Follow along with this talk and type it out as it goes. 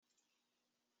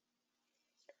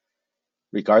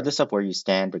Regardless of where you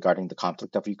stand regarding the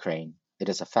conflict of Ukraine, it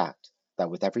is a fact that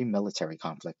with every military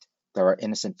conflict, there are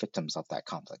innocent victims of that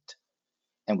conflict.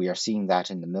 And we are seeing that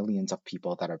in the millions of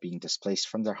people that are being displaced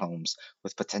from their homes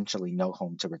with potentially no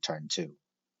home to return to.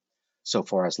 So,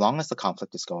 for as long as the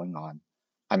conflict is going on,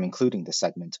 I'm including this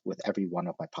segment with every one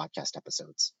of my podcast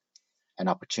episodes. An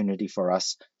opportunity for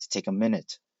us to take a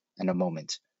minute and a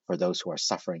moment for those who are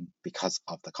suffering because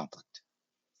of the conflict.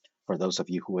 For those of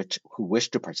you who wish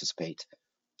to participate,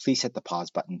 please hit the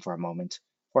pause button for a moment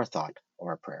for a thought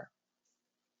or a prayer.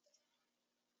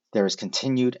 There is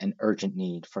continued and urgent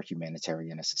need for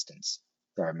humanitarian assistance.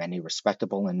 There are many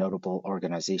respectable and notable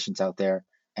organizations out there,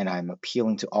 and I am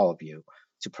appealing to all of you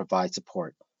to provide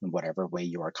support in whatever way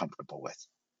you are comfortable with.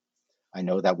 I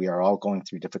know that we are all going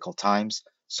through difficult times,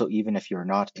 so even if you're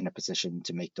not in a position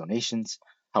to make donations,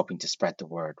 helping to spread the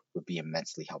word would be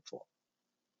immensely helpful.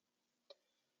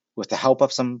 With the help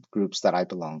of some groups that I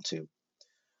belong to,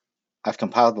 I've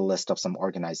compiled a list of some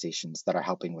organizations that are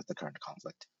helping with the current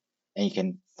conflict, and you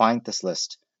can find this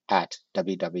list at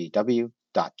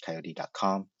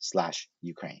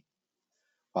www.coyote.com/Ukraine.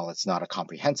 While it's not a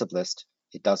comprehensive list,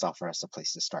 it does offer us a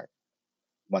place to start.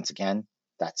 Once again,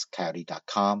 that's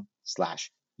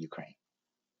coyote.com/Ukraine.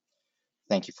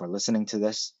 Thank you for listening to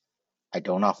this. I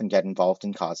don't often get involved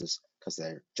in causes because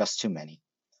there are just too many,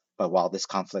 but while this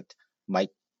conflict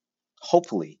might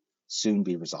hopefully soon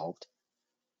be resolved,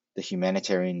 the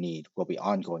humanitarian need will be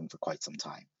ongoing for quite some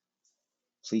time.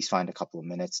 Please find a couple of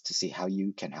minutes to see how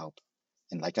you can help.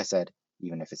 And like I said,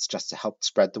 even if it's just to help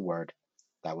spread the word,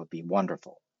 that would be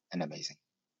wonderful and amazing.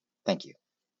 Thank you.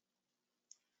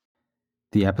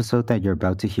 The episode that you're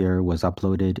about to hear was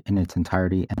uploaded in its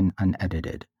entirety and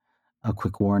unedited. A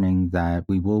quick warning that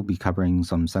we will be covering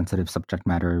some sensitive subject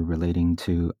matter relating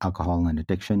to alcohol and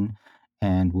addiction,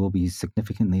 and will be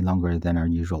significantly longer than our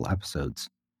usual episodes.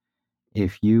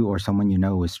 If you or someone you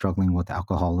know is struggling with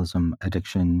alcoholism,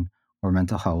 addiction, or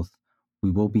mental health, we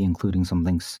will be including some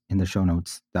links in the show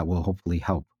notes that will hopefully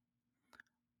help.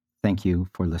 Thank you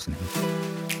for listening.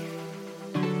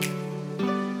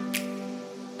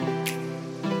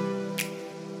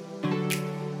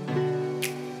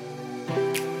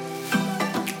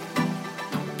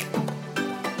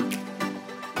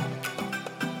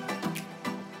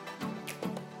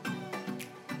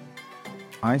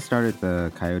 I started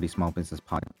the Coyote Small Business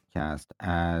Podcast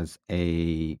as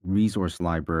a resource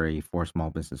library for small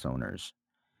business owners.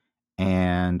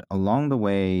 And along the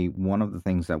way, one of the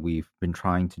things that we've been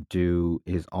trying to do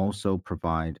is also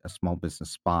provide a small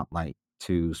business spotlight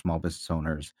to small business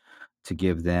owners to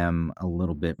give them a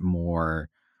little bit more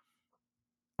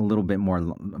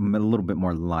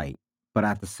light. But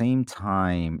at the same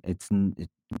time, it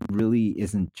really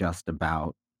isn't just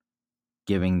about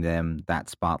giving them that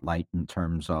spotlight in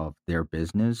terms of their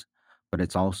business, but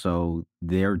it's also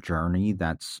their journey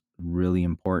that's really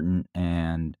important,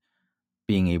 and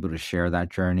being able to share that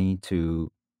journey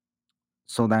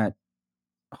so that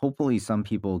hopefully some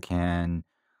people can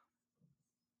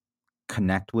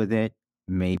connect with it,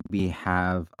 maybe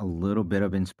have a little bit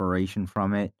of inspiration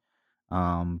from it.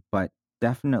 But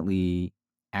definitely,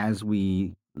 as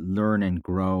we learn and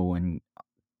grow and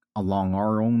along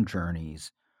our own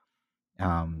journeys,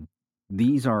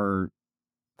 these are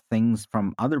things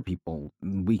from other people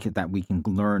that we can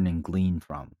learn and glean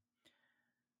from.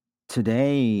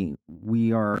 Today,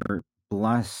 we are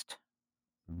blessed,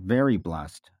 very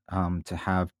blessed, to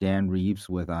have Dan Reeves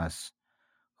with us,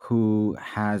 who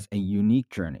has a unique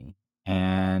journey,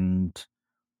 and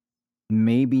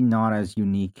maybe not as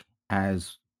unique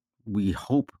as we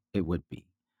hope it would be.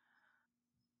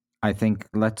 I think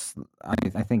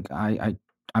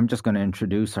I'm just going to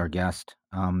introduce our guest.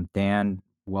 Dan,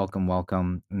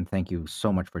 welcome, and thank you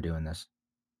so much for doing this.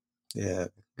 Yeah.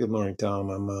 Good morning, Tom.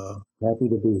 I'm happy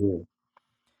to be here.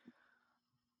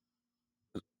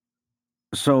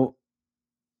 So,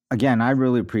 again, I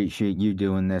really appreciate you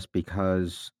doing this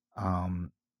because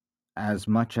as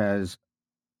much as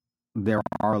there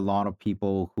are a lot of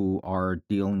people who are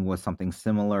dealing with something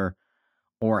similar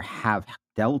or have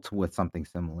dealt with something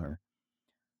similar,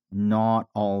 not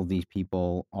all these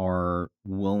people are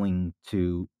willing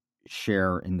to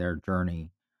share in their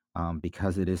journey,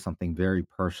 because it is something very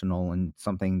personal and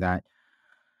something that,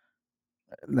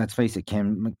 let's face it,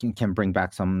 can bring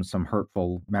back some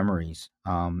hurtful memories,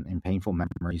 and painful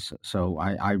memories. So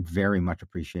I very much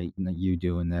appreciate you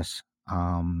doing this.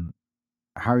 How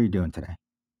are you doing today?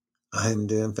 I'm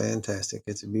doing fantastic.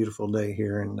 It's a beautiful day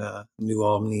here in New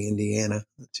Albany, Indiana,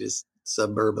 which is a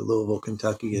suburb of Louisville,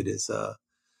 Kentucky. It is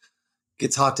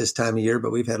gets hot this time of year,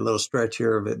 but we've had a little stretch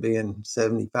here of it being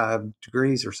 75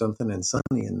 degrees or something and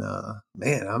sunny. And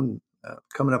man,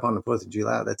 coming up on the 4th of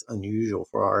July, that's unusual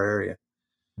for our area.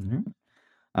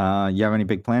 Mm-hmm. You have any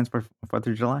big plans for 4th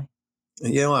of July?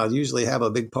 I usually have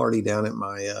a big party down at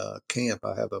my camp.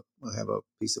 I have a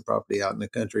piece of property out in the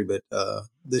country, but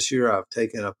this year I've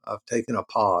taken a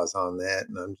pause on that,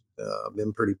 and I've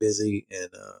been pretty busy, and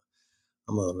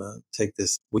I'm gonna take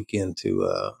this weekend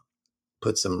to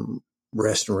put some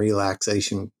rest and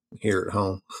relaxation here at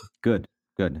home. Good.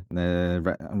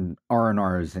 The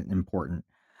R&R is important.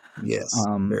 Yes,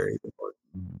 very important.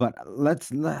 But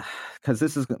because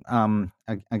this is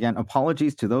again,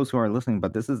 apologies to those who are listening,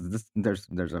 but there's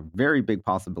a very big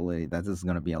possibility that this is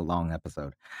going to be a long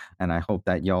episode, and I hope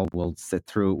that y'all will sit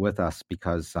through it with us,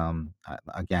 because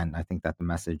again, I think that the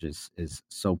message is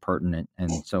so pertinent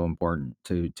and so important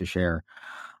to share.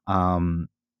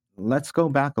 Let's go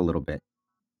back a little bit.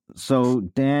 So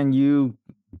Dan, you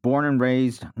born and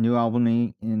raised New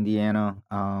Albany, Indiana.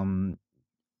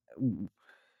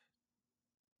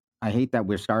 I hate that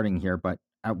we're starting here, but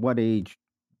at what age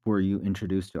were you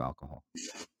introduced to alcohol?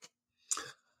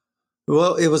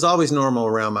 Well, it was always normal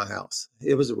around my house.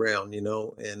 It was around, and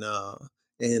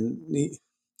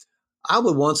I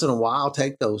would once in a while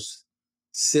take those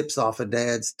sips off of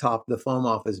Dad's the foam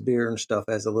off his beer and stuff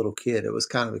as a little kid. It was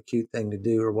kind of a cute thing to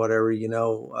do or whatever,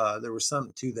 there was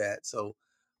something to that. So,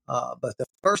 but the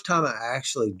first time I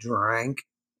actually drank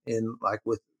in like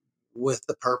with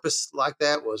the purpose like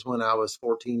that was when I was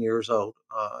 14 years old.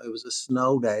 It was a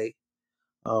snow day.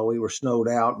 We were snowed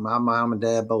out. My mom and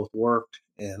dad both worked,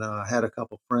 and I had a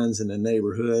couple friends in the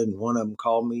neighborhood, and one of them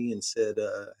called me and said,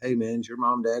 hey man, is your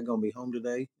mom and dad going to be home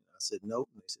today? I said, nope.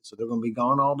 And they said, so they're going to be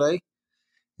gone all day?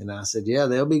 And I said, yeah,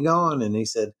 they'll be gone. And he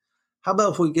said, how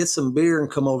about if we get some beer and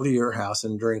come over to your house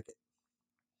and drink it?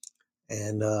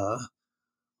 And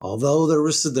although there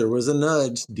was a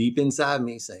nudge deep inside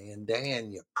me saying,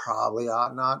 Dan, you probably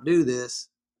ought not do this.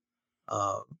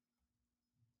 I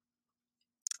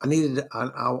needed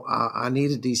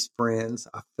these friends.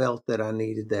 I felt that I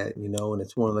needed that, and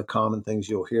it's one of the common things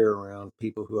you'll hear around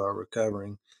people who are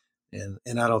recovering. And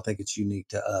I don't think it's unique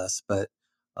to us, but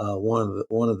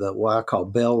one of the what I call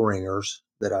bell ringers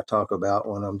that I talk about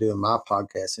when I'm doing my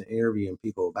podcast and interviewing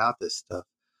people about this stuff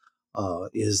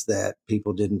is that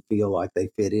people didn't feel like they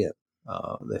fit in.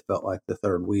 They felt like the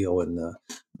third wheel and the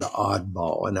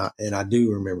oddball, and I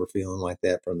do remember feeling like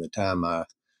that from the time I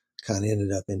kind of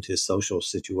ended up into social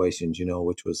situations,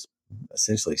 which was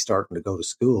essentially starting to go to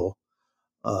school.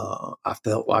 I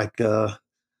felt like that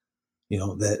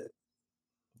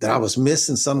I was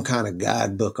missing some kind of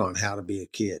guidebook on how to be a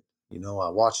kid. I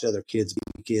watched other kids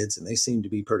be kids, and they seemed to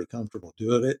be pretty comfortable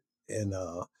doing it. And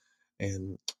I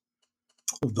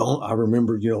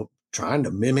remember, trying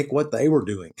to mimic what they were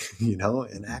doing,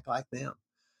 and act like them.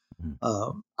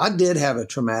 I did have a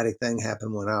traumatic thing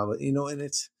happen when I was, and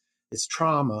it's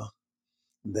trauma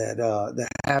that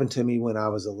happened to me when I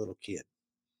was a little kid.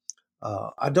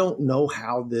 I don't know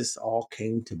how this all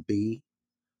came to be.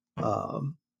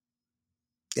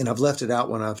 And I've left it out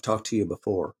when I've talked to you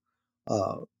before.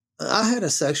 I had a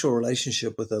sexual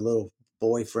relationship with a little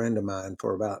boyfriend of mine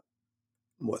for about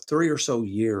 3 or so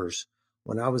years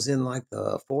when I was in like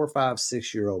the 4, 5,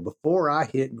 6-year-old, before I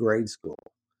hit grade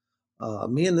school.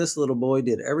 Me and this little boy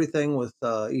did everything with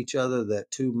each other that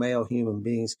two male human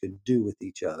beings could do with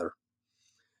each other.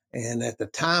 And at the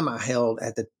time I had,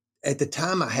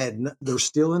 there's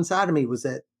still inside of me was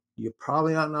that you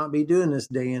probably ought not be doing this,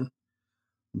 Dan.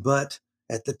 But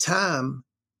at the time,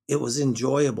 it was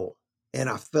enjoyable. And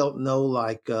I felt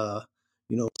to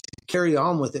carry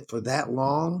on with it for that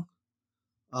long.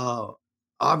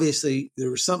 Obviously, there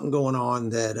was something going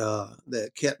on that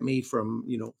kept me from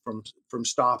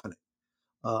stopping it.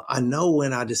 I know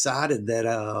when I decided that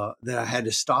I had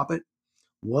to stop it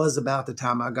was about the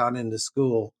time I got into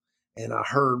school, and I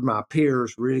heard my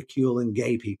peers ridiculing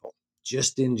gay people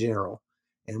just in general.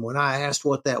 And when I asked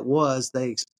what that was, they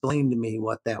explained to me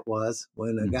what that was.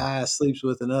 When a guy sleeps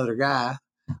with another guy,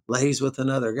 lays with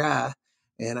another guy,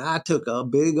 and I took a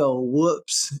big old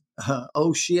whoops.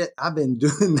 Oh shit, I've been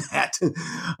doing that,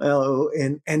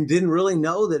 and didn't really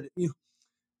know that.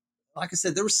 Like I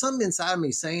said, there was something inside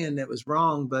me saying that was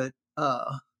wrong, but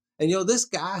this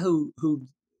guy who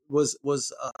was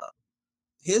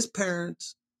his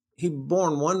parents, he was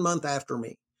born 1 month after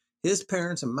me. His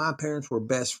parents and my parents were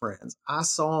best friends. I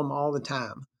saw him all the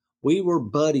time. We were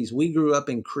buddies. We grew up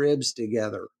in cribs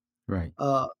together. Right.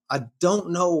 I don't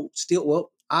know still.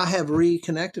 Well, I have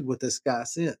reconnected with this guy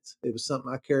since. It was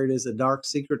something I carried as a dark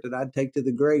secret that I'd take to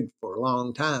the grave for a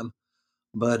long time.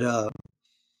 But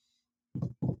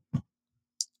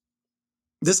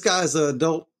this guy is an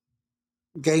adult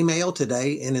gay male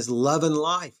today and is loving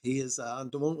life. He is, I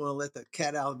don't want to let the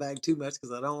cat out of the bag too much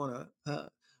because I don't want to,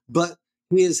 but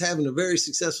he is having a very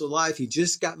successful life. He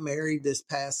just got married this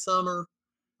past summer.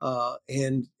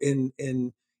 And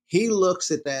he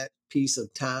looks at that piece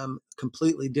of time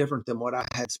completely different than what I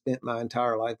had spent my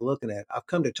entire life looking at. I've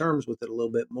come to terms with it a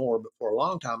little bit more, but for a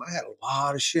long time, I had a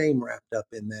lot of shame wrapped up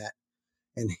in that.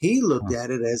 And he looked at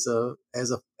it as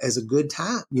a good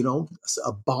time,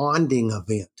 a bonding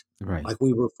event. Right. Like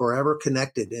we were forever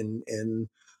connected, and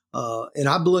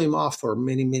I blew him off for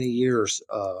many, many years,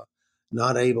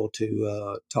 not able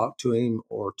to talk to him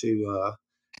or to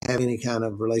have any kind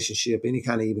of relationship, any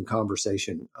kind of even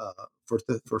conversation for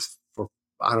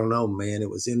I don't know, man. It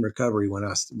was in recovery when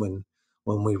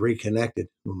we reconnected,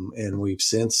 and we've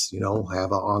since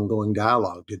have an ongoing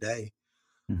dialogue today.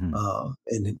 Mm-hmm.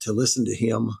 And to listen to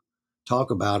him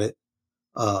talk about it,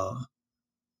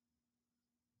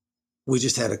 we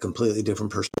just had a completely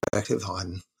different perspective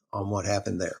on what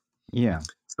happened there. Yeah.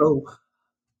 So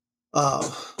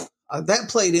that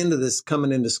played into this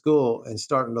coming into school and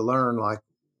starting to learn like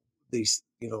these,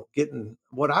 getting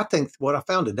what I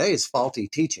found today is faulty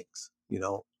teachings,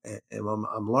 and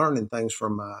I'm learning things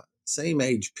from my same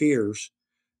age peers,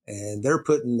 and they're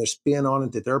putting their spin on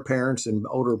it that their parents and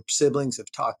older siblings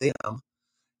have taught them.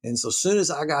 And so as soon as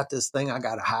I got this thing, I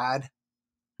got to hide.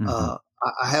 Mm-hmm.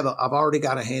 I've already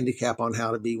got a handicap on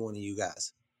how to be one of you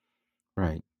guys.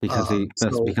 Right.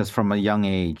 Because from a young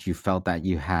age, you felt that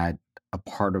you had a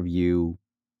part of you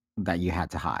that you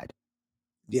had to hide.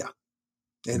 Yeah.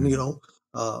 And, you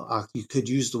could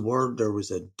use the word, there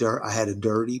was I had a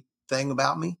dirty thing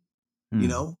about me,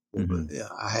 Mm-hmm.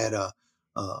 I had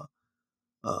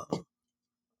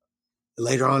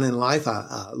later on in life,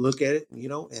 I look at it,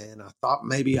 and I thought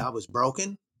maybe I was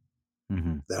broken,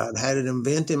 Mm-hmm. that I'd had an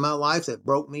event in my life that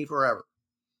broke me forever.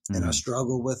 Mm-hmm. And I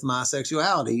struggled with my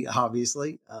sexuality,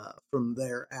 obviously, from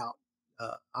there out.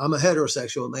 I'm a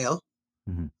heterosexual male.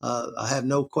 Mm-hmm. I have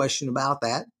no question about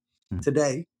that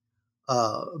today.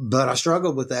 But I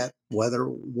struggled with that, whether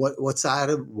what side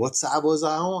was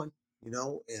I on,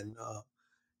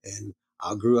 and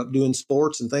I grew up doing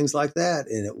sports and things like that,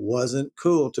 and it wasn't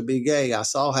cool to be gay. I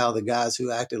saw how the guys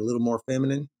who acted a little more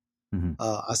feminine, Mm-hmm.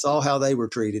 I saw how they were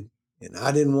treated, and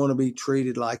I didn't want to be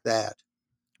treated like that.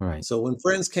 Right. So when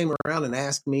friends came around and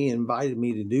asked me, invited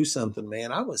me to do something,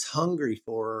 man, I was hungry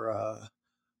for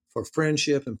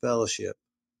friendship and fellowship.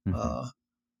 Mm-hmm.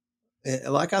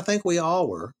 And like I think we all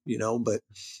were, but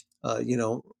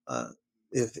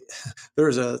if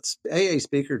there's a AA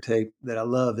speaker tape that I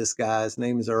love, this guy's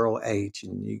name is Earl H,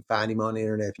 and you can find him on the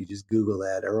internet if you just Google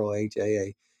that, Earl H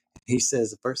AA. He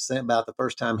says about the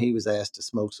first time he was asked to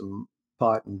smoke some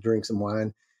pot and drink some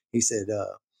wine, he said,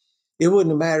 it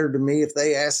wouldn't have mattered to me if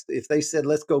they said,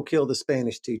 let's go kill the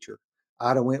Spanish teacher.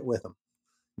 I'd have went with them,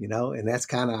 and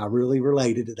that's I really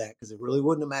related to that, because it really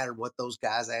wouldn't have mattered what those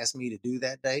guys asked me to do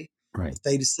that day. Right. If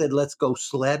they just said, let's go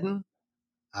sledding,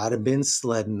 I'd have been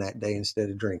sledding that day instead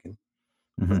of drinking.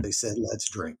 Mm-hmm. But they said, let's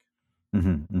drink.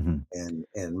 Mm-hmm. Mm-hmm.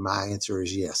 And my answer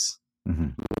is yes. Mm-hmm.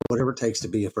 Whatever it takes to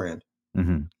be a friend.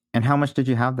 Mm-hmm. And how much did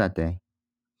you have that day?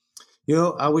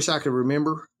 I wish I could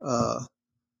remember.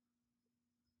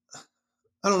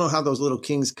 I don't know how those little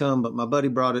kings come, but my buddy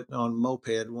brought it on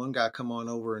moped. One guy come on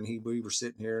over, and we were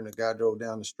sitting here, and a guy drove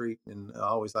down the street. And I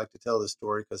always like to tell this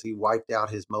story because he wiped out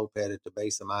his moped at the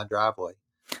base of my driveway.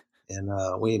 And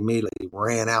we immediately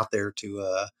ran out there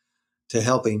to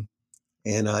help him.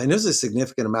 And it was a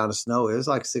significant amount of snow. It was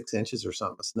like 6 inches or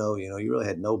something of snow. You really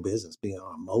had no business being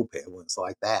on a moped when it's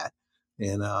like that.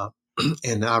 And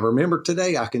and I remember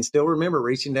today, I can still remember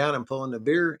reaching down and pulling the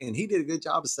beer. And he did a good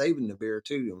job of saving the beer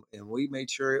too. And we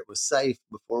made sure it was safe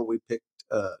before we picked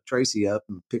Tracy up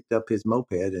and picked up his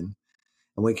moped. And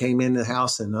we came in the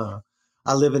house, and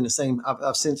I live in the same.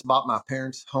 I've since bought my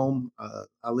parents' home.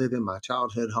 I live in my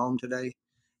childhood home today,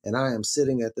 and I am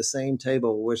sitting at the same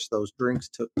table which those drinks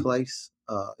took place,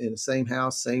 in the same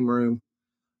house, same room.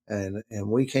 And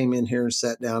we came in here and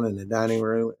sat down in the dining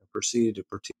room and proceeded to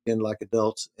pretend like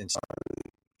adults and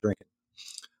started drinking.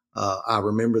 I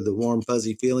remember the warm,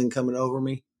 fuzzy feeling coming over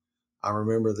me. I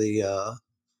remember the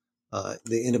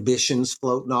inhibitions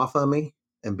floating off of me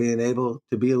and being able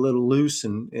to be a little loose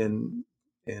and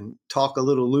talk a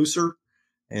little looser.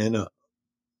 And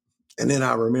then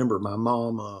I remember my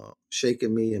mom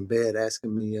shaking me in bed,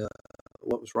 asking me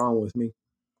what was wrong with me.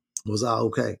 Was I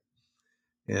okay?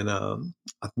 And I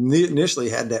initially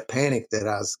had that panic that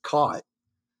I was caught,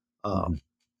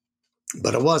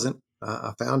 but I wasn't.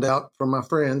 I found out from my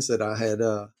friends that I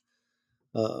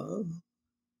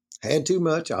had too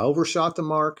much. I overshot the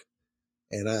mark,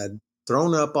 and I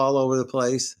thrown up all over the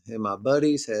place, and my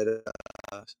buddies had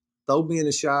thrown me in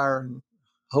the shower and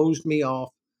hosed me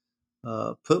off,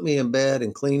 put me in bed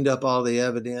and cleaned up all the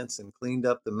evidence and cleaned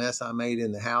up the mess I made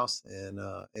in the house,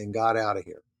 and got out of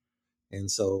here. And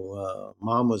so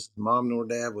mom nor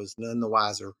dad was none the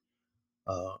wiser.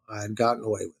 I had gotten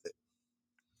away with it.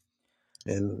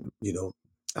 And,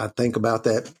 I think about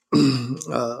that.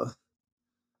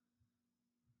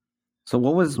 So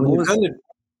what was when you're done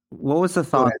what was the Go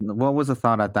thought? ahead. What was the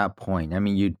thought at that point? I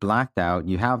mean, you'd blacked out.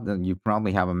 You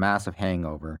probably have a massive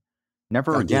hangover.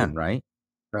 Never I again, did. right?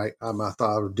 Right. I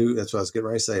thought I would do. That's what I was getting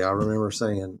ready to say. I remember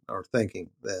saying or thinking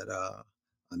that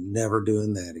I'm never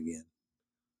doing that again.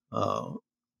 But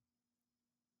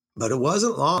it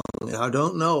wasn't long. I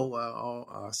don't know.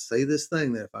 I'll say this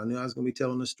thing that if I knew I was going to be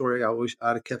telling this story, I wish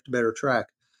I'd have kept a better track.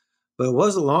 But it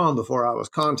wasn't long before I was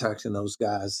contacting those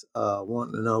guys,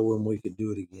 wanting to know when we could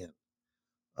do it again.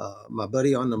 My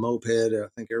buddy on the moped, I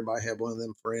think everybody had one of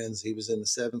them friends. He was in the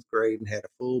 7th grade and had a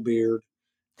full beard.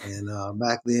 And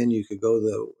back then, you could go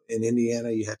in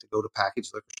Indiana, you had to go to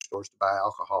packaged liquor stores to buy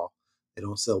alcohol. They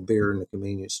don't sell beer in the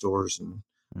convenience stores, and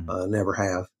never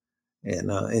have,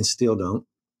 and still don't.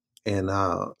 And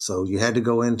so you had to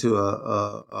go into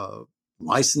a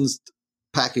licensed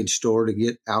package store to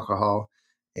get alcohol.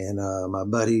 And my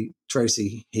buddy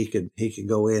Tracy, he could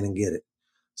go in and get it.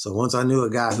 So once I knew a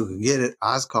guy who could get it,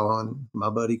 I was calling my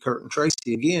buddy Kurt and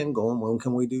Tracy again, going, when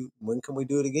can we do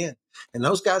it again? And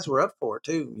those guys were up for it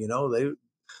too. They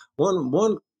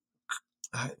one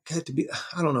I had to be,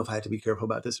 I don't know if I had to be careful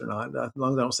about this or not. As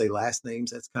long as I don't say last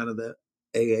names, that's kind of the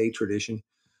AA tradition.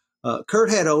 Kurt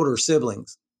had older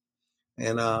siblings,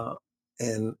 and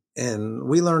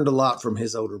we learned a lot from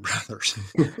his older brothers.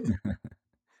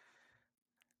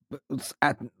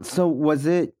 So was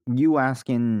it you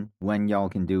asking when y'all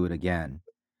can do it again?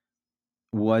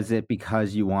 Was it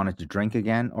because you wanted to drink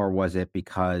again, or was it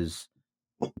because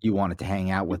you wanted to hang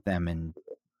out with them and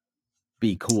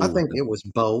be cool? I think it was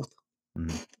both.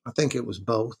 Mm-hmm. I think it was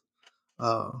both.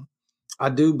 I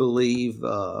do believe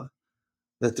that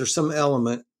there's some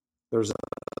element. There's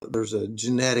a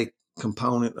genetic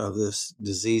component of this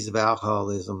disease of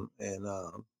alcoholism,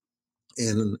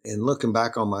 and looking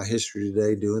back on my history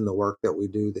today, doing the work that we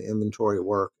do, the inventory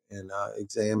work, and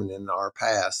examining our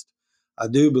past, I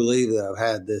do believe that I've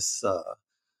had this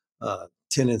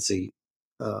tendency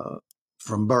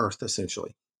from birth,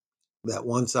 essentially. That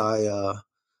once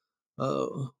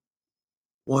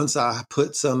I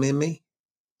put some in me,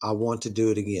 I want to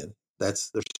do it again.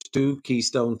 There's 2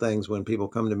 keystone things when people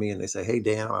come to me and they say, "Hey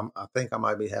Dan, I think I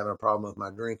might be having a problem with my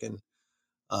drinking."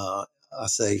 I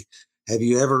say, "Have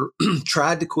you ever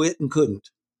tried to quit and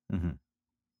couldn't?" Mm-hmm.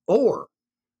 Or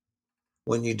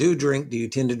when you do drink, do you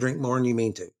tend to drink more than you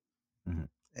mean to? Mm-hmm.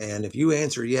 And if you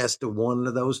answer yes to one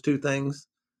of those 2 things,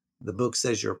 the book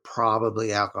says you're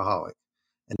probably alcoholic.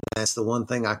 And that's the one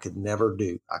thing I could never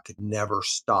do. I could never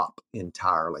stop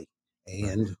entirely.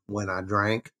 And when I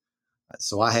drank,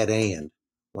 so I had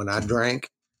when I drank,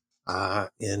 I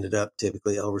ended up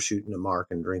typically overshooting the mark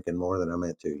and drinking more than I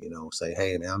meant to, say,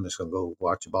 "Hey, man, I'm just going to go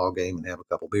watch a ball game and have a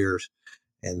couple beers."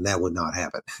 And that would not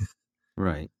happen.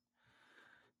 Right.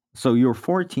 So you were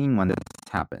 14 when this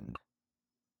happened.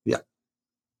 Yeah.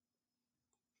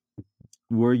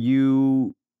 Were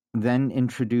you then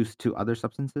introduced to other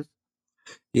substances?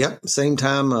 Yeah. Same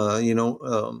time,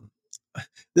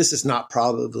 this is not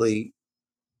probably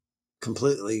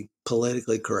completely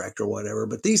politically correct or whatever,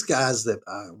 but these guys that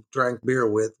I drank beer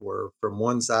with were from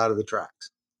one side of the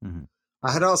tracks. Mm-hmm.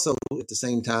 I had also at the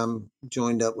same time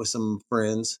joined up with some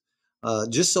friends.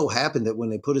 Just so happened that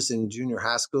when they put us in junior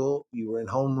high school, you were in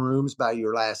homerooms by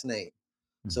your last name.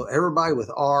 Mm-hmm. So everybody with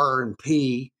R and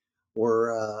P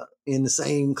were in the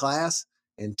same class,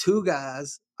 and 2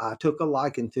 guys I took a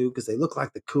liking to because they looked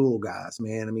like the cool guys,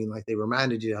 man. I mean, like they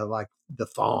reminded you of like the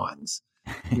Fonz.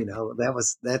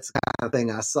 That's the kind of thing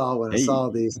I saw when I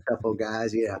saw these couple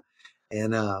guys. Yeah.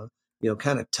 And,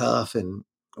 kind of tough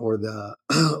or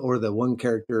the one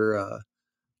character,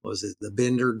 was it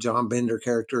the John Bender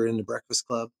character in The Breakfast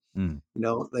Club? Mm.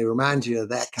 They remind you of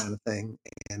that kind of thing.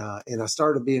 And I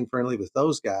started being friendly with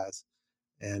those guys,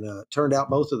 and turned out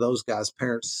both of those guys'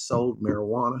 parents sold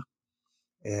marijuana.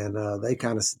 And they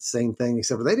kind of said the same thing,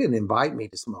 except for they didn't invite me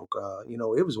to smoke.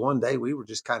 It was one day we were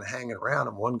just kind of hanging around,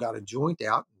 and one got a joint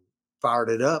out and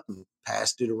fired it up and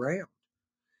passed it around,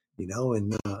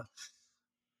 and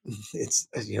it's,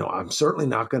 I'm certainly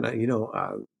not going to,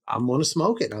 I'm going to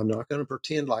smoke it. I'm not going to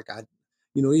pretend like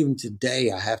even today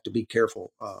I have to be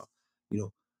careful.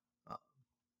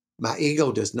 My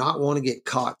ego does not want to get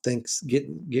caught,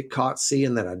 get caught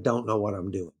seeing that I don't know what I'm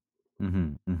doing.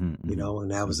 you know, and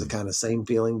that was the kind of same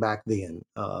feeling back then.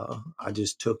 I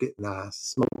just took it and I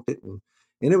smoked it, and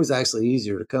it was actually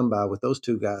easier to come by with those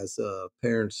two guys'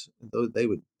 parents. They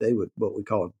would what we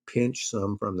call pinch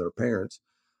some from their parents,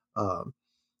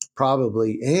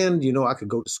 probably, and you know, I could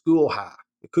go to school high.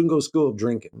 I couldn't go to school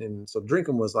drinking, and so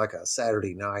drinking was like a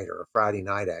Saturday night or a Friday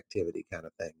night activity kind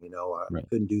of thing. You know, I Right.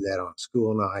 couldn't do that on a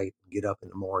school night. Get up in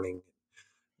the morning,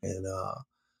 and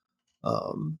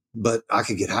but I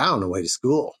could get high on the way to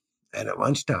school and at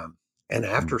lunchtime and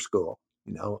after school,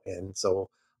 you know. And so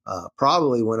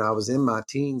probably when I was in my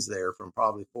teens there, from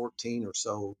probably 14 or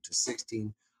so to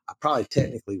 16, I probably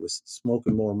technically was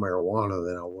smoking more marijuana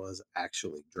than I was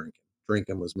actually drinking.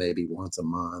 Drinking was maybe once a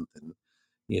month, and,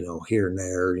 you know, here and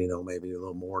there, you know, maybe a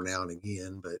little more now and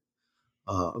again. But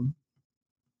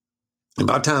and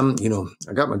by the time, you know,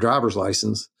 I got my driver's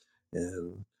license,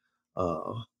 and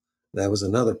uh, that was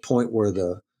another point where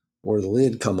the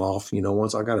lid come off. You know,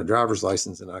 once I got a driver's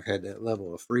license and I had that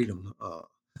level of freedom,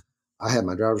 I had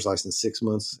my driver's license 6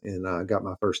 months, and I got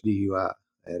my first DUI.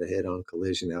 I had a head-on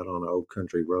collision out on an old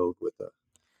country road with a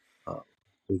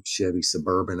big Chevy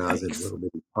Suburban. I was in a little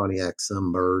bitty Pontiac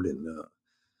Sunbird, and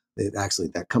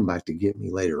that come back to get me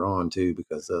later on too,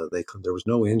 because there was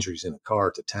no injuries in the car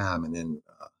at the time, and then.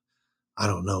 I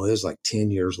don't know. It was like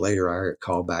 10 years later, I got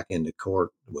called back into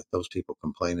court with those people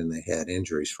complaining they had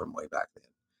injuries from way back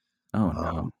then. Oh,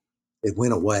 no. It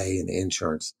went away and the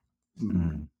insurance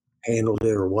handled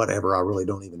it or whatever. I really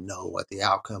don't even know what the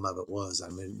outcome of it was. I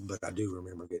mean, but I do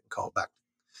remember getting called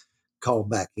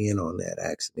back in on that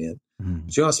accident.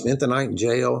 So I spent the night in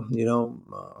jail, you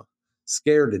know,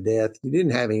 scared to death. You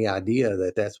didn't have any idea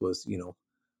that was, you know,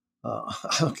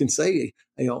 I can say,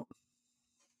 you know,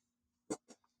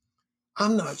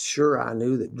 I'm not sure I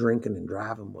knew that drinking and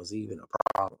driving was even a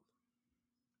problem.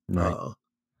 Right.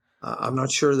 I'm not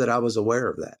sure that I was aware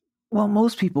of that. Well,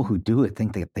 most people who do it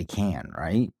think that they can,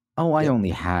 right? Oh, I Yep. only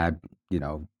had, you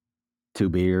know, 2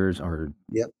 beers or,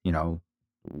 Yep. you know,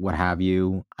 what have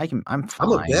you. I'm fine.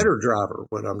 I'm a better driver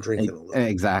when I'm drinking a little.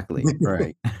 Exactly.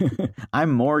 Right.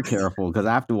 I'm more careful because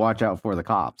I have to watch out for the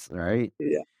cops, right?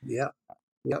 Yeah.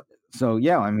 Yep. So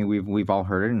yeah, I mean, we've all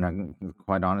heard it, and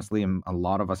quite honestly, a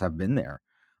lot of us have been there.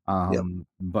 Yep.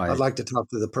 But I'd like to talk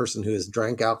to the person who has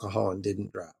drank alcohol and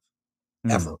didn't drive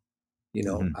ever. You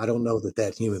know, I don't know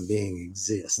that human being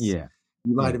exists. Yeah.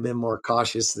 You might have been more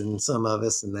cautious than some of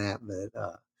us in that,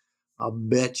 but I'll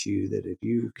bet you that if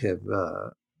you have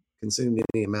consumed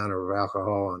any amount of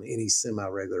alcohol on any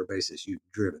semi-regular basis, you've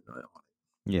driven on it.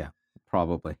 Yeah,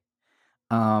 probably.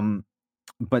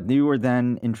 But you were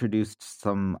then introduced to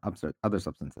some other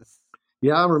substances.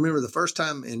 Yeah, I remember the first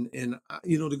time, and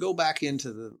you know, to go back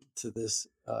into this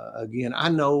again, I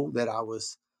know that I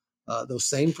was those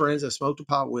same friends I smoked a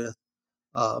pot with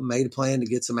made a plan to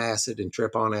get some acid and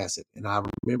trip on acid, and I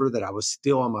remember that I was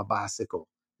still on my bicycle.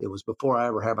 It was before I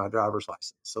ever had my driver's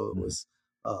license, so it was.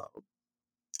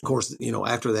 Of course, you know,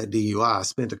 after that DUI, I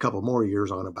spent a couple more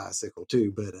years on a bicycle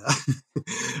too.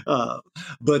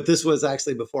 But this was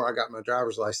actually before I got my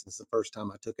driver's license. The first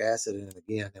time I took acid, and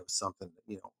again, it was something that,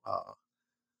 you know.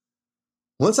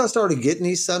 Once I started getting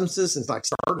these substances and starting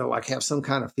to have some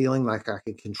kind of feeling like I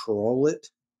could control it,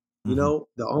 you know,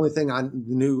 the only thing I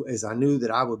knew is I knew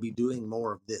that I would be doing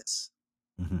more of this,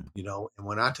 you know. And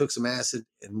when I took some acid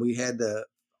and we had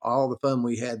all the fun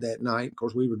we had that night, of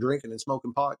course, we were drinking and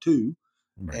smoking pot too.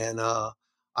 Right. And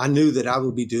I knew that I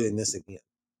would be doing this again.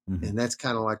 And that's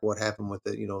kind of like what happened with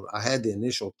it. You know, I had the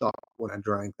initial thought when I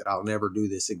drank that I'll never do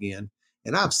this again.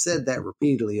 And I've said that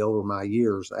repeatedly over my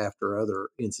years after other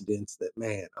incidents that,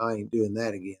 man, I ain't doing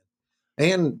that again.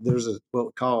 And there's what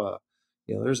we call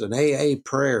there's an AA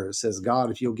prayer that says, God,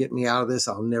 if you'll get me out of this,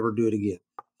 I'll never do it again.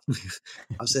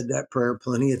 I've said that prayer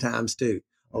plenty of times too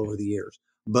over the years.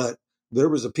 But there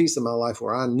was a piece of my life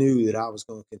where I knew that I was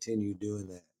going to continue doing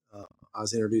that. I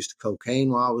was introduced to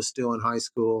cocaine while I was still in high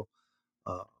school.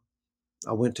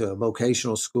 I went to a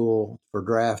vocational school for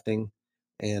drafting,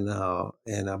 and a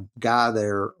guy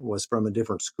there was from a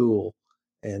different school,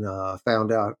 and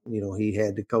found out, you know, he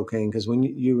had the cocaine, because when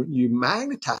you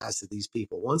magnetize to these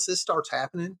people, once this starts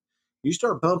happening, you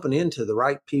start bumping into the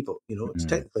right people. You know, it's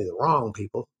technically the wrong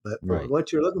people, but for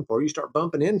what you're looking for, you start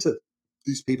bumping into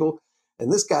these people.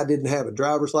 And this guy didn't have a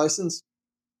driver's license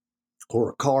or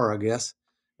a car, I guess.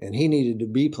 And he needed to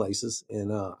be places,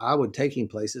 and I would take him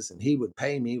places, and he would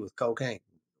pay me with cocaine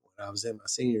when I was in my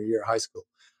senior year of high school.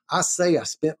 I say I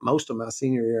spent most of my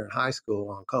senior year in high school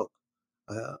on coke.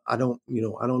 I don't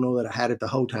know that I had it the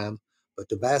whole time, but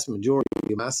the vast majority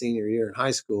of my senior year in high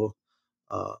school,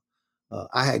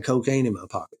 I had cocaine in my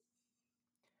pocket.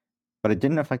 But it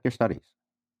didn't affect your studies.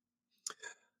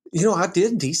 I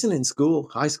did decent in school,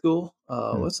 high school.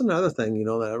 Hmm. What's another thing,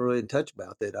 that I really didn't touch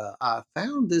about that? I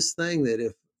found this thing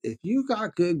that if you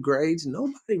got good grades,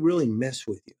 nobody really messed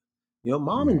with you.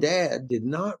 Mom and Right. dad did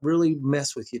not really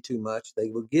mess with you too much. They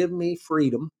would give me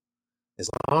freedom as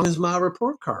long as my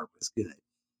report card was good.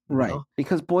 Right.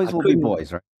 Because boys I will be couldn't.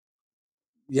 boys, right?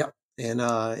 Yep. And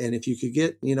if you could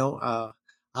get,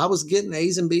 I was getting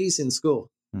A's and B's in school.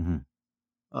 Mm-hmm.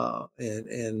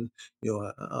 And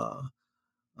you know,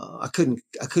 I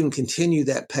couldn't continue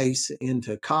that pace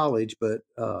into college, but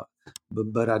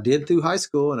I did through high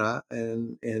school,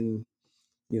 and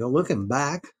looking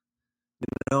back,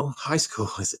 high school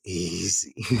was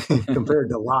easy compared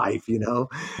to life.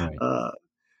 Right. Uh,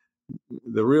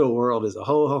 the real world is a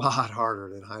whole lot harder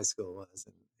than high school was,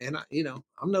 and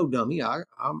I'm no dummy. I'm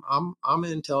an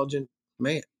intelligent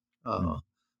man. Uh,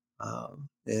 Mm.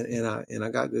 and I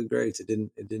got good grades. It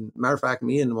didn't matter of fact,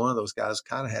 me and one of those guys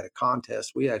kind of had a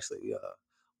contest. We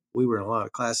were in a lot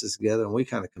of classes together, and we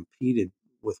kind of competed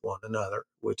with one another,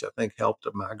 which I think helped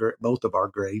both of our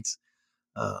grades.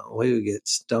 We would get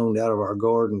stoned out of our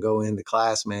gourd and go into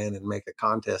class, man, and make a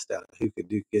contest out of who could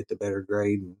get the better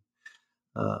grade and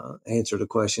answer the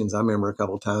questions. I remember a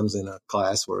couple of times in a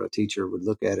class where a teacher would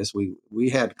look at us. We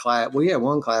had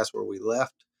one class where we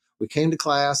left. We came to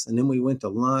class, and then we went to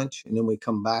lunch, and then we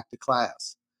come back to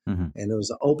class. Mm-hmm. And it was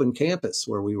an open campus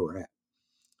where we were at.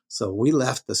 So we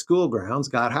left the school grounds,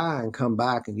 got high, and come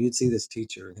back, and you'd see this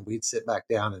teacher, and we'd sit back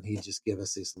down, and he'd just give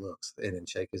us these looks and then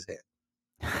shake his head.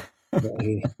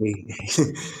 He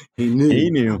knew.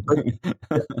 He knew.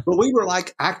 But we were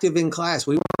like active in class.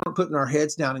 We weren't putting our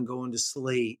heads down and going to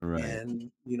sleep. Right.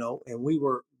 And we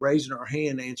were raising our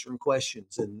hand, answering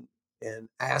questions, and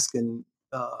asking.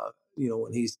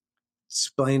 When he's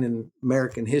explaining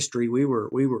American history, we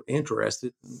were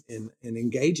interested in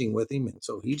engaging with him, and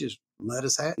so he just let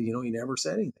us have. He never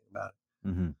said anything about it.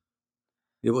 Mm-hmm.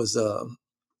 It was,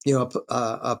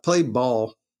 I played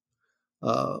ball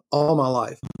all my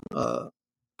life.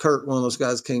 Kurt, one of those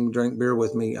guys, came to drink beer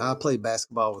with me. I played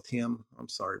basketball with him. I'm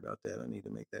sorry about that. I need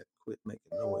to quit making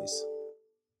noise.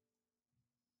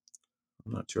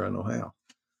 I'm not sure I know how.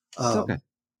 It's okay.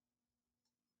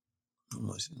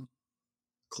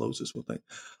 Close this one thing.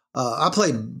 I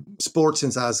played sports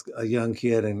since I was a young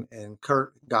kid, and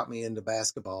Kurt got me into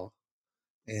basketball,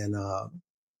 and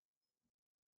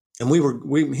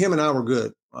him and I were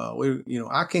good.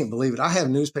 I can't believe it. I have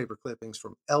newspaper clippings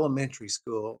from elementary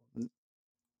school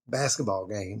basketball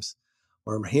games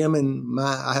where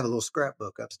I have a little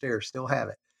scrapbook upstairs, still have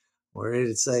it, where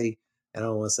it'd say, I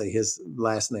don't want to say his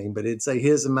last name, but it'd say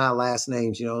his and my last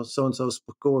names. So and so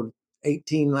scored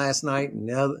 18 last night, and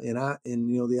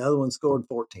the other one scored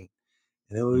 14,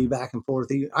 and it would be back and forth.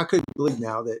 I couldn't believe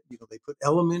now that they put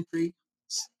elementary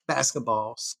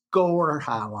basketball score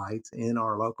highlights in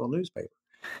our local newspaper.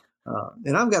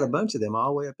 And I've got a bunch of them all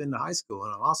the way up into high school,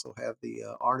 and I also have the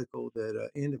article that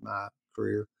ended my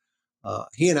career.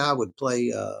 He and I would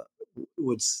play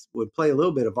would play a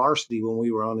little bit of varsity when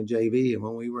we were on the JV, and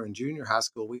when we were in junior high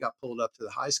school, we got pulled up to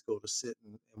the high school to sit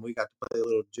and we got to play a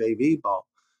little JV ball.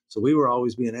 So we were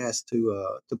always being asked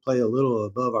to play a little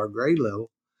above our grade level.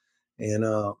 And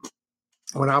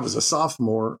when I was a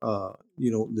sophomore,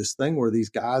 this thing where these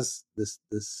guys,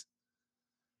 this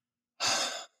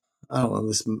I don't know,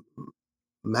 this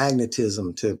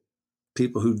magnetism to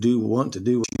people who do want to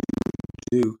do what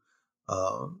you do.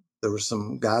 There were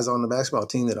some guys on the basketball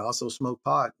team that also smoked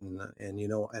pot, and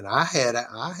I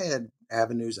had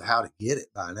avenues of how to get it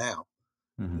by now,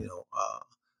 Mm-hmm.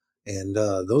 and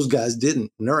those guys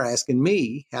didn't, and they're asking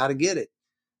me how to get it,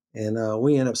 and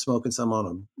we ended up smoking some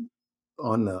on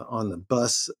the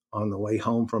bus on the way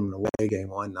home from the away game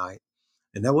one night,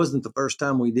 and that wasn't the first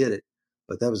time we did it,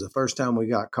 but that was the first time we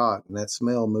got caught, and that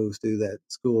smell moved through that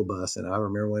school bus, and I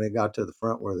remember when it got to the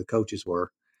front where the coaches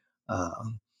were.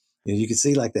 You could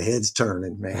see like the heads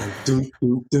turning, man, doom,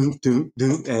 doom, doom, doom,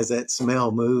 doom, as that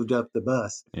smell moved up the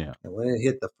bus. Yeah. And when it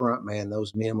hit the front, man,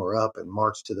 those men were up and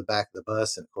marched to the back of the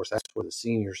bus. And of course, that's where the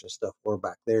seniors and stuff were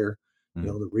back there, Mm-hmm.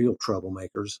 the real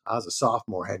troublemakers. I was a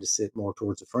sophomore, had to sit more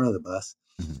towards the front of the bus.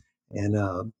 Mm-hmm.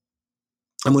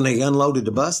 And when they unloaded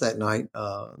the bus that night,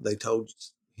 they told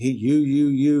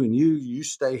you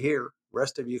stay here.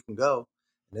 Rest of you can go.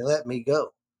 And they let me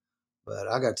go. But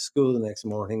I got to school the next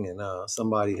morning, and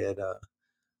somebody had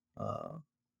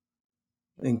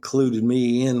included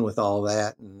me in with all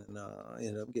that, and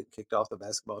ended up getting kicked off the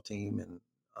basketball team, and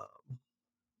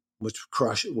which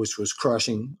was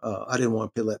crushing. I didn't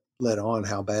want to let on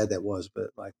how bad that was,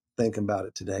 but like thinking about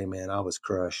it today, man, I was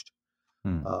crushed.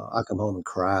 Mm. I come home and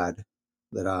cried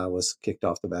that I was kicked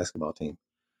off the basketball team.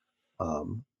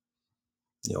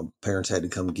 parents had to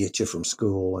come get you from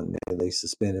school, and they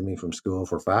suspended me from school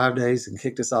for 5 days and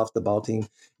kicked us off the ball team.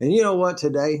 And you know what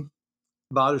today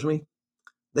bothers me?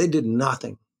 They did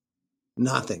nothing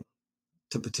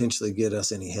to potentially get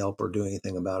us any help or do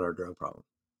anything about our drug problem.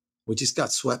 We just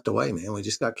got swept away, man. We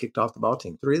just got kicked off the ball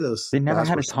team. 3 of those They never guys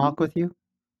had were a talk with you?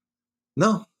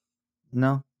 No.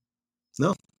 No.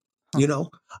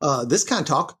 This kind of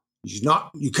talk,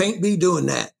 you can't be doing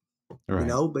that. Right.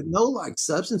 But no, like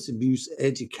substance abuse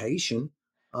education,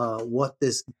 what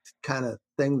this kind of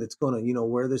thing that's going to,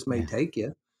 where this may take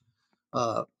you.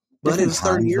 But it was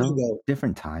 30 years ago.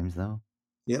 Different times, though.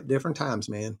 Yep, different times,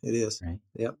 man. It is. Right.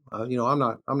 Yep. I'm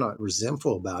not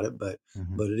resentful about it, but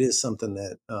it is something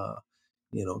that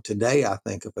today I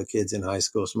think if a kid's in high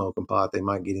school smoking pot, they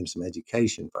might get him some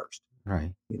education first.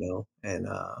 Right.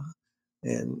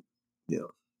 And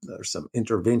there's some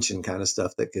intervention kind of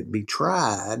stuff that could be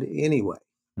tried anyway.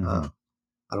 I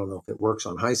don't know if it works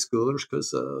on high schoolers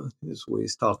because as we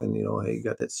was talking, hey, you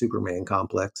got that Superman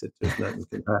complex that there's nothing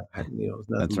can happen, there's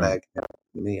nothing bad can happen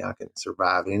to me. I can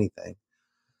survive anything.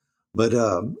 But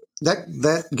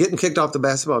that getting kicked off the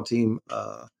basketball team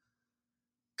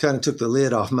kind of took the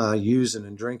lid off my using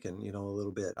and drinking, a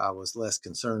little bit. I was less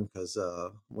concerned because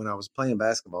when I was playing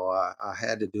basketball, I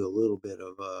had to do a little bit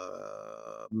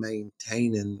of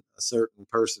maintaining a certain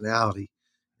personality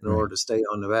in order to stay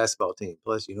on the basketball team.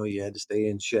 Plus, you had to stay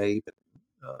in shape.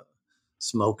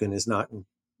 Smoking is not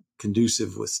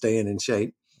conducive with staying in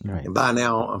shape. Right. And by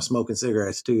now, I'm smoking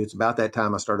cigarettes too. It's about that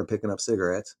time I started picking up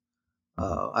cigarettes.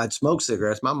 I'd smoked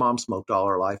cigarettes. My mom smoked all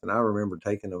her life, and I remember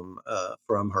taking them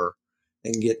from her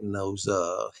and getting those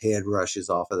head rushes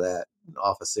off of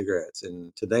cigarettes.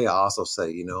 And today I also say,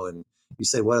 and you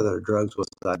say, what other drugs was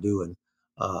I doing?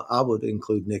 I would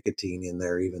include nicotine in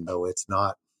there, even though it's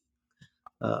not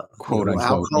quote unquote,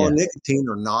 alcohol and nicotine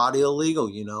are not illegal.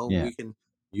 You can,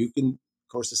 of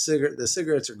course, the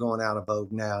cigarettes are going out of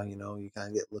vogue now. You kind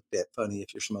of get looked at funny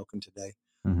if you're smoking today.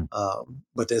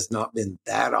 But there's not been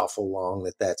that awful long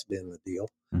that's been the deal.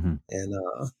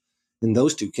 And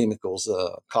those two chemicals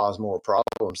cause more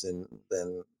problems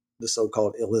than the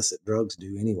so-called illicit drugs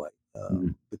do anyway.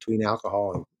 Between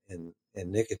alcohol and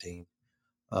nicotine,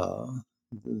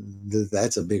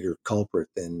 that's a bigger culprit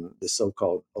than the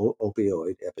so-called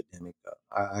opioid epidemic.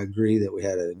 I agree that we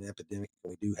had an epidemic,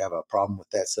 and we do have a problem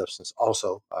with that substance.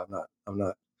 Also, I'm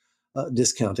not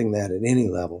discounting that at any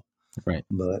level. Right.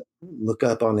 But look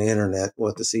up on the internet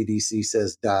what the CDC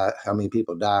says how many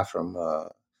people die from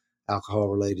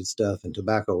alcohol-related stuff and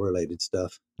tobacco-related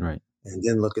stuff. Right. And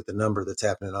then look at the number that's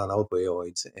happening on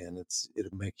opioids, and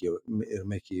it'll make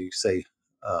you say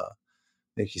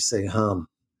hum.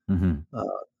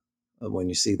 When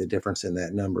you see the difference in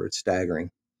that number, it's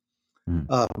staggering.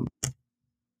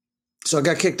 So I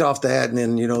got kicked off that, and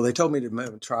then they told me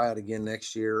to try it again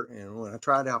next year. And when I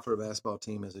tried out for a basketball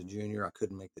team as a junior, I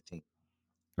couldn't make the team.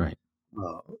 Right.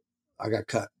 I got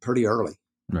cut pretty early.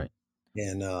 Right.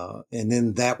 And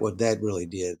then that really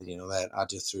did, that I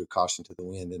just threw caution to the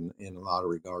wind in a lot of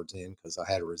regards because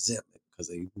I had a resentment because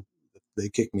they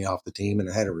kicked me off the team, and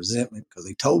I had a resentment because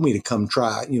they told me to come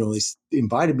try. They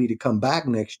invited me to come back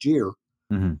next year,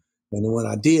 and then when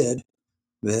I did,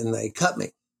 then they cut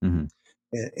me.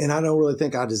 And I don't really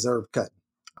think I deserved cutting.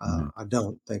 I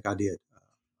don't think I did.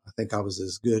 I think I was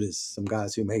as good as some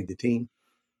guys who made the team,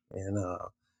 and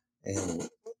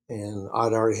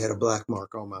I'd already had a black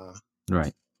mark on my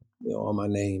on my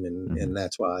name, and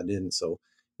that's why I didn't. So,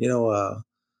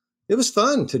 it was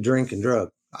fun to drink and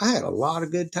drug. I had a lot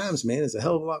of good times, man. It's a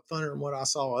hell of a lot funner than what I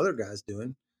saw other guys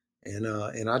doing,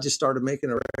 and I just started making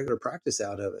a regular practice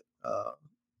out of it.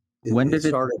 When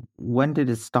did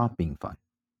it stop being fun?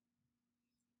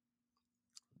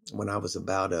 When I was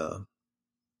about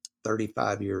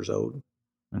 35 years old.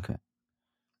 Okay.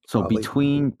 So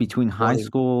between high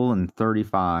school and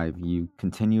 35, you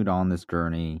continued on this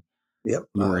journey. Yep.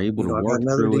 You were able to work I got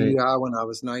another through DUI when I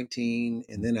was 19,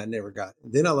 and then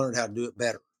then I learned how to do it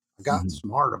better. I got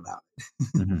smart about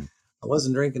it. I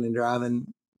wasn't drinking and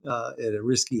driving at a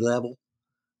risky level.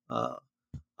 I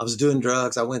was doing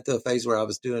drugs. I went through a phase where I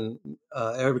was doing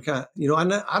every kind.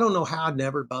 I don't know how I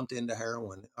never bumped into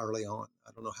heroin early on.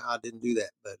 I don't know how I didn't do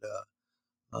that, but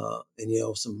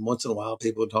some once in a while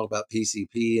people would talk about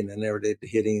PCP, and I never did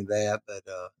hit any of that. But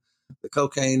the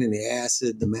cocaine and the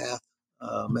acid, the meth,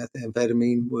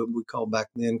 methamphetamine, what we called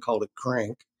it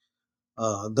crank.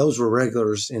 Those were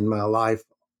regulars in my life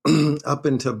up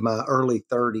into my early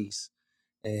 30s.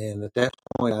 And at that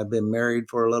point, I'd been married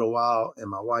for a little while, and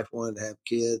my wife wanted to have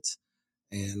kids.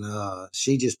 And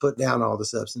she just put down all the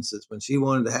substances. When she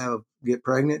wanted to get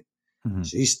pregnant, Mhm.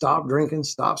 She stopped drinking,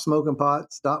 stopped smoking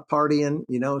pot, stopped partying,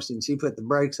 and she put the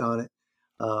brakes on it,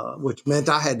 which meant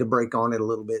I had to brake on it a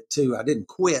little bit too. I didn't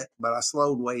quit, but I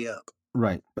slowed way up.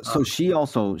 Right. But Uh, so she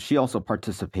also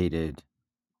participated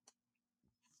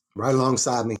right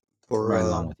alongside me right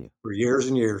along with you. for years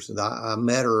and years. And I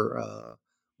met her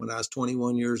when I was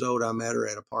 21 years old. I met her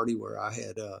at a party where I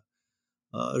had.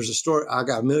 There's a story. I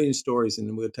got a million stories, and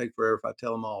it would take forever if I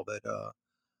tell them all. But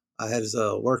I had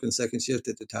working second shift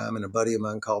at the time, and a buddy of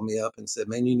mine called me up and said,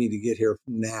 "Man, you need to get here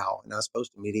now." And I was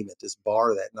supposed to meet him at this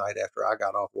bar that night after I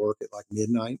got off work at like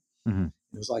midnight. Mm-hmm.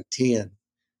 It was like 10,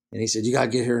 and he said, "You got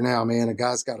to get here now, man. A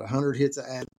guy's got 100 hits of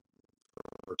ad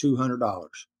for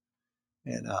 $200."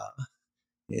 And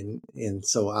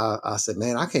so I said,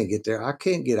 "Man, I can't get there. I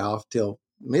can't get off till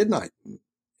midnight."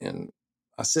 And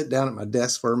I sat down at my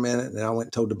desk for a minute, and I went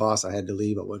and told the boss I had to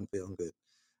leave. I wasn't feeling good.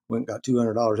 Went and got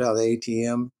 $200 out of the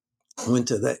ATM. Went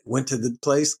to the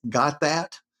place, got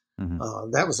that.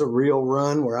 Mm-hmm. That was a real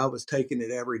run where I was taking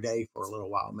it every day for a little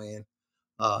while, man.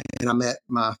 And I met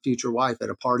my future wife at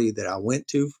a party that I went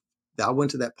to. I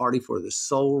went to that party for the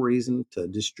sole reason to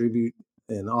distribute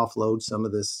and offload some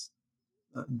of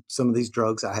these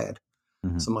drugs I had.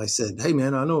 Mm-hmm. Somebody said, "Hey,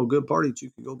 man, I know a good party that you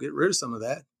could go get rid of some of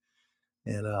that."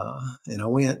 And I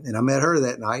went and I met her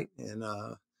that night, and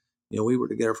we were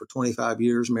together for 25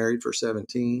 years, married for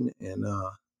 17, and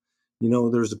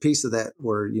there's a piece of that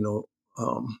where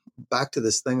back to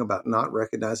this thing about not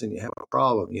recognizing you have a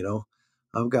problem.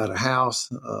 I've got a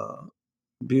house,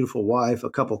 beautiful wife, a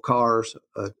couple cars,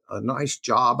 a nice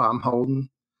job I'm holding,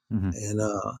 and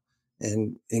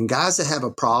guys that have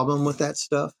a problem with that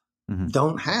stuff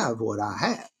don't have what I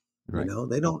have. Right.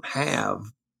 They don't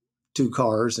have 2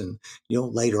 cars, and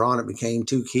later on it became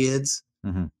 2 kids,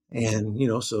 and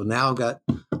so now I've got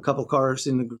a couple cars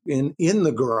in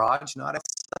the garage, not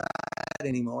outside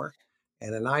anymore,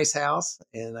 and a nice house,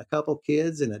 and a couple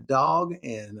kids, and a dog,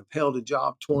 and I've held a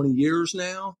job 20 years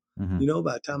now. By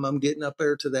the time I'm getting up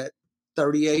there to that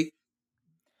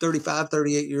 35,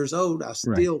 38 years old, I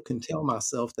still can tell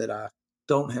myself that I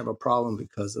don't have a problem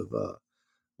because of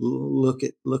look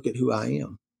at who I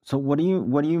am. So what do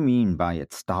you mean by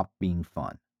it stopped being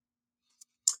fun?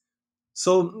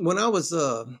 So when I was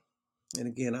and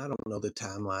again, I don't know the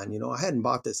timeline, I hadn't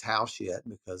bought this house yet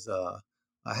because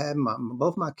I had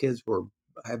both my kids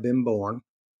have been born.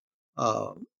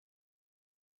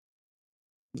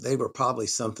 They were probably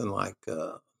something like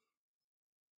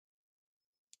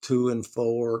 2 and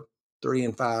 4, 3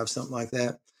 and 5, something like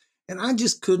that. And I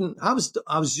just couldn't. I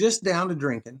was just down to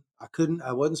drinking.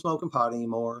 I wasn't smoking pot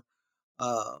anymore.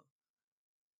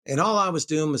 And all I was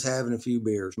doing was having a few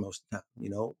beers most of the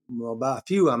time. Well, by a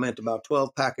few, I meant about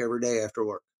 12 pack every day after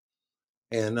work.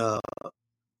 And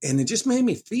it just made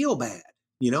me feel bad.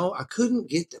 I couldn't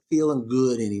get to feeling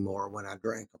good anymore when I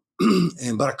drank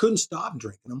them, but I couldn't stop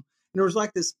drinking them. And there was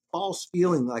like this false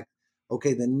feeling like,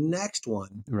 okay, the next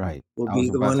one will be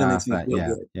the one that makes me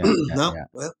feel good.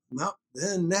 No,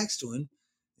 the next one.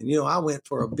 And, I went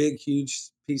for a big,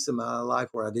 huge piece of my life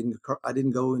where I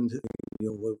didn't go into,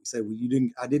 what we say,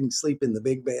 I didn't sleep in the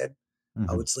big bed.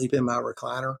 I would sleep in my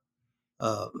recliner.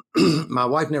 My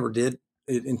wife never did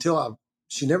it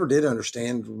she never did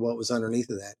understand what was underneath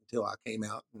of that until I came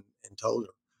out and told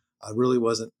her. I really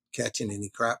wasn't catching any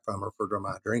crap from her for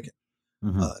my drinking.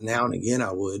 Now and again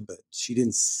I would, but she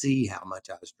didn't see how much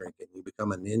I was drinking. You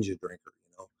become a ninja drinker,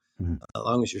 As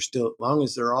long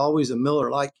as there's always a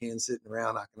Miller Lite can sitting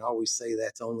around, I can always say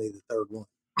that's only the third one.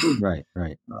 Right.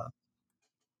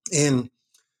 And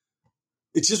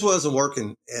it just wasn't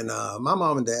working. And my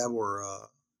mom and dad were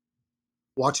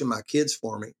watching my kids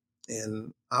for me.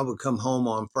 And I would come home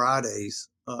on Fridays.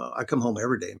 I come home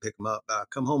every day and pick them up. I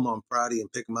come home on Friday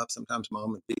and pick them up. Sometimes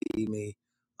mom would feed me.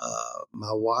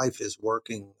 My wife is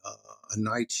working a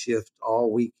night shift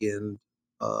all weekend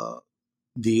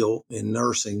deal in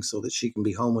nursing so that she can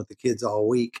be home with the kids all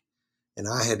week. And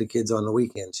I had the kids on the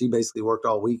weekend. She basically worked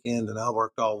all weekend and I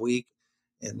worked all week.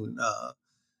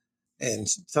 And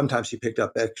sometimes she picked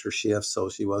up extra shifts, so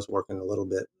she was working a little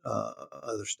bit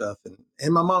other stuff.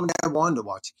 And my mom and dad wanted to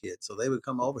watch the kids, so they would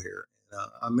come over here. And,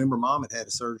 I remember mom had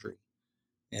a surgery,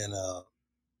 and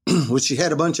which she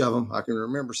had a bunch of them. I can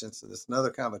remember since it's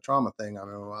another kind of a trauma thing. I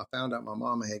remember I found out my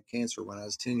mom had cancer when I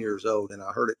was 10 years old, and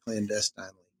I heard it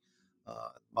clandestinely.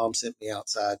 Mom sent me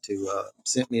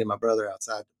and my brother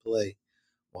outside to play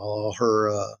while all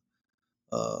her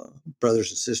brothers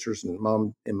and sisters and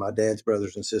mom and my dad's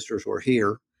brothers and sisters were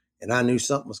here, and I knew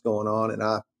something was going on, and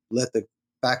I let the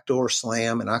back door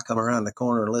slam, and I come around the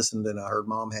corner and listened, and I heard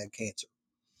mom had cancer.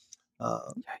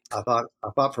 I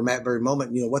thought from that very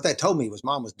moment, what that told me was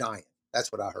mom was dying.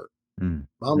 That's what I heard. Mm.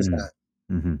 Mom's Mm. died.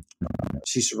 Mm-hmm.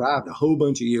 She survived a whole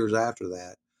bunch of years after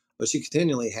that, but she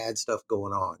continually had stuff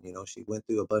going on. You know, she went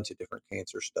through a bunch of different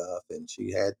cancer stuff, and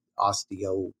she had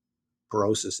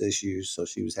osteoporosis issues, so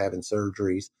she was having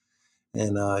surgeries.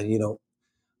 And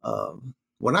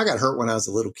when I got hurt when I was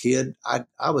a little kid, I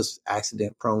was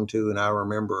accident prone too, and I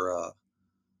remember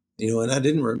and I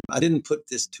didn't put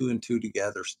this two and two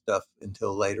together stuff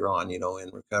until later on, in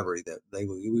recovery, that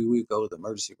we would go to the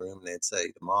emergency room and they'd say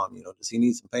to Mom, does he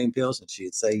need some pain pills? And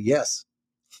she'd say yes.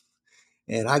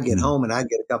 And I'd get home and I'd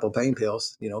get a couple of pain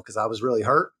pills, because I was really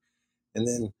hurt, and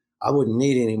then I wouldn't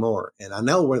need any more. And I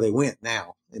know where they went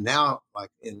now. And now, I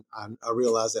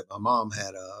realized that my mom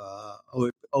had a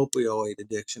opioid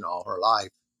addiction all her life.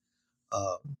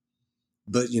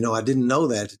 But I didn't know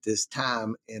that at this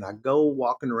time. And I go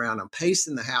walking around, I'm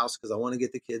pacing the house because I want to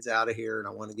get the kids out of here and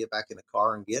I want to get back in the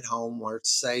car and get home where it's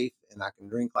safe and I can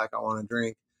drink like I want to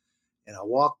drink. And I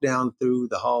walked down through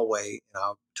the hallway and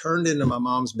I turned into my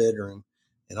mom's bedroom.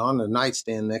 And on the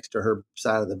nightstand next to her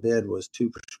side of the bed was 2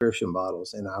 prescription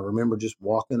bottles. And I remember just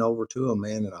walking over to them,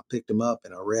 man, and I picked them up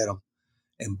and I read them.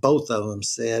 And both of them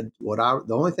said the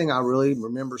only thing I really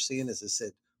remember seeing is it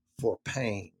said, for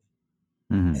pain.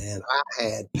 Mm-hmm. And I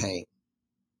had pain.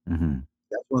 Mm-hmm.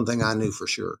 That's one thing I knew for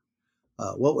sure.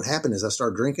 What would happen is I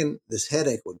started drinking, this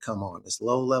headache would come on. This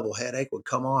low-level headache would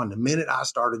come on the minute I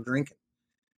started drinking.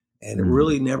 And it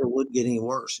really never would get any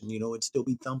worse. And, it'd still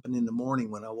be thumping in the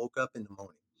morning when I woke up in the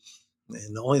morning.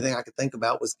 And the only thing I could think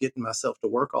about was getting myself to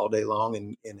work all day long.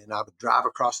 And then I would drive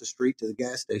across the street to the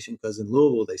gas station because in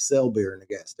Louisville, they sell beer in the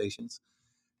gas stations,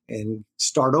 and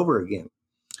start over again.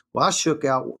 Well, I shook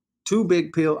out 2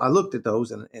 big pills. I looked at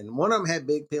those and one of them had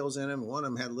big pills in them and one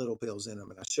of them had little pills in them.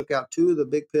 And I shook out 2 of the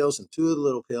big pills and 2 of the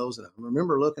little pills. And I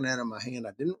remember looking at them in my hand.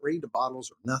 I didn't read the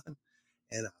bottles or nothing.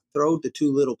 And I throwed the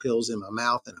 2 little pills in my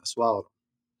mouth and I swallowed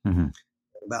them. Mm-hmm.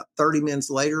 About 30 minutes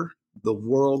later, the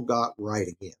world got right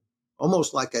again.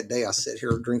 Almost like that day I sat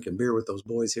here drinking beer with those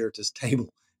boys here at this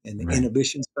table and the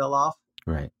inhibitions fell off.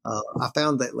 Right. I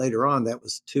found that later on that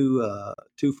was 2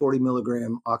 40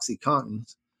 milligram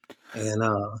OxyContins.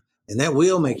 And that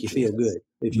will make you feel good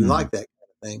if you like that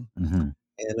kind of thing. Mm-hmm.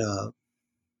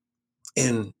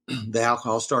 And the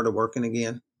alcohol started working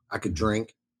again. I could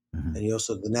drink. Mm-hmm. And,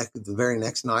 so the very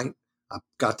next night, I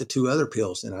got the 2 other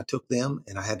pills and I took them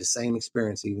and I had the same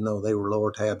experience, even though they were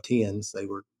lower tab 10s. They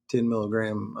were 10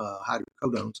 milligram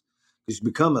hydrocodones.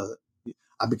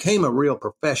 I became a real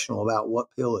professional about what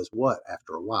pill is what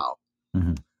after a while.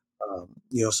 Mm-hmm.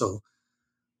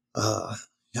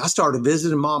 I started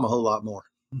visiting Mom a whole lot more.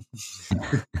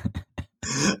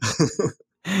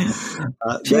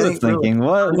 She was thinking,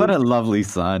 what a lovely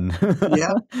son.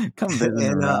 Yeah. Come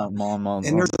visit around Mom.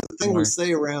 And there's a thing we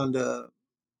say around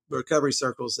recovery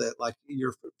circles that like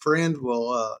your friend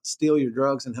will steal your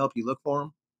drugs and help you look for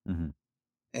them. Mm-hmm.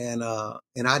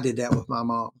 And I did that with my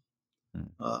mom.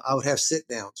 Mm-hmm. I would have sit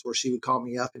downs where she would call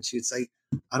me up and she would say,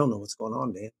 I don't know what's going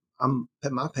on, Dan.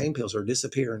 My pain pills are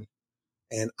disappearing.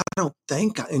 And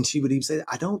and she would even say,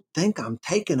 I don't think I'm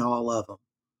taking all of them.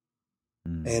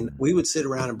 Mm-hmm. And we would sit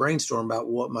around and brainstorm about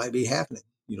what might be happening.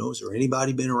 Is there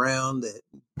anybody been around that,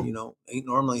 ain't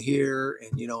normally here?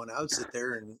 And, and I would sit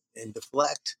there and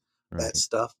deflect that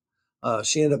stuff.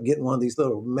 She ended up getting one of these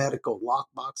little medical lock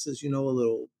boxes, a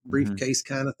little briefcase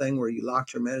kind of thing where you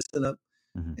locked your medicine up.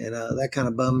 Mm-hmm. And that kind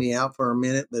of bummed me out for a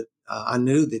minute, but I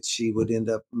knew that she would end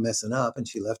up messing up, and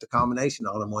she left a combination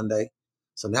on them one day.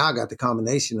 So now I got the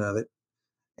combination of it.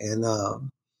 And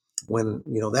when,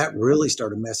 that really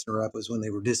started messing her up was when they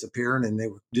were disappearing, and they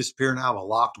were disappearing out of a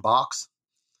locked box.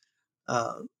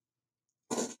 I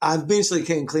eventually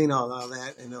came clean on all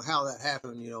that, and how that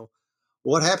happened,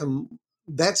 what happened,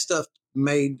 that stuff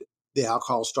made the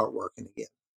alcohol start working again.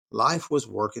 Life was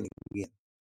working again.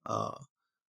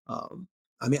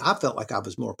 I felt like I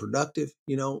was more productive,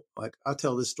 like I'll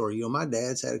tell this story, my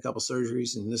dad's had a couple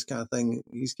surgeries and this kind of thing.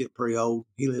 He's getting pretty old.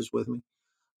 He lives with me.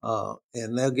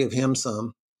 And they'll give him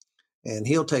some, and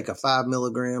he'll take a 5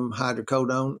 milligram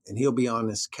hydrocodone and he'll be on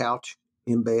his couch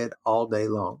in bed all day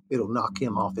long. It'll knock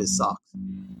him off his socks.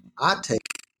 I take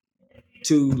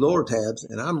 2 lower tabs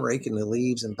and I'm raking the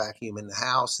leaves and vacuuming the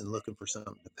house and looking for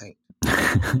something to paint.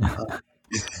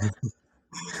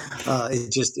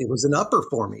 It was an upper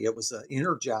for me. It was an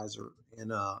energizer,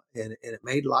 and it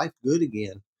made life good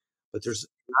again. But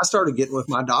I started getting with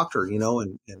my doctor,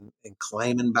 and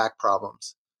claiming back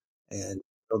problems. And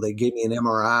they gave me an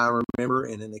MRI, I remember,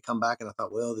 and then they come back and I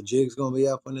thought, well, the jig's going to be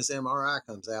up when this MRI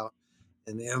comes out.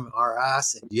 And the MRI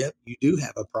said, yep, you do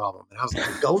have a problem. And I was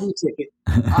like, golden ticket.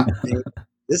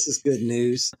 This is good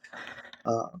news.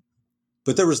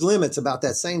 But there was limits about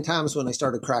that same time is when they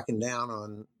started cracking down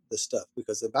on the stuff,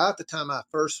 because about the time I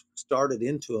first started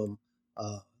into them,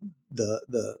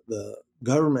 the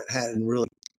government hadn't really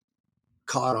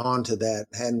caught on to that,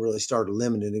 hadn't really started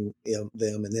limiting them.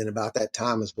 And then about that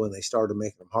time is when they started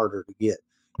making them harder to get.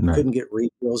 You couldn't get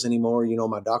refills anymore.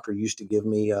 My doctor used to give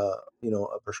me, a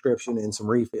prescription and some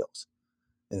refills.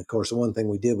 And of course, the one thing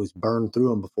we did was burn through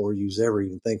them before you was ever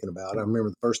even thinking about it. I remember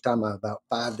the first time, about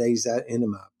 5 days into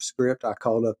my script, I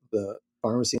called up the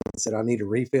pharmacy and said, I need a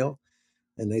refill.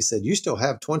 And they said, you still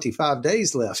have 25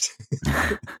 days left.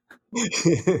 And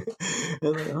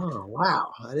I'm like, oh,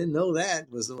 wow. I didn't know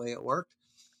that was the way it worked.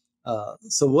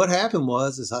 So what happened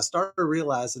is I started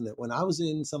realizing that when I was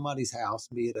in somebody's house,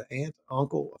 be it an aunt,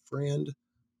 uncle, a friend,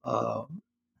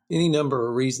 any number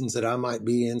of reasons that I might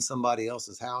be in somebody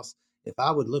else's house, if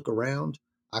I would look around,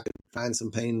 I could find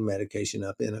some pain medication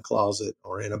up in a closet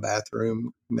or in a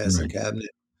bathroom medicine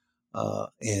cabinet.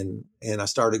 And I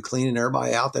started cleaning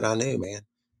everybody out that I knew, man.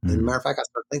 And as a matter of fact, I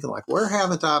started thinking, like, where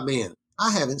haven't I been? I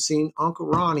haven't seen Uncle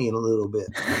Ronnie in a little bit.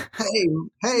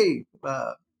 Hey,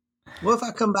 what if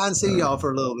I come by and see y'all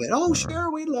for a little bit? Oh,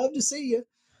 sure, we'd love to see you.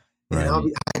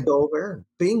 And I'd go over there and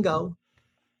bingo,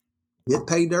 get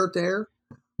pay dirt there.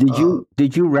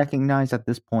 Did you recognize at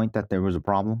this point that there was a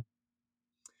problem?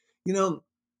 I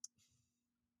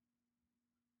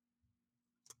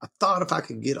thought if I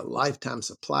could get a lifetime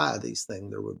supply of these things,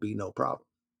 there would be no problem.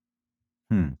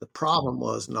 The problem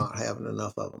was not having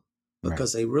enough of them,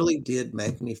 because they really did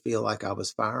make me feel like I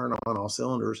was firing on all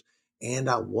cylinders, and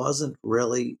I wasn't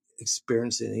really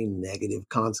experiencing any negative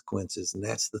consequences. And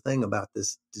that's the thing about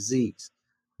this disease.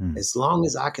 As long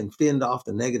as I can fend off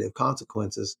the negative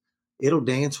consequences, it'll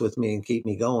dance with me and keep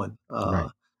me going.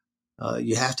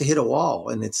 You have to hit a wall.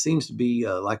 And it seems to be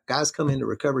like guys come into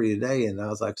recovery today, and I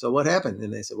was like, so what happened?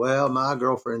 And they said, well, my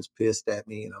girlfriend's pissed at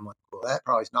me. And I'm like, well, that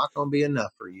probably is not going to be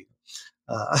enough for you.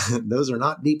 Those are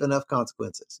not deep enough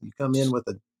consequences. You come in with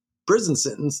a prison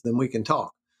sentence, then we can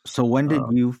talk. So when did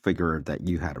you figure that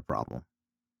you had a problem?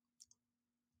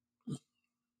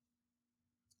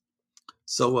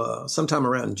 So sometime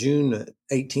around June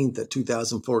 18th of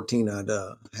 2014, I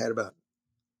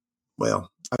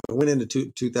went into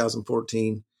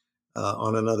 2014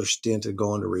 on another stint of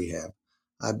going to rehab.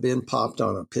 I'd been popped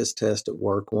on a piss test at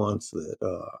work once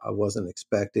that I wasn't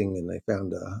expecting, and they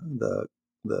found the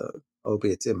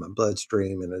opiates in my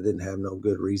bloodstream, and I didn't have no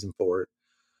good reason for it.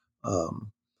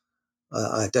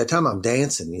 At that time, I'm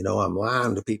dancing, I'm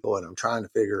lying to people, and I'm trying to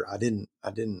figure. I didn't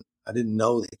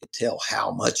know they could tell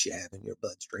how much you have in your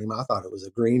bloodstream. I thought it was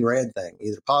a green-red thing,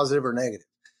 either positive or negative.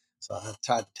 So I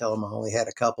tried to tell them I only had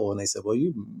a couple, and they said, well,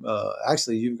 you've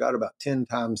got about 10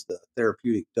 times the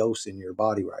therapeutic dose in your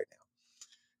body right now.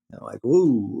 And I'm like,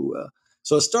 ooh.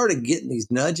 So I started getting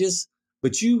these nudges,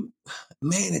 but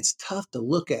it's tough to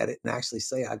look at it and actually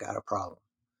say I got a problem.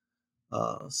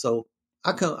 So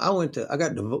I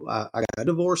got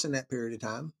divorced in that period of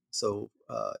time. So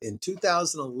in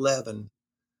 2011,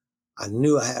 I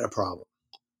knew I had a problem.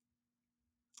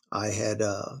 I had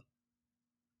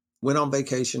went on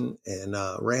vacation and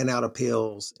ran out of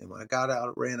pills. And when I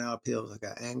ran out of pills, I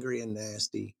got angry and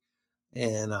nasty.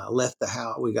 And I left the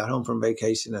house. We got home from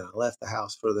vacation, and I left the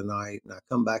house for the night. And I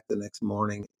come back the next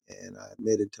morning, and I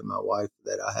admitted to my wife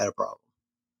that I had a problem.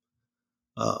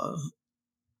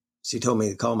 She told me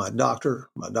to call my doctor.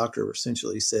 My doctor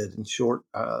essentially said, in short,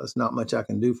 there's not much I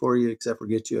can do for you except for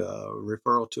get you a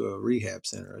referral to a rehab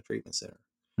center, a treatment center.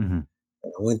 And I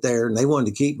went there, and they wanted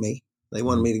to keep me. They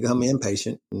wanted me to become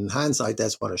inpatient. In hindsight,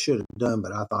 that's what I should have done,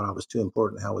 but I thought I was too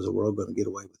important. How was the world going to get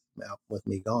away with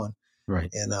me gone?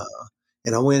 Right.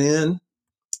 And I went in,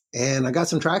 and I got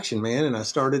some traction, man. And I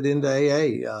started into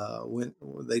AA. When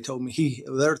they told me,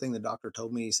 the other thing the doctor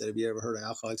told me, he said, have you ever heard of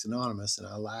Alcoholics Anonymous? And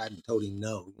I lied and told him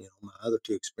no. My other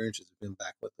two experiences have been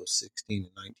back with those 16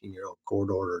 and 19-year-old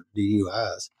court-ordered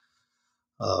DUIs.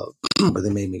 But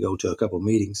they made me go to a couple of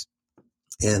meetings.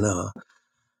 And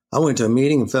I went to a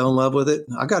meeting and fell in love with it.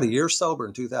 I got a year sober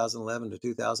in 2011 to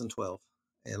 2012,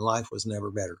 and life was never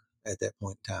better at that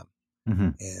point in time.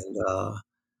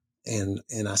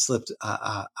 And I slipped.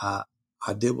 I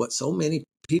did what so many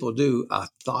people do. I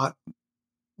thought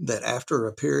that after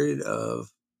a period of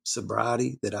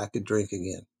sobriety that I could drink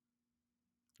again.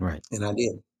 Right. And I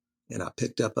did. And I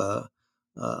picked up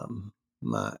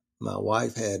my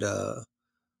wife had a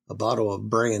bottle of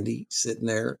brandy sitting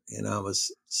there, and I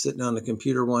was sitting on the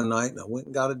computer one night, and I went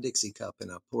and got a Dixie cup,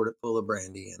 and I poured it full of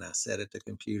brandy, and I sat at the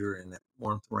computer, and that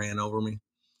warmth ran over me.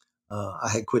 I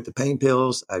had quit the pain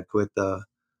pills. I'd quit the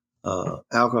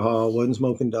alcohol, wasn't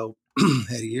smoking dope,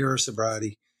 had a year of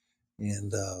sobriety.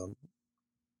 And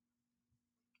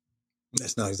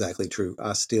That's not exactly true.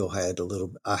 I still had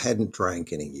I hadn't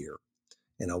drank in a year,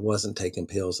 and I wasn't taking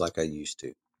pills like I used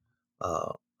to.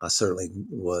 I certainly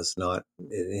was not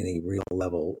at any real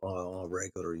level a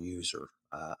regular user.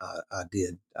 I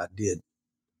didn't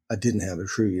have a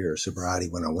true year of sobriety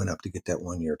when I went up to get that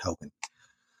 1 year token.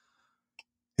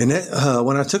 And that,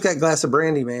 when I took that glass of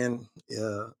brandy, man,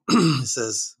 it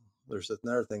says, there's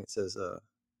another thing. It says,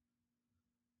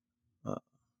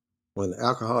 when the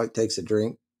alcoholic takes a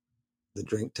drink, the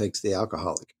drink takes the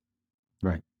alcoholic.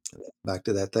 Right. Back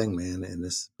to that thing, man. And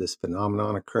this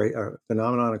phenomenon of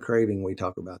craving, we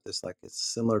talk about this like it's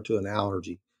similar to an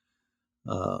allergy,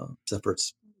 except for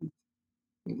it's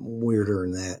weirder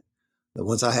than that. That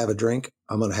once I have a drink,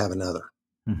 I'm going to have another.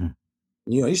 Mm-hmm.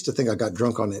 I used to think I got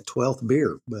drunk on that 12th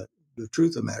beer, but the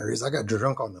truth of the matter is I got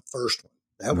drunk on the first one.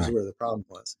 That was where the problem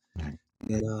was. Right.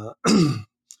 And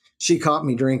she caught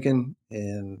me drinking,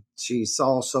 and she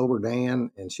saw sober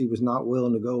Dan, and she was not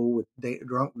willing to go with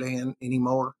drunk Dan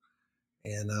anymore.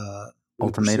 And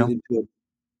ultimatum to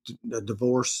a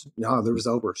divorce. No, there was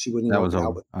over. She wouldn't even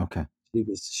out with. Okay.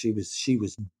 She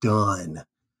was done.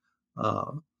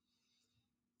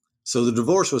 So the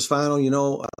divorce was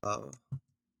final.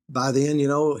 By then,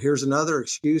 here's another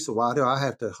excuse of why do I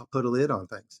have to put a lid on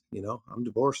things? I'm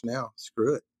divorced now.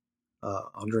 Screw it.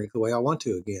 I'll drink the way I want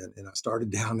to again. And I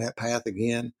started down that path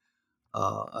again.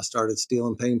 I started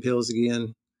stealing pain pills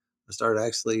again. I started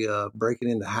actually breaking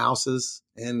into houses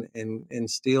and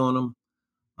stealing them.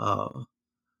 I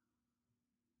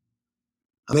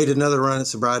made another run at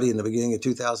sobriety in the beginning of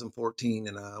 2014,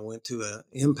 and I went to an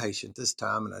inpatient this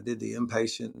time, and I did the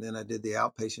inpatient, and then I did the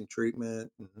outpatient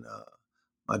treatment. And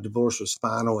my divorce was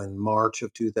final in March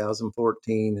of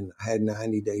 2014, and I had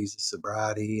 90 days of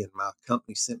sobriety, and my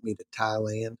company sent me to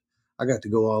Thailand. I got to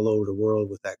go all over the world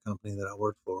with that company that I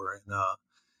worked for,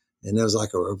 and it was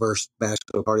like a reverse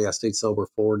bachelor party. I stayed sober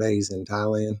 4 days in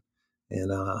Thailand,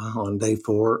 and on day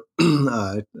 4,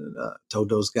 I told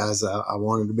those guys I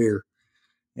wanted a beer.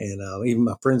 And even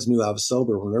my friends knew I was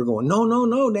sober when they're going, no,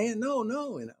 Dan, no.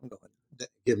 And I'm going,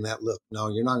 give them that look. No,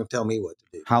 you're not going to tell me what to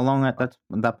do. How long at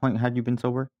that point had you been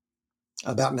sober?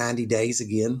 About 90 days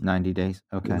again. 90 days.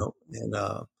 Okay.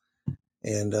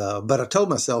 But I told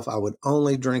myself I would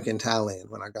only drink in Thailand.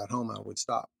 When I got home, I would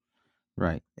stop.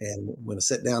 Right. And when I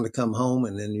sat down to come home,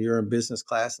 and then you're in business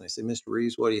class, and they said, Mr.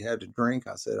 Reeves, what do you have to drink?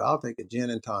 I said, I'll take a gin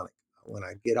and tonic. When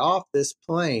I get off this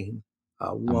plane,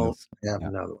 I won't have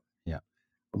another one. Yeah.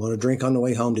 I'm going to drink on the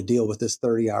way home to deal with this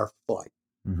 30-hour flight.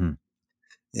 Mm-hmm.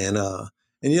 And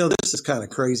this is kind of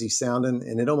crazy sounding,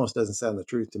 and it almost doesn't sound the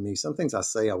truth to me. Some things I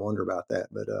say, I wonder about that.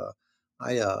 But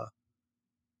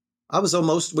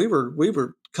we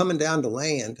were coming down to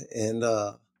land, and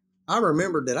I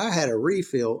remembered that I had a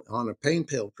refill on a pain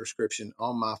pill prescription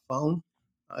on my phone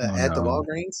at the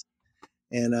Walgreens.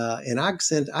 And I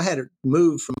had to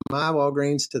move from my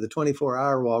Walgreens to the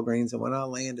 24-hour Walgreens. And when I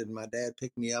landed, my dad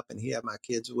picked me up, and he had my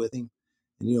kids with him.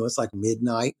 And, it's like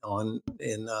midnight and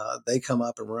they come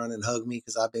up and run and hug me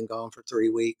because I've been gone for 3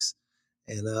 weeks.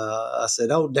 And I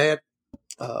said, oh, Dad,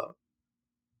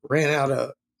 ran out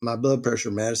of my blood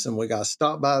pressure medicine. We got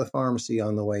stopped by the pharmacy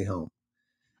on the way home.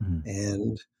 Mm-hmm.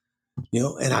 And,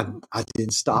 and I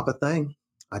didn't stop a thing.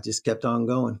 I just kept on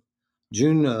going.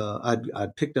 June,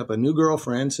 I'd picked up a new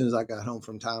girlfriend as soon as I got home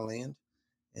from Thailand.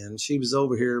 And she was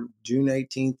over here June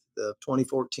 18th of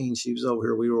 2014. She was over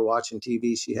here. We were watching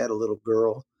TV. She had a little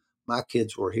girl. My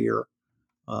kids were here.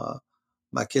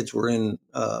 My kids were in,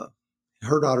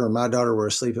 her daughter and my daughter were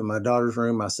asleep in my daughter's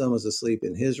room. My son was asleep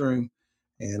in his room.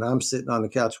 And I'm sitting on the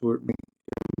couch with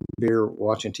beer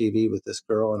watching TV with this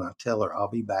girl. And I tell her, I'll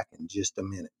be back in just a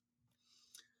minute.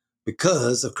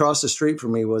 Because across the street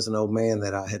from me was an old man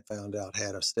that I had found out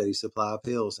had a steady supply of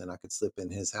pills, and I could slip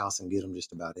in his house and get them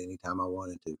just about any time I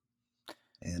wanted to.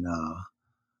 And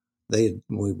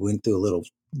we went through a little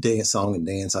song and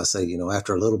dance. I say,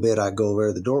 after a little bit, I'd go over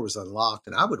there. The door was unlocked,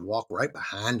 and I would walk right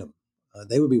behind them.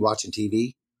 They would be watching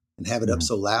TV and have it up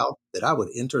so loud that I would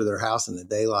enter their house in the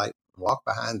daylight, walk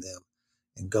behind them,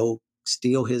 and go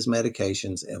steal his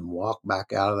medications and walk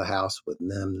back out of the house with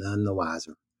them none the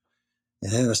wiser.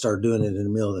 And then I started doing it in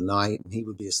the middle of the night, and he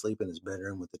would be asleep in his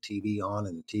bedroom with the TV on,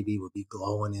 and the TV would be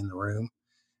glowing in the room.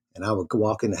 And I would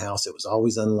walk in the house. It was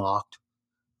always unlocked,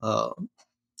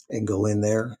 and go in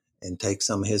there and take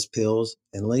some of his pills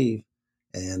and leave.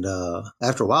 And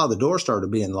after a while, the door started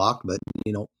being locked. But,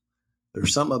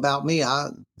 there's something about me.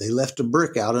 They left a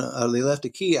brick out. They left a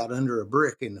key out under a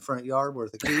brick in the front yard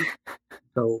worth of key.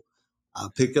 So I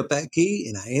picked up that key,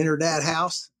 and I entered that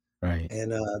house. Right.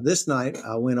 And this night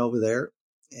I went over there,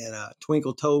 and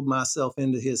twinkle-toed myself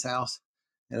into his house,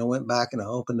 And I went back and I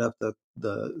opened up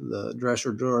the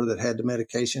dresser drawer that had the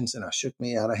medications, and I shook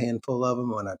me out a handful of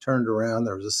them. When I turned around,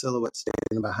 there was a silhouette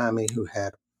standing behind me who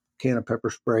had a can of pepper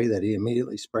spray that he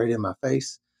immediately sprayed in my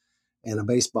face and a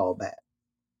baseball bat.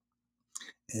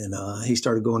 And he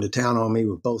started going to town on me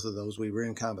with both of those. We were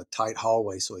in kind of a tight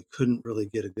hallway, so he couldn't really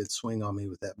get a good swing on me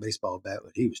with that baseball bat,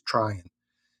 but he was trying.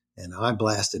 And I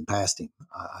blasted past him.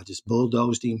 I just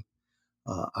bulldozed him.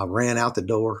 I ran out the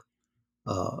door.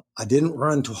 I didn't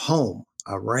run to home.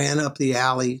 I ran up the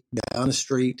alley, down the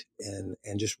street, and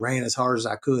just ran as hard as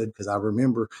I could, because I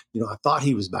remember, I thought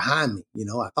he was behind me.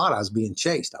 I thought I was being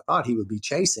chased. I thought he would be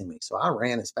chasing me. So I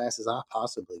ran as fast as I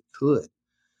possibly could.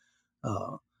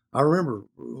 I remember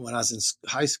when I was in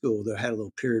high school, there had a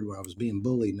little period where I was being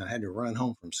bullied, and I had to run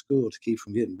home from school to keep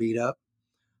from getting beat up.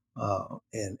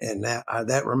 And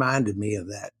that reminded me of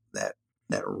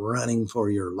that running for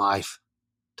your life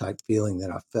type feeling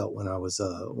that I felt when I was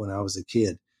a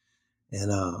kid.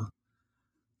 And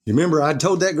you remember I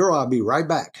told that girl I'd be right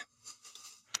back.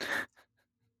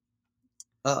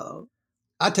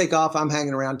 I take off. I'm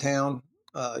hanging around town,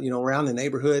 around the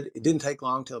neighborhood. It didn't take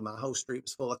long till my whole street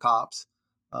was full of cops.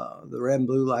 The red and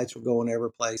blue lights were going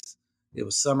every place. It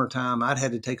was summertime. I'd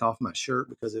had to take off my shirt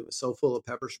because it was so full of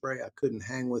pepper spray. I couldn't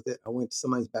hang with it. I went to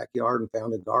somebody's backyard and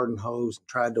found a garden hose and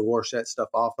tried to wash that stuff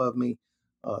off of me.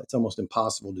 It's almost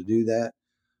impossible to do that.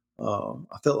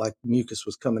 I felt like mucus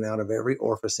was coming out of every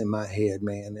orifice in my head,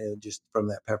 man. It just from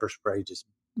that pepper spray, just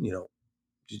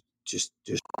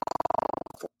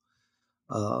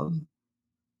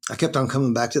I kept on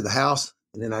coming back to the house,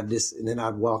 and then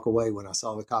I'd walk away when I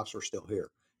saw the cops were still here.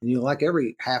 And like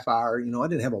every half hour, I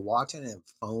didn't have a watch, I didn't have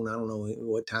a phone. I don't know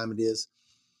what time it is.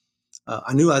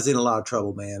 I knew I was in a lot of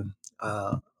trouble, man.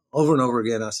 Over and over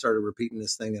again, I started repeating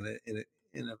this thing, and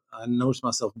I noticed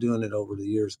myself doing it over the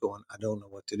years, going, I don't know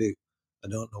what to do. I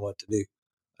don't know what to do.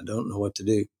 I don't know what to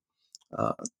do.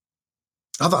 I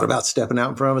thought about stepping out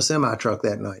in front of a semi truck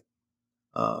that night.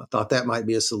 Thought that might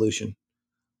be a solution.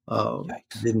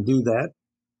 Didn't do that.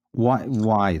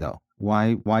 Why though?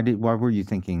 Why were you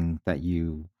thinking that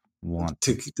you want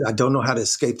to? I don't know how to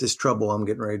escape this trouble I'm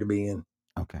getting ready to be in.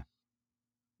 Okay.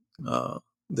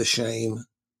 The shame.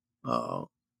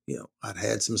 I'd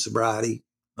had some sobriety.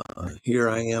 Here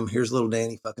I am. Here's little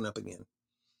Danny fucking up again.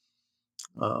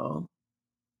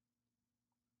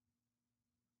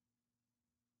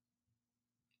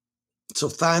 So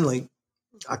finally,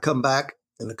 I come back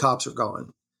and the cops are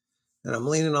gone. And I'm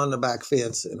leaning on the back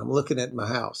fence and I'm looking at my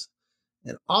house.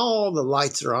 And all the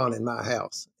lights are on in my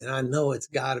house. And I know it's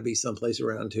got to be someplace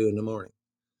around 2 a.m.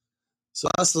 So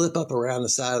I slip up around the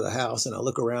side of the house and I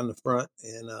look around the front,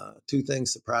 and two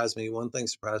things surprised me. One thing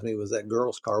surprised me was that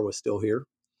girl's car was still here.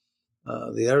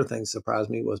 The other thing surprised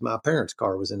me was my parents'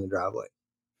 car was in the driveway.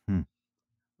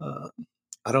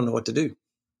 I don't know what to do.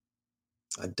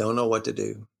 I don't know what to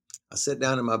do. I sit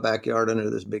down in my backyard under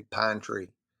this big pine tree,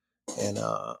 and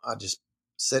I just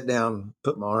sit down,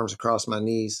 put my arms across my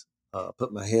knees,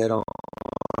 put my head on my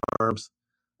arms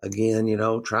again,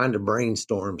 trying to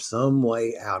brainstorm some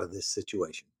way out of this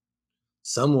situation,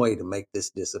 some way to make this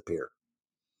disappear.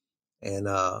 And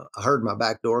I heard my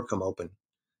back door come open,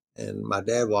 and my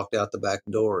dad walked out the back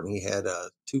door, and he had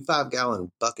 2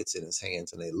 5-gallon buckets in his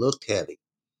hands, and they looked heavy.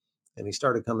 And he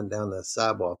started coming down the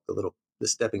sidewalk, the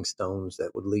stepping stones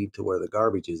that would lead to where the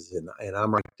garbage is. And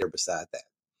I'm right there beside that.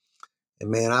 And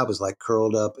man, I was like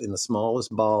curled up in the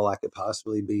smallest ball I could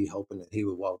possibly be, hoping that he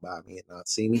would walk by me and not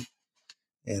see me.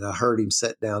 And I heard him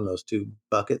set down those 2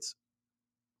 buckets.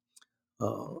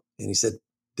 And he said,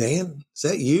 Dan, is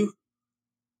that you?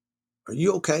 Are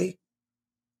you okay?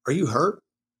 Are you hurt?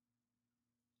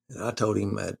 And I told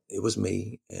him that it was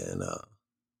me, and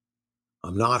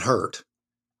I'm not hurt.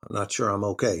 I'm not sure I'm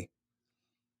okay.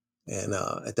 And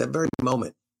at that very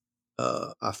moment,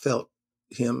 I felt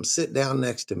him sit down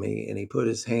next to me, and he put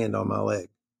his hand on my leg.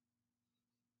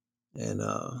 And,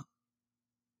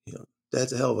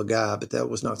 that's a hell of a guy, but that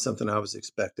was not something I was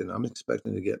expecting. I'm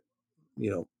expecting to get,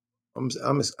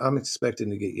 I'm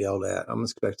expecting to get yelled at. I'm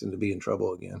expecting to be in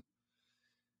trouble again.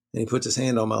 And he puts his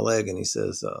hand on my leg and he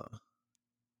says,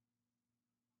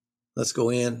 let's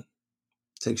go in,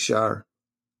 take a shower,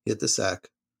 hit the sack.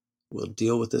 We'll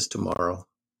deal with this tomorrow.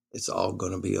 It's all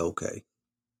going to be okay.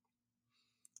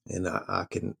 And I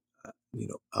can,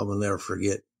 I will never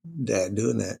forget Dad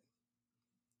doing that.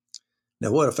 Now,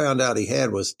 what I found out he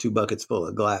had was 2 buckets full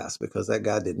of glass, because that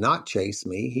guy did not chase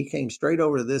me. He came straight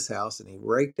over to this house and he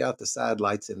raked out the side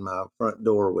lights in my front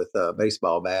door with a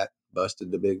baseball bat,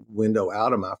 busted the big window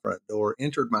out of my front door,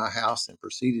 entered my house, and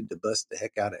proceeded to bust the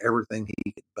heck out of everything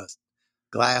he could bust.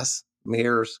 Glass,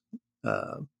 mirrors,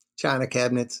 china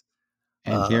cabinets,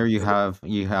 And here you have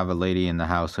a lady in the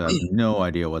house who has no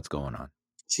idea what's going on.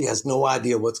 She has no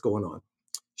idea what's going on.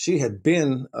 She had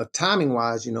been timing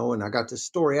wise, and I got this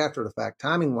story after the fact.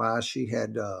 Timing wise, she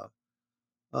had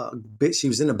she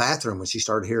was in the bathroom when she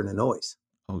started hearing the noise.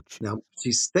 Oh, now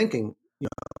she's thinking,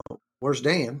 where's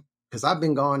Dan? Because I've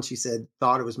been gone. She said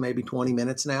thought it was maybe 20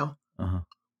 minutes now,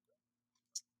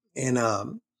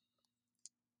 and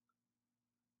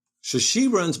so she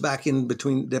runs back at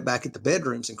the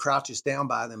bedrooms and crouches down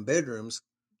by them bedrooms,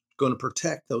 going to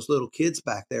protect those little kids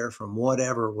back there from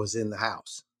whatever was in the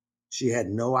house. She had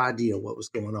no idea what was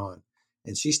going on.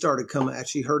 And she started coming, as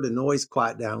she heard the noise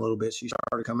quiet down a little bit, she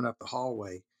started coming up the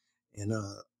hallway. And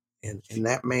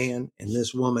that man and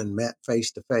this woman met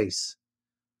face to face,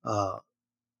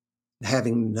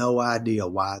 having no idea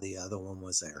why the other one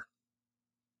was there.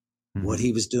 Mm-hmm. What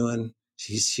he was doing.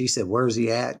 She said, where's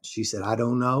he at? She said, I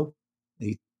don't know.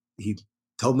 He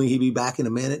told me he'd be back in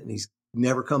a minute, and he's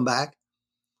never come back.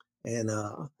 And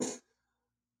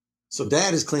so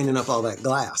Dad is cleaning up all that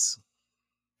glass.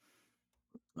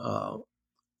 I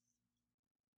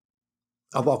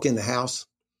walk in the house.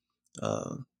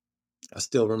 I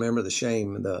still remember the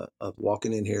shame of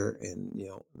walking in here, and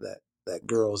that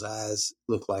girl's eyes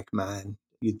look like mine.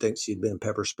 You'd think she'd been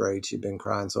pepper sprayed. She'd been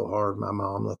crying so hard. My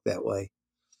mom looked that way.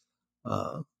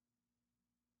 I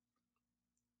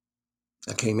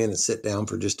came in and sat down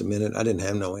for just a minute. I didn't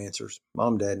have no answers.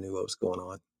 Mom and Dad knew what was going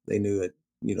on. They knew it.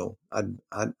 I'd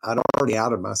already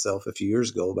outed myself a few years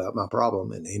ago about my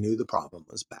problem, and they knew the problem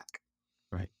was back.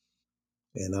 Right.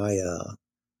 And I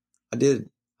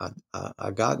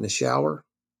got in the shower,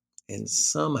 and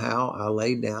somehow I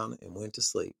laid down and went to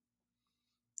sleep.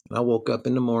 And I woke up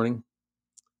in the morning,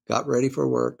 got ready for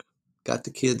work, got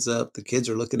the kids up. The kids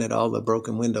are looking at all the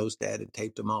broken windows. Dad had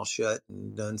taped them all shut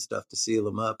and done stuff to seal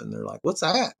them up. And they're like, what's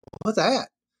that? What's that?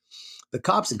 The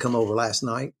cops had come over last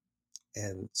night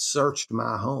and searched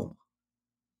my home.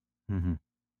 Mm-hmm.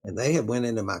 And they had went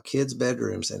into my kids'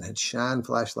 bedrooms and had shined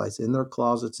flashlights in their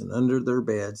closets and under their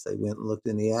beds. They went and looked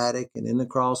in the attic and in the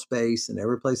crawl space and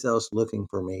every place else looking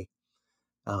for me.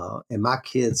 And my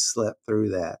kids slept through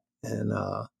that. And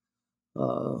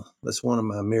that's one of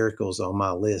my miracles on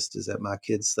my list, is that my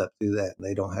kids slept through that, and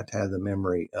they don't have to have the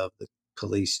memory of the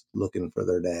police looking for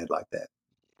their dad like that.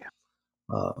 Yeah.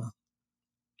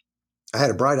 I had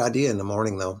a bright idea in the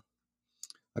morning, though.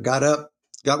 I got up,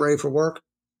 got ready for work.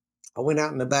 I went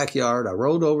out in the backyard. I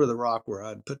rolled over the rock where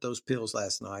I'd put those pills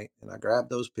last night, and I grabbed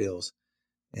those pills,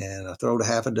 and I throwed a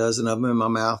half a dozen of them in my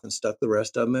mouth and stuck the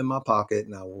rest of them in my pocket,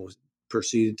 and I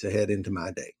proceeded to head into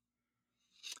my day.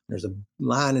 There's a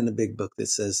line in the big book that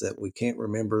says that we can't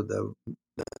remember the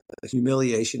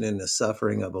humiliation and the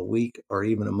suffering of a week or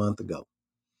even a month ago.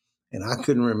 And I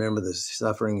couldn't remember the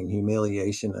suffering and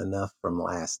humiliation enough from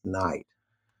last night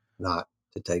not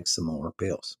to take some more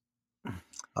pills.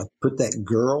 I put that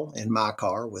girl in my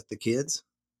car with the kids,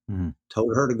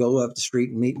 told her to go up the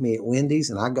street and meet me at Wendy's,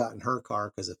 and I got in her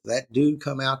car because if that dude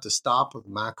come out to stop with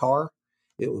my car,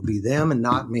 it would be them and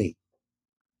not me.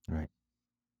 Right.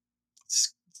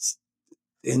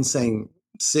 Insane,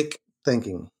 sick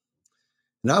thinking.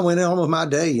 And I went on with my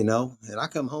day, and I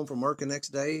come home from work the next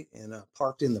day and I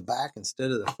parked in the back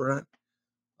instead of the front.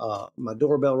 My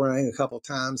doorbell rang a couple of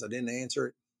times. I didn't answer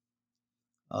it.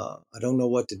 I don't know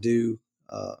what to do.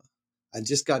 I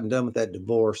just gotten done with that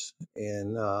divorce,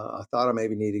 and I thought I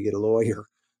maybe need to get a lawyer.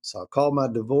 So I called my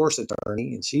divorce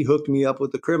attorney, and she hooked me up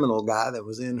with the criminal guy that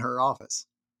was in her office.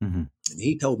 Mm-hmm. And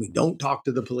he told me, don't talk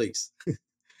to the police.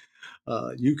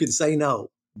 You can say no.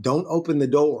 Don't open the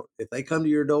door. If they come to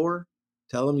your door,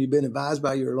 tell them you've been advised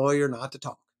by your lawyer not to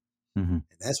talk. Mm-hmm. And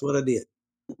that's what I did.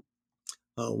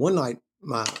 One night,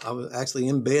 I was actually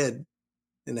in bed,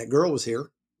 and that girl was here.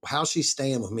 How she's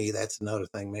staying with me, that's another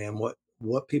thing, man.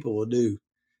 What people will do,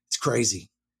 it's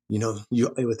crazy. If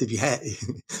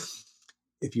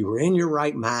you were in your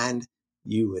right mind,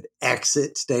 you would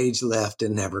exit stage left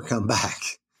and never come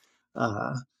back.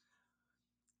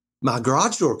 My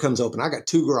garage door comes open. I got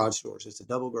 2 garage doors. It's a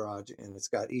double garage, and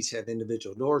each have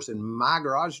individual doors. And my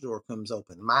garage door comes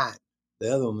open, mine.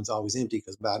 The other one's always empty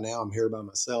because by now I'm here by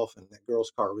myself, and that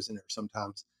girl's car was in there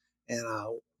sometimes. And I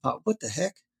thought, what the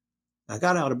heck? I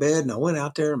got out of bed and I went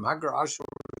out there, and my garage door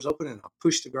was open, and I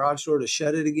pushed the garage door to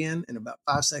shut it again. And about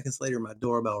 5 seconds later, my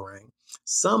doorbell rang.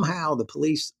 Somehow the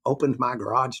police opened my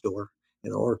garage door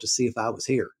in order to see if I was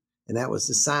here. And that was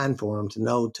the sign for them to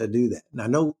know to do that. And I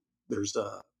know there's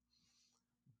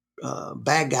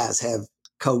bad guys have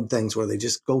code things where they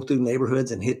just go through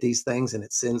neighborhoods and hit these things, and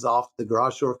it sends off the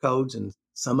garage door codes, and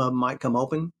some of them might come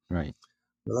open. Right.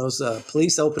 Well, those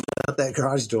police opened that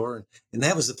garage door. And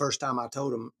that was the first time I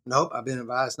told them, nope, I've been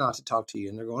advised not to talk to you.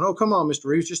 And they're going, oh, come on, Mr.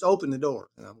 Reeves, just open the door.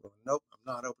 And I'm going, nope,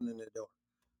 I'm not opening the door.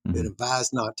 Been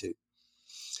advised not to.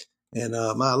 And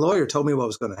my lawyer told me what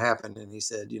was going to happen. And he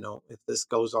said, if this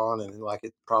goes on, and like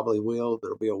it probably will,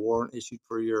 there'll be a warrant issued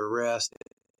for your arrest.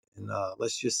 And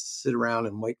let's just sit around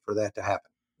and wait for that to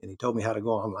happen. And he told me how to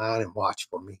go online and watch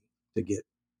for me to get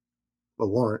a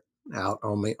warrant out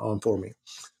for me.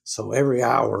 So every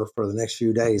hour for the next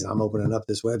few days, I'm opening up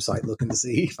this website looking to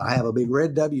see if I have a big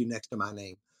red W next to my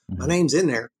name. My name's in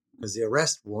there because the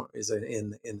arrest warrant is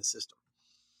in the system.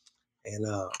 And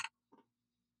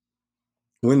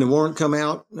when the warrant come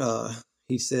out,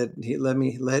 he said,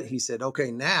 he said,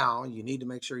 okay, now you need to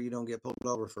make sure you don't get pulled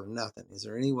over for nothing. Is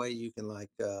there any way you can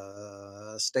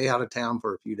stay out of town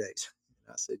for a few days?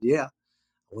 And I said, yeah.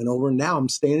 I went over, and now I'm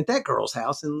staying at that girl's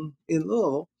house in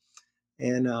Louisville.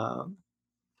 And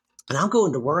I'm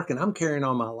going to work, and I'm carrying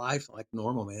on my life like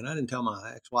normal, man. I didn't tell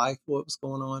my ex-wife what was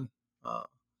going on.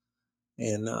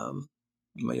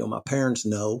 My parents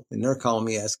know, and they're calling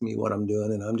me, asking me what I'm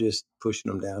doing, and I'm just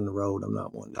pushing them down the road. I'm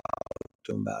not wanting to talk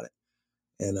to them about it.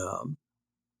 And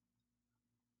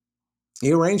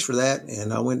he arranged for that,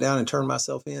 and I went down and turned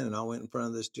myself in, and I went in front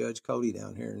of this Judge Cody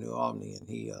down here in New Albany, and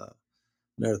he,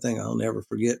 another thing I'll never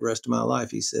forget the rest of my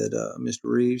life, he said, Mr.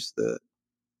 Reeves, the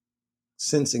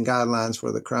sentencing guidelines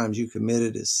for the crimes you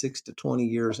committed is 6 to 20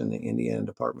 years in the Indiana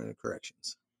Department of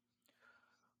Corrections.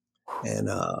 And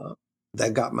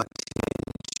that got my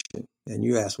attention. And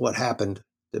you asked what happened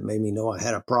that made me know I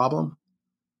had a problem.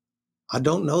 I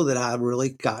don't know that I really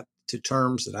got to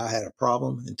terms that I had a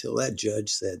problem until that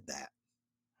judge said that.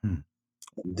 And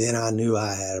then I knew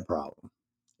I had a problem.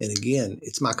 And again,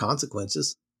 it's my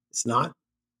consequences. It's not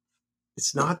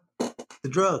the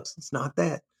drugs. It's not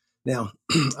that. Now,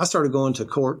 I started going to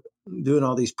court, doing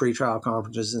all these pretrial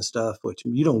conferences and stuff, which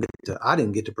I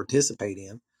didn't get to participate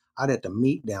in. I'd have to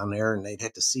meet down there, and they'd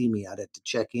have to see me. I'd have to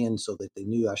check in so that they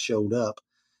knew I showed up.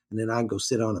 And then I'd go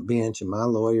sit on a bench, and my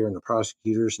lawyer and the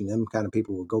prosecutors and them kind of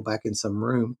people would go back in some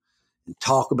room and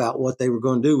talk about what they were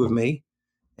going to do with me.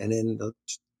 And then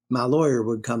my lawyer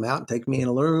would come out and take me in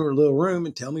a little room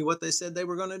and tell me what they said they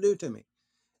were going to do to me.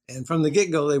 And from the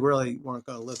get-go, they really weren't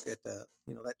going to look at that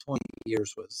 20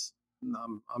 years was,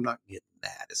 I'm not getting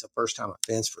that. It's a first-time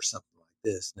offense for something like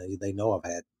this. Now, they know I've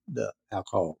had the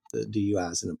alcohol, the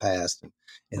DUIs in the past,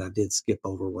 and I did skip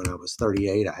over when I was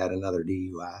 38. I had another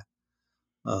DUI.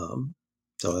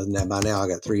 So by now I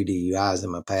got 3 DUIs in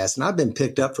my past, and I've been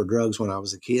picked up for drugs when I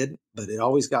was a kid, but it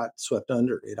always got swept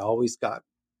under. It always got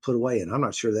put away, and I'm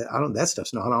not sure that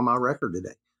stuff's not on my record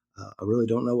today. I really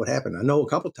don't know what happened. I know a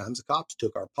couple of times the cops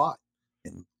took our pot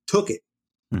and took it,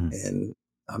 and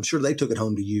I'm sure they took it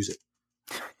home to use it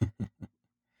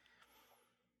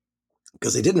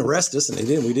because they didn't arrest us, and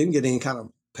we didn't get any kind of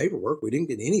paperwork. We didn't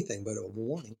get anything but a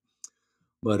warning.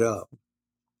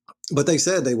 But they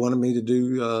said they wanted me to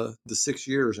do the 6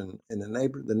 years, and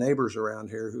the neighbors around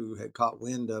here who had caught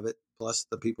wind of it, plus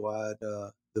the people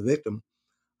the victim,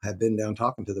 had been down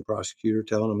talking to the prosecutor,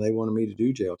 telling them they wanted me to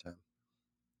do jail time.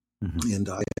 And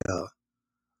I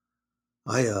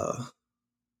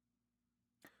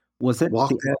was it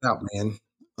walked that out, man.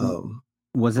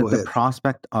 Was it the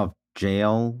prospect of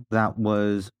jail that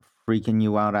was freaking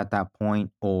you out at that point,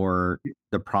 or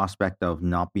the prospect of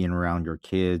not being around your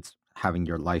kids, having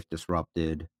your life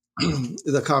disrupted?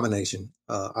 The combination.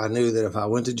 I knew that if I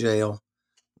went to jail,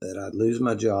 that I'd lose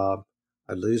my job,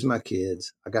 I'd lose my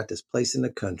kids. I got this place in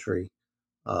the country.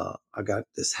 I got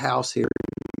this house here.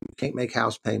 You can't make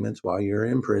house payments while you're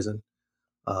in prison.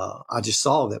 I just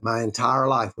saw that my entire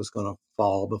life was going to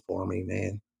fall before me,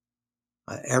 man.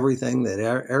 Everything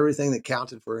that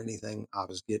counted for anything, I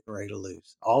was getting ready to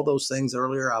lose. All those things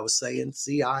earlier I was saying,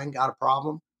 see, I ain't got a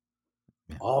problem.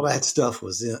 Yeah. All that stuff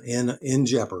was in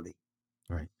jeopardy.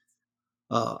 Right.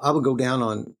 I would go down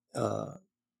on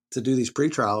to do these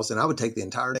pre-trials, and I would take the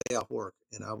entire day off work,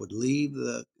 and I would leave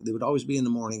they would always be in the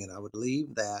morning, and I would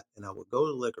leave that, and I would go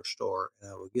to the liquor store,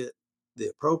 and I would get the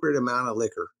appropriate amount of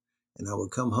liquor, and I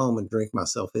would come home and drink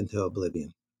myself into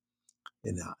oblivion.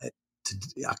 And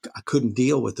I couldn't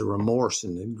deal with the remorse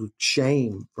and the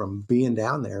shame from being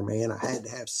down there, man. I had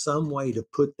to have some way to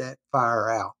put that fire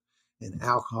out. And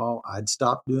alcohol, I'd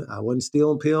stopped doing. I wasn't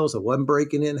stealing pills. I wasn't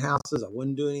breaking in houses. I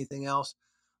wasn't doing anything else.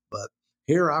 But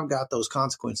here I've got those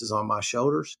consequences on my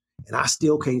shoulders, and I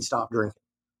still can't stop drinking.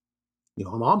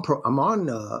 I'm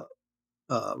on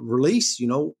release,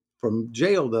 from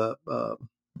jail.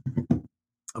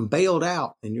 I'm bailed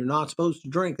out, and you're not supposed to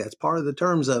drink. That's part of the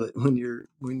terms of it. When you're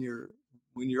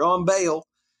on bail,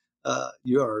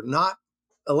 you are not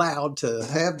allowed to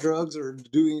have drugs or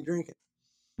do any drinking.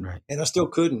 Right. and I still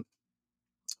couldn't.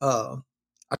 I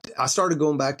started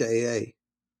going back to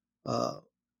AA.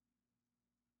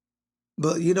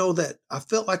 But that I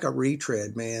felt like a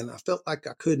retread, man. I felt like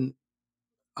I couldn't,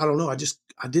 I don't know.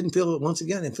 I didn't feel it once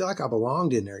again. I didn't feel like I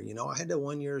belonged in there. I had that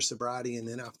 1 year of sobriety and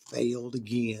then I failed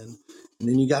again. And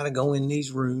then you got to go in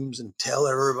these rooms and tell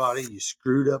everybody you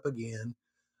screwed up again.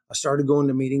 I started going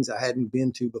to meetings I hadn't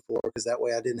been to before because that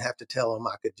way I didn't have to tell them.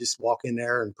 I could just walk in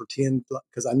there and pretend,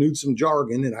 because I knew some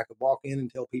jargon, and I could walk in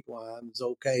and tell people I was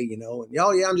okay, and yeah,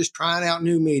 I'm just trying out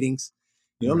new meetings.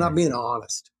 I'm not being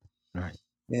honest. Right.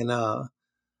 And I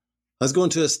was going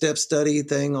to a step study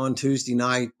thing on Tuesday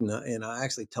night, and I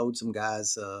actually told some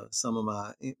guys, some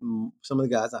of the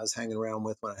guys I was hanging around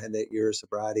with when I had that year of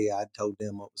sobriety, I told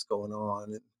them what was going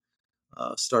on, and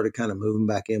started kind of moving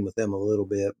back in with them a little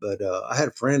bit. But I had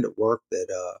a friend at work that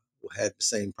had the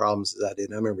same problems as I did.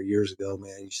 And I remember years ago,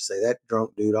 man, you should say that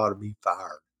drunk dude ought to be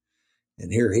fired.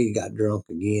 And here he got drunk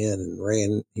again and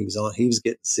ran. He was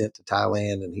getting sent to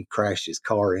Thailand, and he crashed his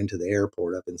car into the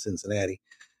airport up in Cincinnati.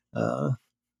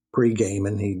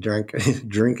 Pre-gaming, he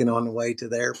drinking on the way to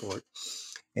the airport.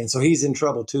 And so he's in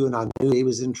trouble too. And I knew he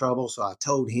was in trouble. So I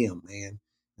told him, man. And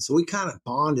so we kind of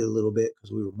bonded a little bit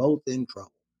because we were both in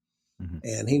trouble. Mm-hmm.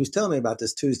 And he was telling me about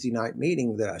this Tuesday night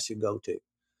meeting that I should go to.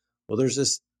 Well, there's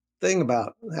this thing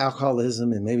about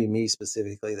alcoholism, and maybe me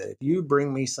specifically, that if you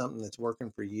bring me something that's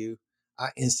working for you, I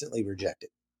instantly reject it.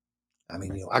 I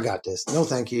mean, I got this. No,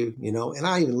 thank you. And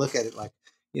I even look at it like,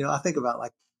 I think about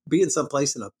like being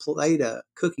someplace and a plate of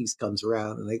cookies comes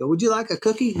around and they go, would you like a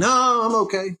cookie? No, I'm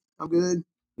okay. I'm good.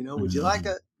 Would you like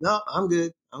a, no, I'm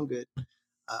good. I'm good.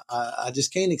 I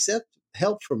just can't accept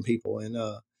help from people. And,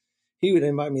 he would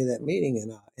invite me to that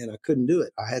meeting, and I couldn't do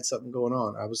it. I had something going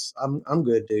on. I'm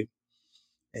good, dude.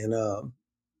 And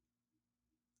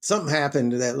something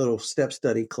happened. That little step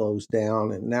study closed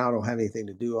down, and now I don't have anything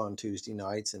to do on Tuesday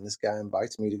nights. And this guy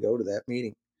invites me to go to that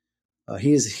meeting.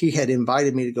 He had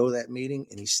invited me to go to that meeting,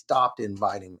 and he stopped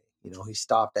inviting me. He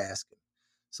stopped asking.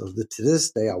 So to this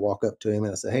day, I walk up to him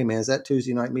and I say, "Hey, man, is that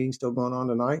Tuesday night meeting still going on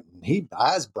tonight?" And his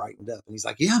eyes brightened up, and he's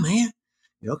like, "Yeah, man."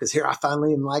 Because here I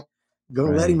finally am like,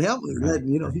 going to let him help me.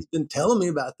 He's been telling me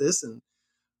about this and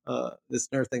this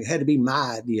and everything. It had to be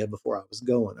my idea before I was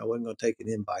going. I wasn't going to take an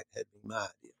invite. It had to be my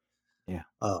idea. Yeah.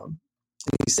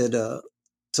 He said,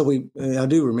 I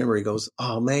do remember, he goes,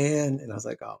 "Oh, man." And I was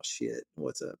like, "Oh, shit,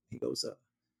 what's up?" He goes,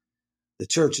 "The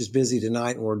church is busy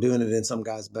tonight, and we're doing it in some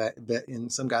guy's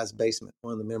basement.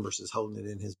 One of the members is holding it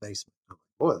in his basement." I'm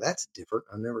like, "Boy, that's different.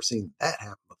 I've never seen that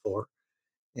happen before."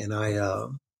 And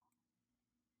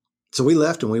so we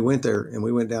left and we went there, and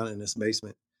we went down in this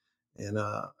basement. And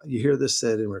you hear this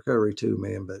said in recovery too,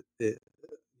 man, but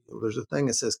there's a thing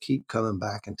that says keep coming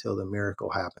back until the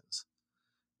miracle happens.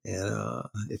 And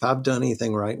if I've done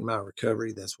anything right in my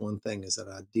recovery, that's one thing, is that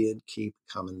I did keep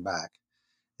coming back.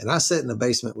 And I sat in the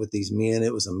basement with these men.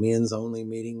 It was a men's only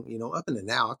meeting. Up until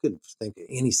now, I couldn't think of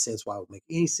any sense why it would make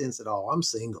any sense at all. I'm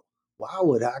single. Why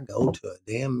would I go to a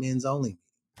damn men's only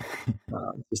meeting?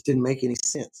 It just didn't make any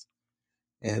sense.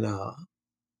 And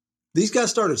these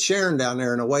guys started sharing down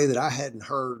there in a way that I hadn't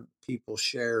heard people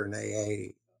share in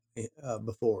AA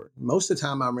before. Most of the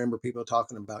time, I remember people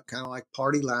talking about kind of like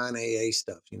party line AA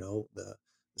stuff, the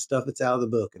stuff that's out of the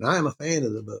book. And I am a fan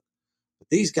of the book. But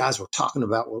these guys were talking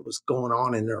about what was going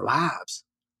on in their lives.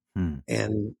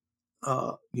 And,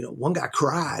 one guy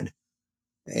cried,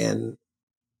 and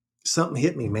something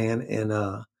hit me, man. And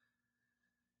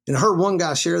I heard one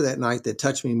guy share that night that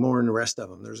touched me more than the rest of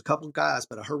them. There's a couple of guys,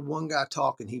 but I heard one guy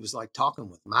talk, and he was like talking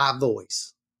with my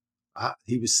voice.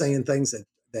 He was saying things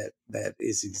that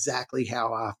is exactly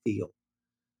how I feel.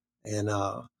 And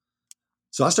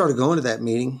so I started going to that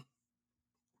meeting,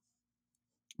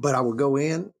 but I would go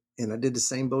in and I did the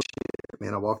same bullshit.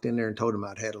 Man, I walked in there and told him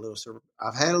I've had a little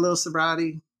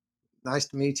sobriety. Nice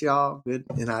to meet y'all. Good.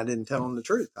 And I didn't tell him the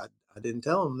truth. I didn't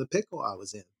tell him the pickle I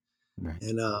was in. Right.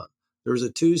 And there was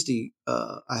a Tuesday,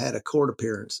 I had a court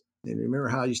appearance. And remember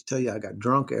how I used to tell you I got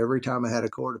drunk every time I had a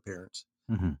court appearance.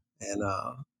 Mm-hmm. And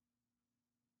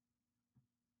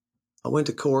I went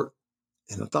to court,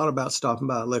 and I thought about stopping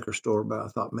by a liquor store, but I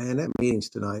thought, man, that meeting's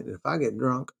tonight. And if I get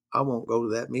drunk, I won't go to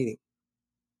that meeting.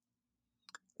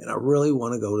 And I really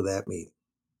want to go to that meeting.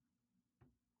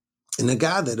 And the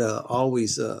guy that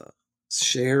always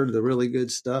shared the really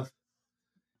good stuff,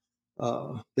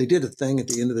 they did a thing at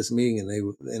the end of this meeting,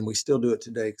 and we still do it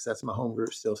today, because that's my home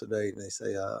group still today. And they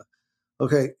say,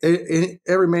 okay,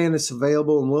 every man that's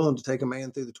available and willing to take a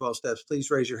man through the 12 steps, please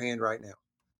raise your hand right now.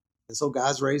 And so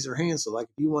guys raise their hands. So like,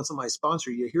 if you want somebody to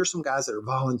sponsor you, here's some guys that are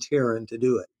volunteering to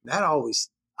do it. And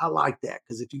I like that,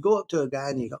 because if you go up to a guy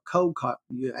and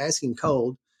you ask him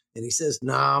cold, And he says,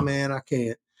 nah, man, I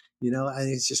can't. And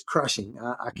it's just crushing.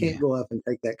 I can't Yeah. go up and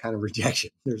take that kind of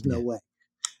rejection. There's no Yeah. way.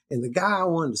 And the guy I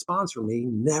wanted to sponsor me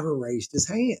never raised his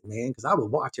hand, man, because I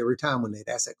would watch every time when they'd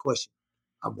ask that question.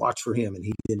 I'd watch for him, and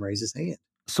he didn't raise his hand.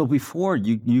 So before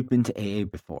you've been to AA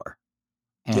before,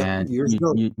 Yep, and years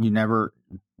ago. you never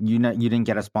you didn't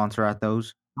get a sponsor at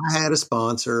those? I had a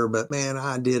sponsor, but man,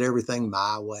 I did everything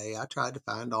my way. I tried to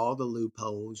find all the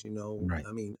loopholes, Right.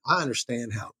 I mean, I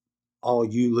understand how all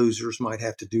you losers might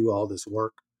have to do all this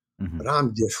work, Mm-hmm. but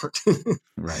I'm different.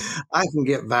 Right. I can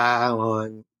get by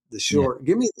on the short.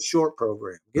 Give me the short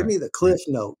program. Give me the Cliff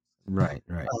Note. Right.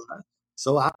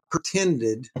 So I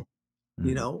pretended,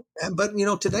 Mm-hmm.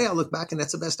 but today I look back and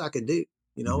that's the best I could do.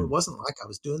 Mm-hmm. It wasn't like I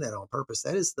was doing that on purpose.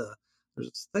 There's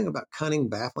this thing about cunning,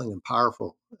 baffling, and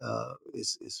powerful.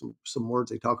 Is some words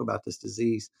they talk about this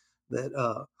disease.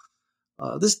 That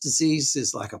this disease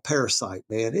is like a parasite,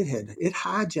 man. It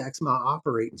hijacks my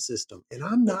operating system, and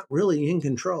I'm not really in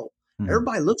control. Mm-hmm.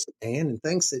 Everybody looks at Dan and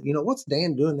thinks that what's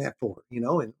Dan doing that for?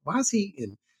 And why is he?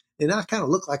 And I kind of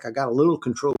look like I got a little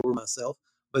control over myself,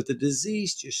 but the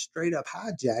disease just straight up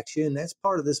hijacks you, and that's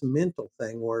part of this mental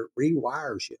thing where it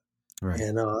rewires you. Right.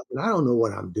 And I don't know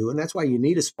what I'm doing. That's why you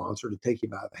need a sponsor to take you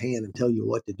by the hand and tell you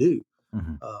what to do,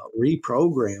 Mm-hmm.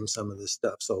 Reprogram some of this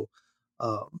stuff. So,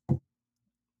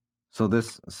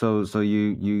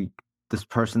 you this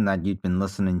person that you'd been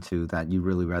listening to that you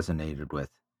really resonated with.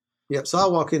 Yep. So I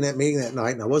walk in that meeting that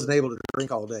night and I wasn't able to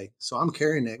drink all day. So I'm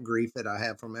carrying that grief that I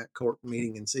have from that court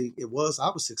meeting. And see, I was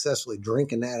successfully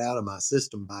drinking that out of my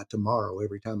system by tomorrow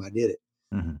every time I did it.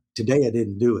 Mm-hmm. Today I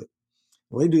didn't do it.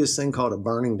 We do this thing called a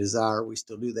burning desire. We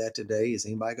still do that today. Has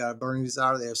anybody got a burning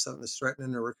desire? They have something that's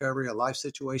threatening their recovery, a life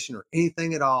situation, or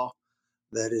anything at all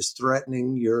that is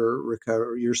threatening your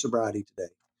recovery, your sobriety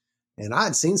today. And I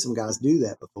had seen some guys do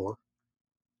that before.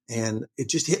 And it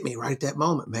just hit me right at that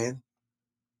moment, man.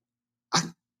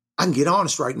 I can get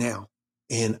honest right now.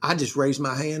 And I just raised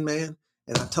my hand, man.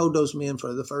 And I told those men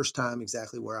for the first time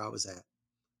exactly where I was at.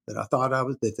 That I thought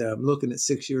that I'm looking at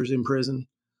 6 years in prison.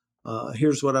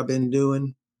 Here's what I've been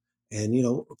doing.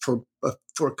 And, for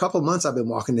a couple of months, I've been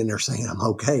walking in there saying I'm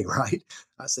okay, right?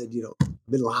 I said, I've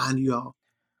been lying to you all.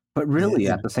 But really,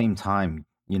 at the same time,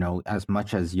 as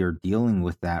much as you're dealing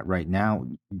with that right now,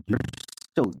 you're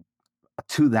still,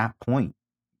 to that point,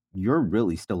 you're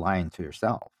really still lying to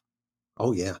yourself.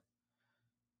 Oh, yeah.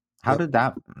 How did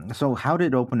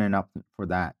opening up for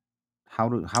that? How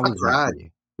was that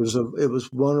for you? It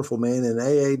was wonderful, man. And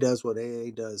AA does what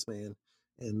AA does, man.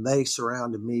 And they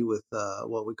surrounded me with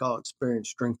what we call experience,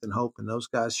 strength, and hope. And those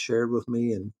guys shared with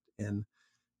me, and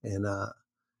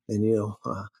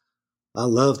I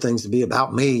love things to be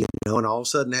about me, and all of a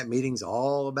sudden that meeting's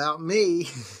all about me.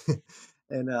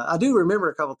 And I do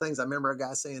remember a couple of things. I remember a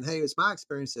guy saying, hey, it's my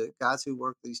experience that guys who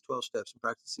work these 12 steps and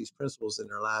practice these principles in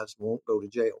their lives won't go to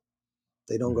jail.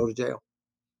 They don't go to jail.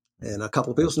 And a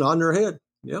couple of people nodding their head.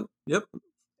 Yep.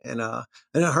 And I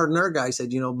heard another guy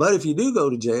said, but if you do go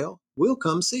to jail, we'll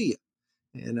come see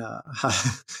you.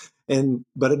 And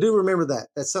but I do remember that.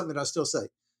 That's something that I still say.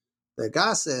 That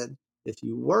guy said, if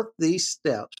you work these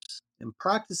steps and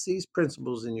practice these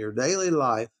principles in your daily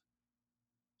life,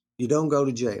 you don't go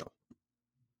to jail.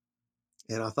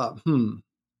 And I thought, And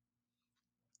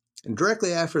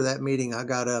directly after that meeting, I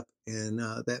got up, and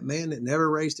that man that never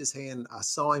raised his hand, I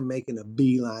saw him making a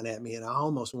beeline at me, and I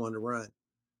almost wanted to run.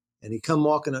 And he come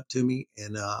walking up to me,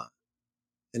 and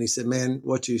he said, man,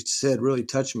 what you said really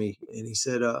touched me. And he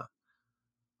said,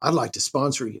 I'd like to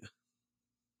sponsor you.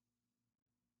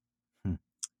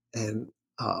 And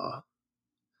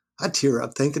I tear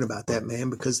up thinking about that, man,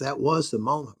 because that was the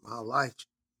moment my life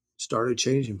started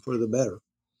changing for the better.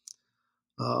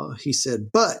 He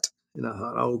said, but, and I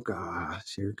thought, oh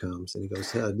gosh, here it comes. And he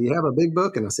goes, do you have a big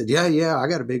book? And I said, yeah, I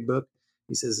got a big book.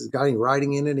 He says, has it got any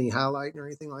writing in it, any highlighting or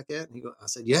anything like that? And I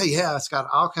said, yeah, it's got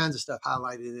all kinds of stuff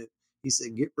highlighted in it. He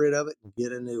said, get rid of it and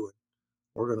get a new one.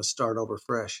 We're going to start over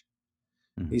fresh.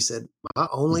 Mm-hmm. He said, my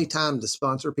only time to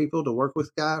sponsor people to work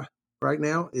with Guy right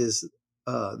now is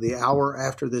the hour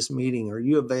after this meeting. Are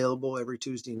you available every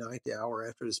Tuesday night, the hour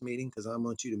after this meeting? Because I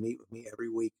want you to meet with me every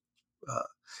week.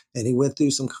 And he went through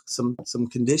some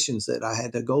conditions that I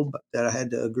had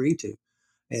to agree to,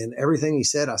 and everything he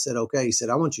said, I said, okay. He said,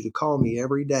 I want you to call me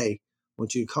every day. I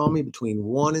want you to call me between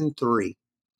 1 and 3.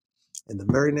 And the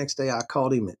very next day I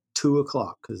called him at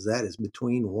 2:00, because that is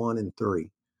between 1 and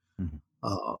 3.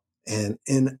 Mm-hmm.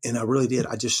 And I really did.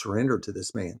 I just surrendered to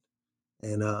this man.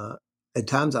 And at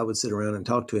times I would sit around and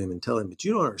talk to him and tell him, but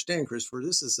you don't understand, Christopher,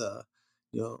 this is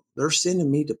they're sending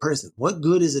me to prison. What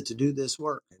good is it to do this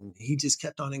work? And he just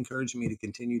kept on encouraging me to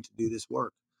continue to do this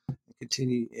work and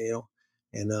continue,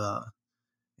 And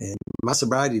my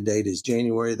sobriety date is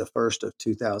January the 1st of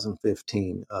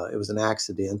 2015. It was an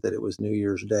accident that it was New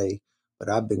Year's Day, but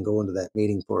I've been going to that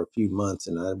meeting for a few months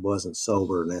and I wasn't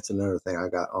sober. And that's another thing I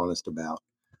got honest about.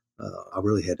 I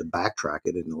really had to backtrack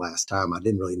it in the last time. I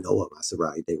didn't really know what my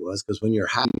sobriety date was, because when you're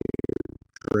high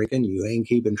drinking, you ain't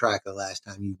keeping track of the last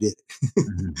time you did it.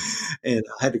 Mm-hmm. And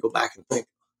I had to go back and think,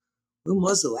 when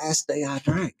was the last day I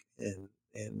drank? And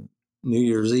New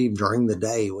Year's Eve during the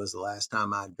day was the last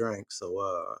time I drank.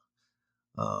 So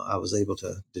I was able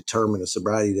to determine a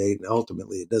sobriety date, and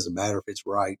ultimately it doesn't matter if it's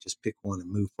right. Just pick one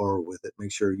and move forward with it.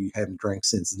 Make sure you haven't drank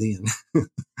since then.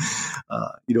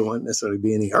 You don't want necessarily to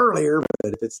be any earlier,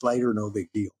 but if it's later, no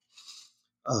big deal.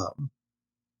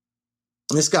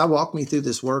 This guy walked me through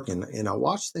this work, and I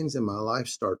watched things in my life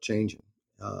start changing.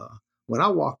 When I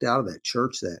walked out of that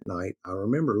church that night, I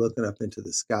remember looking up into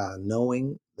the sky,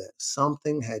 knowing that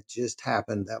something had just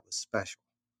happened that was special.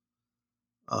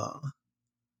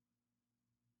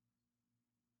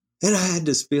 And I had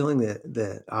this feeling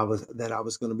that I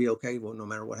was going to be okay, well, no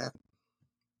matter what happened.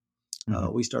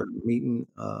 Mm-hmm. We started meeting.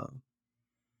 I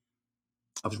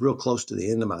was real close to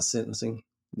the end of my sentencing,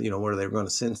 where they were going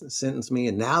to sentence me.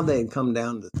 And now they had come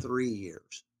down to 3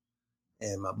 years.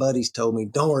 And my buddies told me,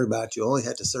 don't worry about it. You only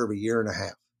have to serve 1.5 years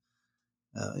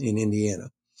in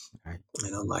Indiana. Right.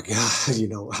 And I'm like, I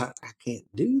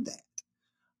can't do that.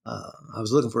 I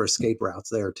was looking for escape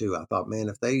routes there too. I thought, man,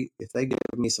 if they give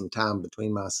me some time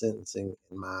between my sentencing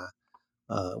and my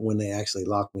when they actually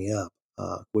lock me up,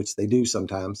 which they do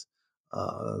sometimes,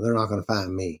 they're not going to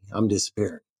find me. I'm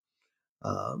disappearing.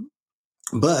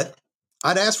 But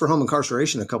I'd ask for home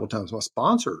incarceration a couple of times. My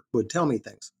sponsor would tell me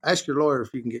things. Ask your lawyer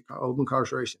if you can get home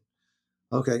incarceration.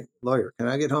 Okay, lawyer, can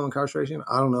I get home incarceration?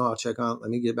 I don't know. I'll check on it.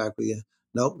 Let me get back with you.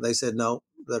 Nope. They said, no,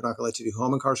 they're not going to let you do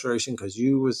home incarceration because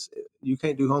you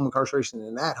can't do home incarceration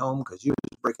in that home because you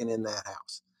was breaking in that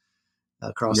house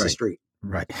across the street.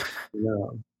 Right.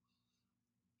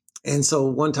 And so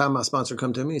one time my sponsor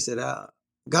come to me and said,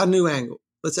 got a new angle.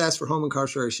 Let's ask for home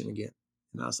incarceration again.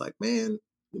 And I was like, man,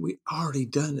 we already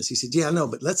done this. He said, yeah, I know,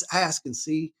 but let's ask and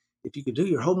see if you could do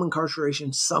your home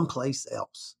incarceration someplace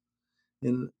else.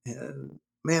 And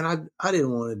man, I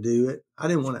didn't want to do it. I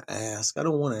didn't want to ask. I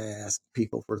don't want to ask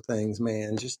people for things,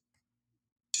 man. Just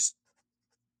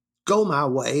go my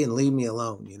way and leave me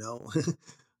alone,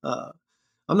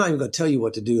 I'm not even going to tell you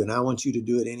what to do, and I want you to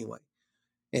do it anyway.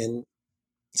 And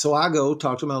so I go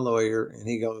talk to my lawyer, and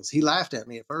he laughed at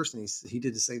me at first, and he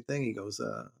did the same thing. He goes,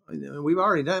 we've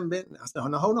already done it. I said,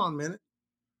 no, hold on a minute.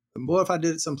 And boy, if I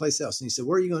did it someplace else. And he said,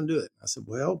 where are you going to do it? I said,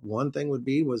 well, one thing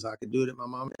was I could do it at my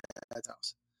mom and dad's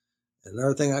house.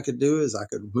 Another thing I could do is I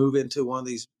could move into one of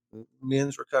these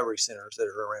men's recovery centers that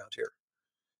are around here.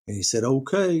 And he said,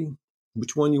 okay,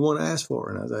 which one you want to ask for?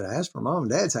 And I said, ask for mom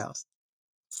and dad's house.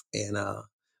 And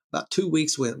about 2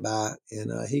 weeks went by,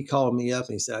 and he called me up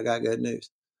and he said, I got good news.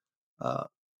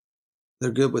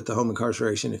 They're good with the home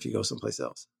incarceration if you go someplace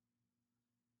else.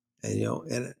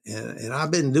 And, and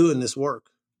I've been doing this work.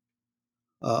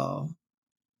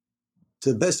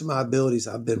 To the best of my abilities,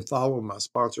 I've been following my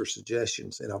sponsor's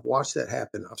suggestions, and I've watched that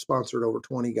happen. I've sponsored over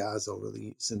 20 guys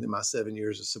in my 7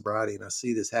 years of sobriety, and I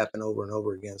see this happen over and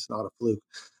over again. It's not a fluke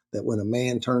that when a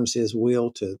man turns his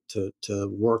will to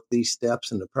work these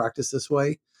steps and to practice this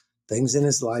way, things in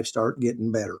his life start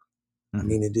getting better. Mm-hmm. I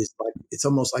mean, it's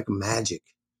almost like magic.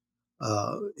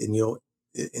 And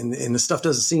the stuff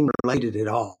doesn't seem related at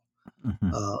all.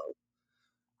 Mm-hmm.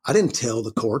 I didn't tell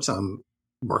the courts I'm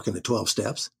working the 12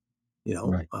 steps.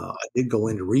 Right. I did go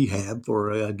into rehab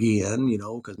for again,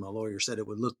 because my lawyer said it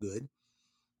would look good.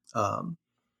 And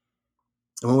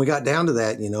when we got down to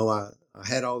that, I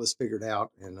had all this figured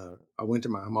out, and I went to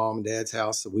my mom and dad's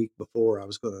house the week before I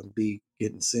was going to be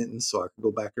getting sentenced, so I could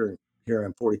go back there. And here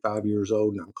I'm 45 years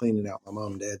old, and I'm cleaning out my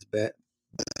mom and dad's back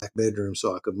bedroom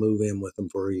so I could move in with them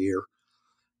for a year.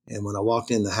 And when I walked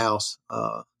in the house,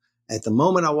 at the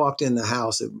moment I walked in the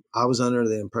house, I was under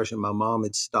the impression my mom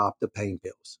had stopped the pain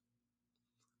pills.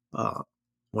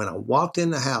 When I walked in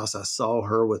the house, I saw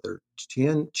her with her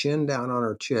chin down on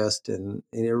her chest, and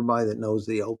everybody that knows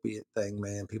the opiate thing,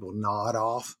 man, people nod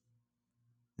off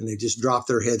and they just drop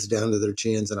their heads down to their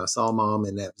chins. And I saw mom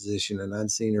in that position, and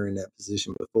I'd seen her in that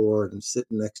position before. And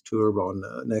sitting next to her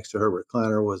next to her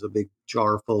recliner was a big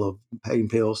jar full of pain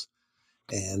pills.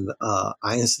 And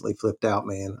I instantly flipped out,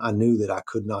 man. I knew that I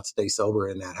could not stay sober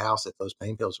in that house if those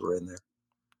pain pills were in there.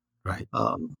 Right.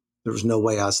 There was no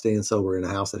way I was staying sober in a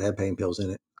house that had pain pills in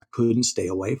it. I couldn't stay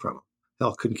away from them.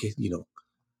 Hell, couldn't,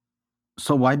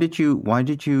 So why did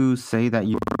you say that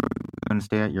you were going to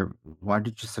stay at your why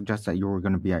did you suggest that you were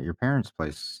going to be at your parents'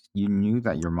 place? You knew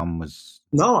that your mom was.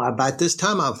 No, by this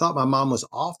time I thought my mom was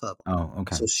off of them. Oh,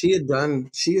 okay. So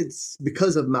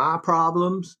because of my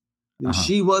problems, then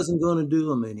she wasn't going to do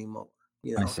them anymore.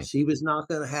 You know, she was not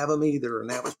going to have them either. And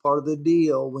that was part of the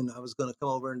deal when I was going to come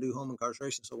over and do home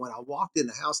incarceration. So when I walked in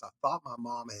the house, I thought my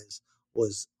mom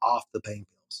was off the pain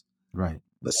pills. Right.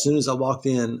 But as soon as I walked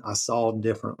in, I saw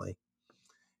differently.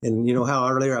 And you know how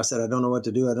earlier I said, I don't know what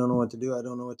to do. I don't know what to do. I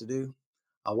don't know what to do.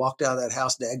 I walked out of that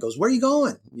house. Dad goes, where are you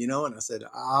going? You know, and I said,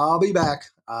 I'll be back.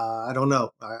 I don't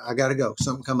know. I got to go.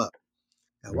 Something come up.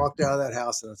 I walked out of that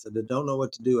house and I said, I don't know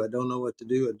what to do. I don't know what to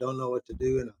do. I don't know what to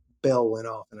do. And a bell went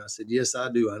off. And I said, yes,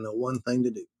 I do. I know one thing to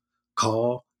do.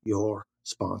 Call your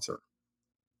sponsor.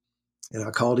 And I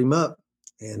called him up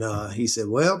and he said,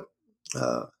 well,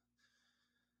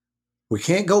 we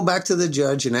can't go back to the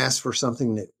judge and ask for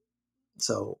something new.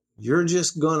 So you're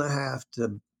just going to have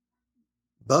to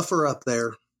buffer up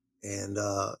there and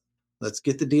let's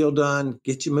get the deal done,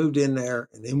 get you moved in there,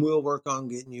 and then we'll work on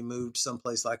getting you moved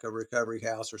someplace like a recovery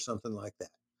house or something like that.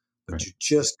 But you're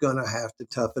just going to have to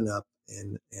toughen up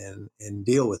and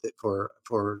deal with it for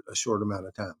a short amount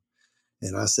of time.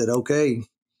 And I said, okay.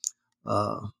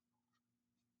 And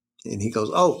he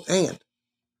goes, oh, and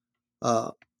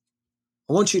I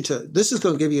want you to, this is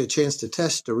going to give you a chance to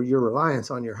test your reliance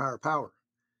on your higher power.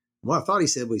 Well, I thought he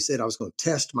said I was going to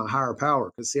test my higher power.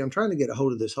 Because, see, I'm trying to get a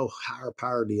hold of this whole higher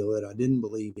power deal that I didn't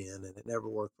believe in, and it never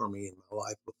worked for me in my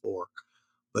life before.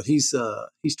 But he's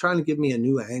trying to give me a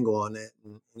new angle on that.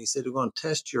 And he said, we're going to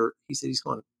test he's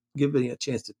going to give me a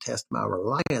chance to test my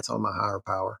reliance on my higher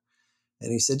power.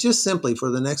 And he said, just simply for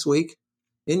the next week,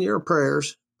 in your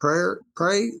prayers, pray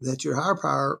that your higher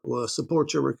power will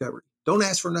support your recovery. Don't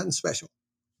ask for nothing special.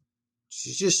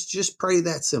 Just pray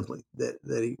that simply, that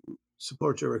he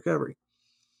support your recovery.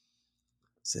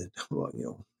 I said, well, you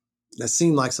know, that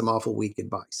seemed like some awful weak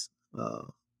advice.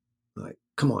 Like,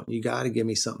 come on, you got to give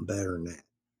me something better than that.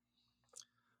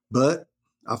 But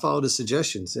I followed his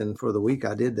suggestions, and for the week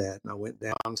I did that. And I went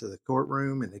down to the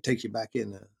courtroom, and they take you back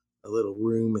in a little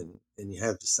room, and you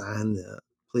have to sign the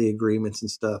plea agreements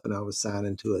and stuff. And I was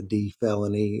signing to a D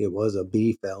felony. It was a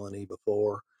B felony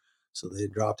before, so they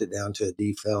dropped it down to a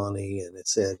D felony, and it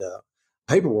said,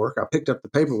 paperwork. I picked up the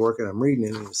paperwork and I'm reading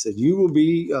it, and it said,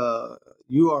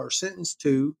 you are sentenced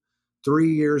to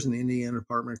 3 years in the Indiana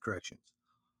Department of Corrections,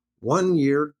 1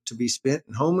 year to be spent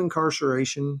in home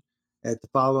incarceration at the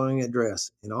following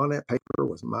address. And on that paper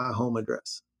was my home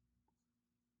address.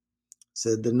 It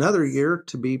said another year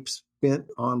to be spent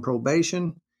on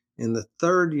probation, and the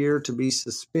 3rd year to be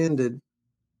suspended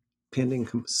pending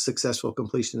successful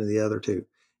completion of the other 2.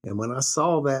 And when I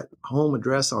saw that home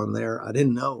address on there, I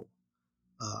didn't know.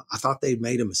 I thought they'd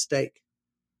made a mistake.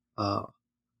 I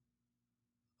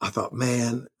thought,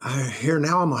 man,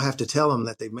 now I'm going to have to tell them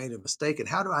that they've made a mistake. And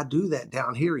how do I do that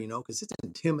down here, you know, because it's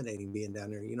intimidating being down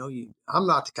there. You know, I'm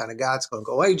not the kind of guy that's going to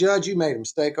go, hey, Judge, you made a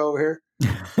mistake over here.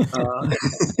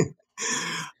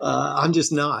 I'm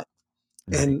just not.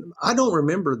 And I don't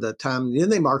remember the time. Then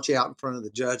they march you out in front of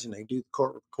the judge and they do the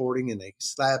court recording and they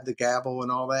slap the gavel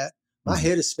and all that. My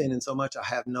head is spinning so much I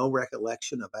have no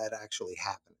recollection of that actually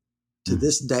happening. To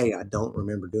this day, I don't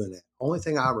remember doing that. Only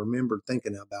thing I remember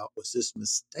thinking about was this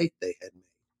mistake they had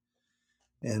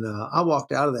made. And I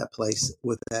walked out of that place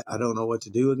with that, I don't know what to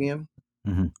do again.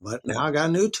 Mm-hmm. But now I got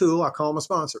a new tool. I call my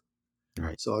sponsor.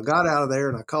 Right. So I got out of there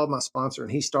and I called my sponsor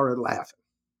and he started laughing.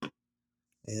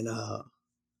 And I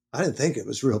didn't think it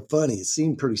was real funny. It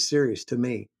seemed pretty serious to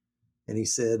me. And he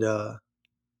said,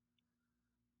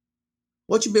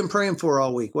 what you been praying for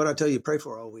all week? What did I tell you to pray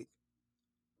for all week?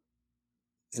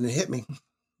 And it hit me.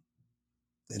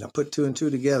 And I put 2 and 2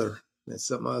 together. That's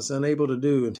something I was unable to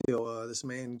do until this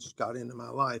man just got into my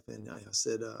life. And I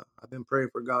said, I've been praying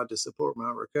for God to support my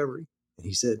recovery. And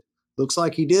he said, looks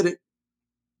like he did it.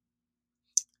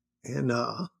 And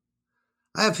I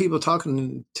have people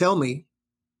tell me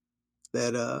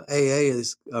that AA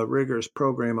is a rigorous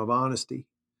program of honesty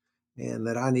and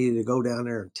that I needed to go down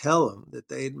there and tell them that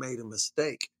they had made a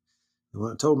mistake. And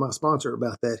when I told my sponsor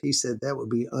about that, he said that would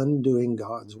be undoing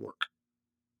God's work.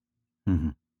 Mm-hmm.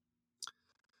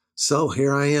 So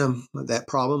here I am. That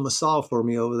problem was solved for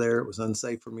me over there. It was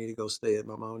unsafe for me to go stay at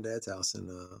my mom and dad's house. And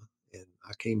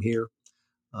I came here.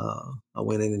 I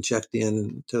went in and checked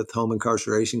in to home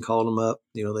incarceration, called them up.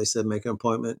 You know, they said, make an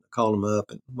appointment. I called them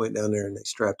up and went down there and they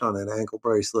strapped on that ankle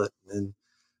bracelet. And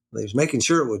they was making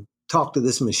sure it would talk to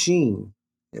this machine.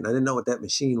 And I didn't know what that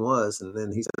machine was. And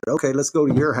then he said, okay, let's go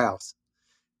to your house.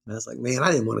 And I was like, man,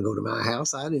 I didn't want to go to my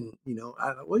house. I didn't,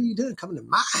 what are you doing coming to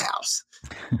my house?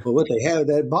 But what they had,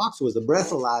 that box was a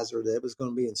breathalyzer that was going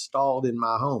to be installed in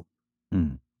my home.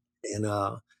 And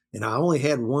I only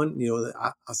had one.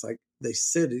 I was like, they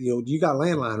said, you got a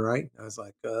landline, right? I was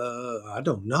like, I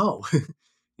don't know.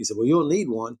 He said, well, you'll need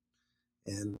one.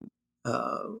 And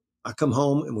I come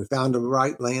home and we found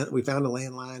we found a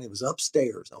landline. It was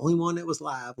upstairs. The only one that was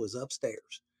live was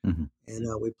upstairs. Mm-hmm.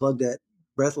 And we plugged that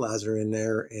breathalyzer in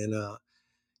there, and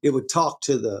it would talk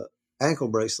to the ankle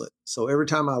bracelet. So every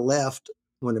time I left,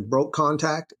 when it broke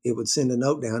contact, it would send a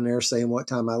note down there saying what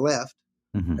time I left.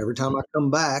 Mm-hmm. Every time I come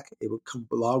back, it would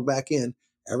log back in.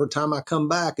 Every time I come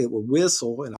back, it would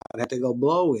whistle, and I'd have to go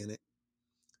blow in it.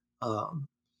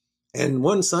 And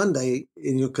one Sunday,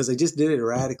 because they just did it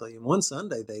erratically, and one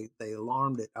Sunday they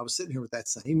alarmed it. I was sitting here with that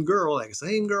same girl. That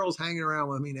same girl's hanging around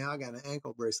with me now. I got an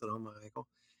ankle bracelet on my ankle,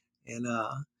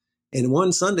 and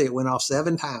one Sunday it went off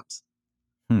 7 times.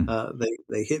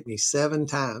 They hit me 7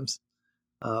 times.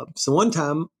 So one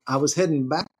time I was heading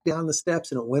back down the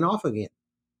steps and it went off again.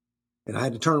 And I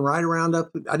had to turn right around up.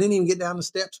 I didn't even get down the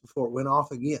steps before it went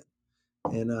off again.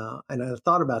 And I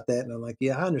thought about that, and I'm like,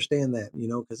 yeah, I understand that,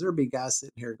 because there'd be guys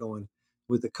sitting here going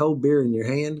with the cold beer in your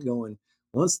hand going,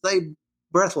 once they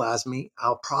breathalyze me,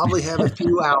 I'll probably have a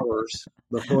few hours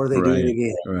before they do it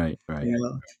again. Right.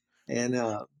 And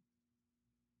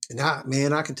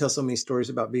I can tell so many stories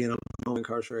about being on home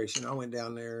incarceration. I went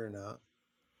down there and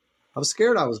I was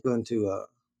scared I was going to,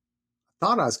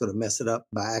 thought I was going to mess it up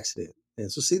by accident. And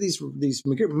so see, these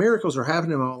miracles are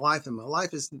happening in my life, and my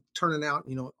life is turning out,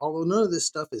 although none of this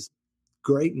stuff is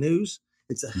great news,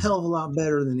 it's a hell of a lot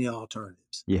better than the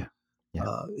alternatives. Yeah.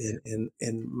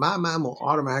 And my mind will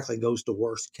automatically goes to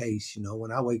worst case.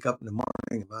 When I wake up in the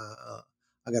morning,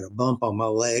 I got a bump on my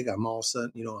leg, I'm all of a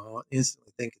sudden, I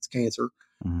instantly think it's cancer.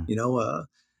 Mm-hmm.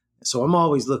 So I'm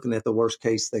always looking at the worst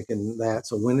case, thinking that.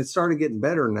 So when it started getting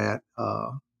better than that,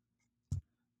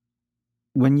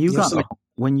 when you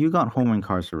got home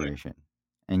incarceration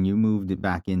and you moved it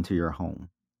back into your home,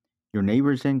 your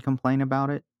neighbors didn't complain about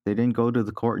it? They didn't go to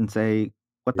the court and say,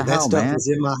 what the hell, man?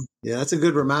 That's a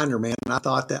good reminder, man. I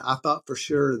thought for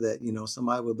sure that,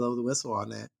 somebody would blow the whistle on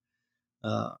that.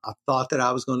 I thought that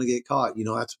I was going to get caught.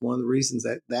 That's one of the reasons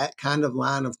that kind of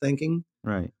line of thinking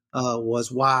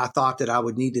was why I thought that I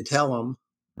would need to tell them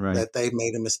that they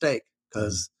made a mistake,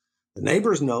 because the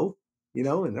neighbors know,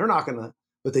 and they're not going to,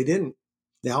 but they didn't.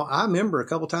 Now, I remember a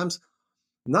couple times,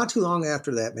 not too long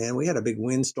after that, man, we had a big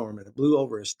windstorm and it blew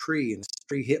over his tree, and his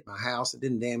tree hit my house. It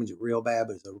didn't damage it real bad,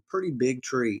 but it's a pretty big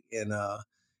tree. And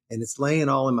it's laying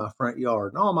all in my front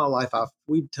yard. And all my life,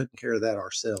 we've taken care of that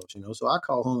ourselves, So I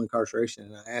call home incarceration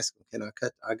and I asked them,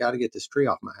 I got to get this tree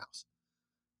off my house.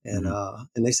 And,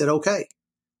 and they said, okay,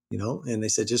 and they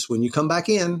said, just when you come back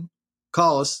in,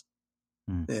 call us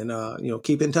and,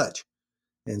 keep in touch.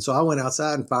 And so I went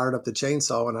outside and fired up the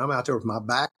chainsaw, and I'm out there with my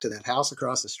back to that house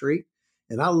across the street.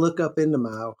 And I look up into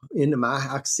my,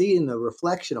 I see in the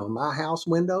reflection on my house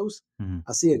windows,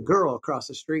 I see a girl across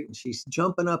the street, and she's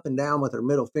jumping up and down with her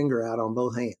middle finger out on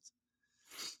both hands.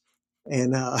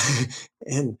 And,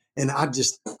 and I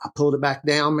pulled it back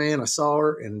down, man. I saw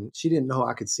her, and she didn't know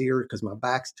I could see her because my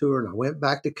back's to her. And I went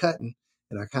back to cutting,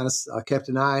 and I kept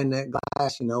an eye in that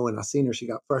glass, and I seen her. She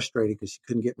got frustrated because she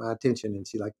couldn't get my attention, and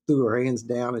she threw her hands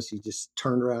down, and she just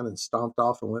turned around and stomped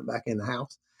off and went back in the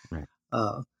house. Right.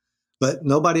 But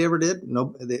nobody ever did.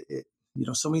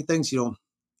 So many things,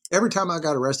 every time I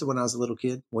got arrested when I was a little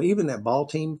kid, well, even that ball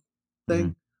team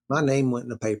thing, my name went in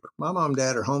the paper. My mom and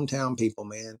dad are hometown people,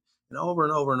 man. And over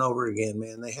and over again,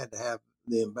 man, they had to have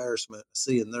the embarrassment of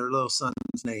seeing their little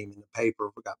son's name in the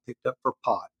paper, got picked up for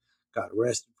pot, got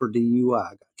arrested for DUI,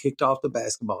 got kicked off the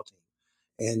basketball team.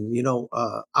 And,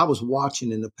 I was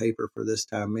watching in the paper for this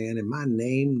time, man, and my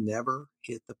name never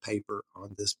hit the paper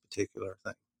on this particular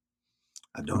thing.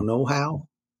 I don't know how.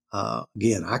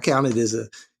 Again, I count it as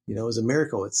as a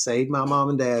miracle. It saved my mom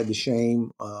and dad the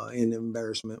shame and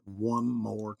embarrassment one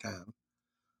more time.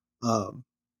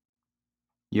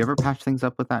 You ever patch things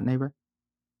up with that neighbor?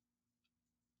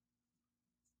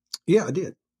 Yeah, I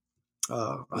did.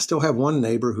 I still have one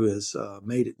neighbor who has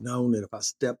made it known that if I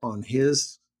step on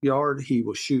his yard, he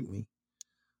will shoot me.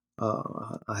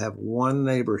 I have one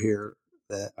neighbor here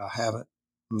that I haven't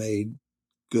made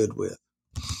good with.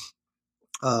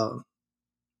 I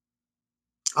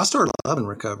started loving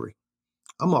recovery.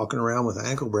 I'm walking around with an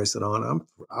ankle bracelet on.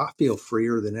 I feel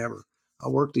freer than ever. I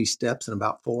worked these steps in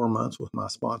about 4 months with my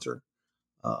sponsor.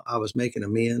 I was making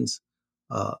amends.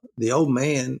 The old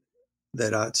man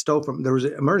that I stole from, there was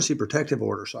an emergency protective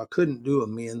order, so I couldn't do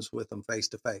amends with them face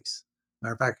to face.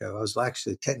 Matter of fact, I was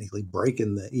actually technically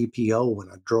breaking the EPO when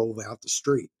I drove out the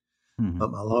street.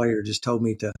 But my lawyer just told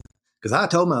me to, because I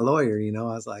told my lawyer, I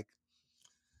was like,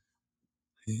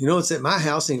 it's at my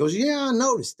house. And he goes, yeah, I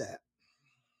noticed that.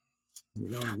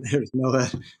 And there's no,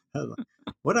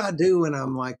 what I do when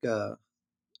I'm like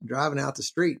driving out the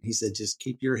street, he said, just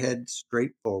keep your head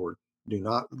straight forward. Do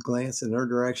not glance in their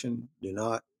direction. Do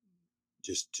not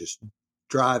just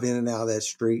drive in and out of that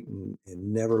street and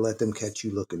never let them catch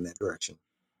you looking that direction.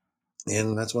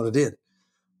 And that's what I did.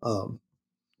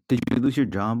 Did you lose your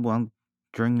job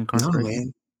during No, incarceration?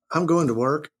 man, I'm going to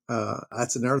work.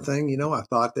 That's another thing. I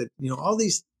thought that, all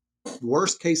these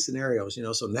worst case scenarios,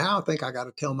 so now I think I got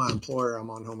to tell my employer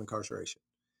I'm on home incarceration.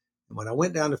 And when I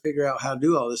went down to figure out how to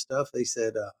do all this stuff, they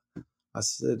said,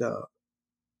 because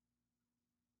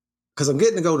I'm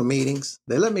getting to go to meetings.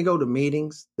 They let me go to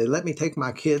meetings. They let me take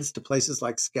my kids to places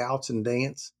like Scouts and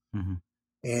dance,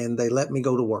 and they let me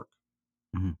go to work.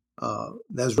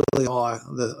 That's really all.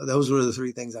 Those were the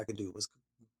three things I could do: was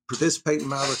participate in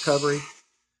my recovery,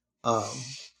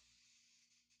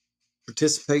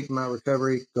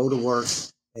 go to work,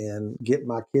 and get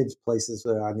my kids places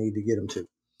that I need to get them to.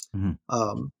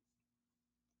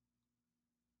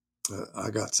 I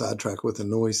got sidetracked with the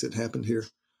noise that happened here.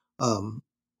 All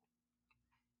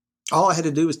I had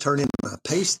to do was turn in my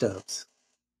pay stubs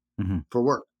for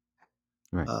work.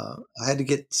 Right. I had to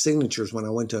get signatures when I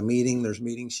went to a meeting. There's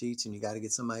meeting sheets, and you got to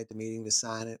get somebody at the meeting to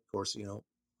sign it. Of course, you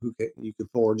could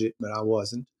forge it, but I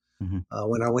wasn't.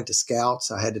 When I went to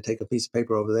Scouts, I had to take a piece of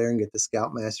paper over there and get the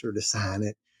Scoutmaster to sign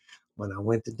it. When I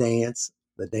went to dance,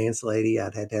 the dance lady,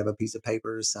 I'd had to have a piece of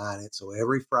paper to sign it. So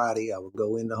every Friday, I would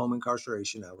go into home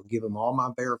incarceration. I would give them all my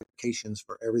verifications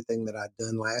for everything that I'd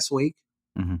done last week,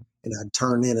 and I'd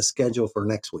turn in a schedule for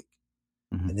next week.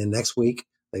 And then next week,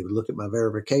 they would look at my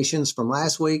verifications from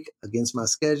last week against my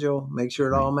schedule, make sure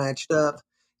it all matched up.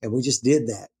 And we just did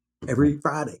that every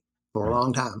Friday for a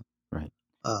long time. Right.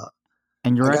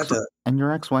 And your I got to, and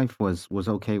your ex-wife was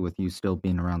okay with you still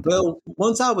being around the well,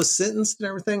 once I was sentenced and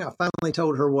everything, I finally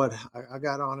told her what I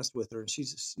got honest with her. And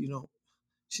she's just,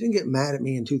 she didn't get mad at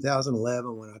me in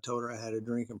 2011 when I told her I had a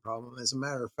drinking problem. As a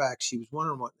matter of fact, she was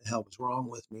wondering what the hell was wrong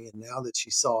with me. And now that she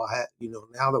saw I had,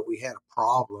 now that we had a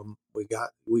problem, we can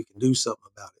do something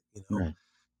about it, Right.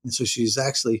 And so she's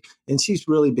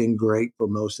really been great for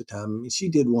most of the time. I mean,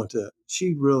 she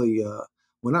really,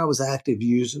 when I was active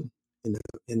using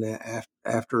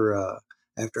after I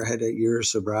had that year of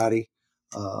sobriety,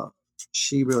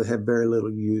 she really had very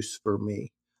little use for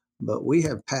me. But we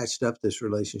have patched up this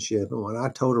relationship. And when I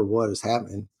told her what had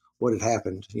happened,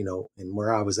 and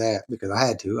where I was at, because I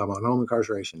had to, I'm on home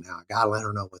incarceration now. I got to let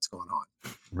her know what's going on.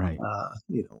 Right.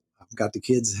 I've got the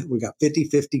kids, we got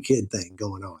 50-50 kid thing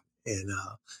going on.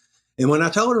 And when I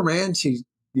told her, man, she,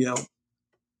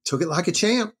 took it like a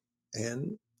champ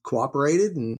and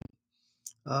cooperated. And,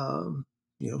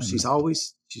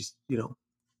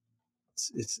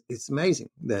 it's amazing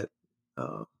that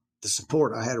the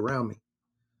support I had around me.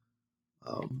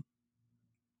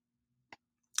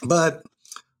 But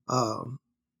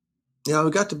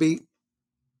we got to be,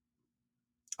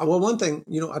 well, one thing,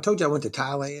 I told you I went to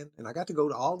Thailand, and I got to go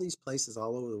to all these places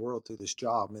all over the world through this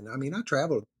job. And I mean, I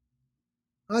traveled,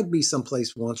 I'd be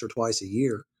someplace once or twice a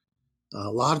year,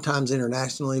 a lot of times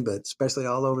internationally, but especially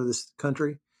all over this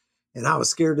country. And I was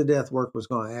scared to death work was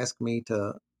going to ask me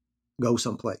to go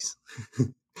someplace.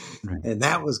 Right. And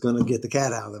that was going to get the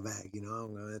cat out of the bag.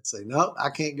 I'm going to say, no, I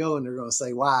can't go. And they're going to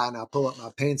say, why? And I'll pull up my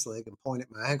pants leg and point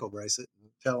at my ankle bracelet and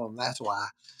tell them that's why.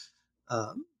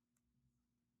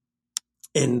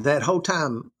 And that whole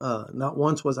time, not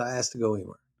once was I asked to go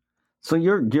anywhere. So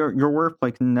your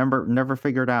workplace never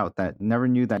figured out never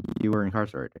knew that you were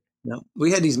incarcerated. No,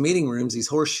 we had these meeting rooms, these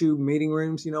horseshoe meeting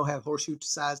rooms, have horseshoe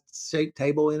size shaped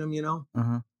table in them,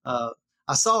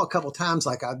 I saw a couple times,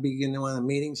 like I'd be in one of the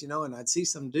meetings, and I'd see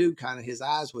some dude kind of, his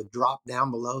eyes would drop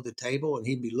down below the table, and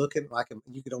he'd be looking like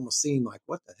you could almost see him like,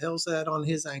 what the hell's that on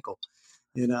his ankle?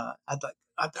 And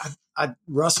I'd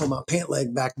rustle my pant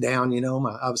leg back down,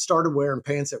 I started wearing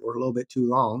pants that were a little bit too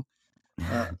long,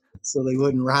 so they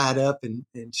wouldn't ride up and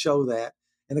show that.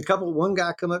 And one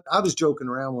guy come up, I was joking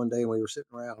around one day, and we were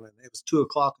sitting around, and it was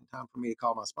 2:00 and time for me to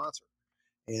call my sponsor.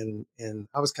 And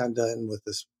I was kind of done with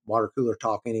this water cooler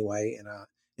talk anyway. And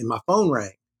my phone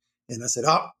rang, and I said,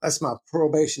 oh, that's my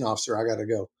probation officer. I got to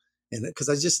go. And because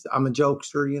I'm a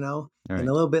jokester, Right. And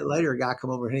a little bit later, a guy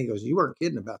come over and he goes, you weren't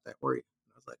kidding about that, were you?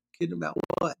 And I was like, kidding about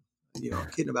what?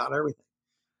 Kidding about everything.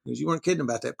 He goes, you weren't kidding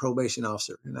about that probation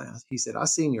officer. And he said, I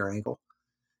seen your ankle.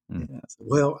 And I said,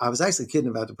 well, I was actually kidding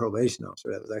about the probation officer.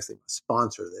 That was actually my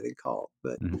sponsor that he called.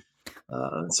 But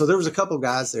so there was a couple of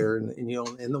guys there, and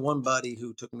the one buddy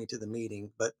who took me to the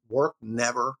meeting, but work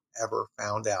never, ever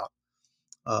found out.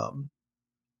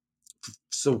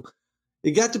 So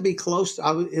it got to be close.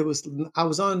 I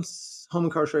was on home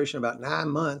incarceration about 9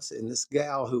 months, and this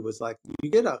gal who was like, you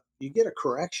get a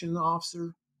correction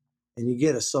officer and you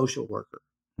get a social worker.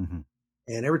 Mm-hmm.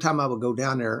 And every time I would go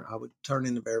down there, I would turn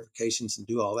in the verifications and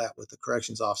do all that with the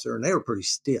corrections officer, and they were pretty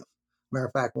stiff. Matter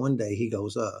of fact, one day he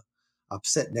goes, I've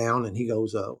sat down and he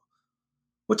goes,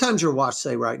 what time's your watch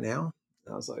say right now?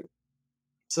 And I was like,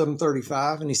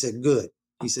 7:35. And he said, good.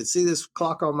 He said, see this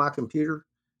clock on my computer?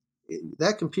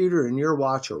 That computer and your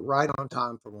watch are right on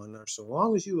time for one nurse. So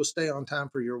long as you will stay on time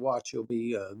for your watch, you'll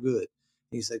be good.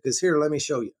 He said, because here, let me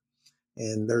show you.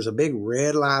 And there's a big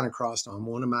red line across on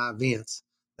one of my events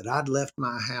that I'd left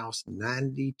my house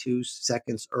 92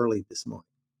 seconds early this morning.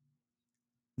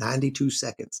 92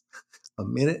 seconds, a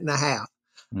minute and a half.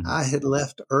 Mm-hmm. I had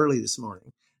left early this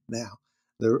morning. Now,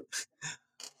 the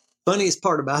funniest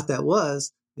part about that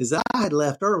is I had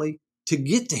left early to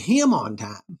get to him on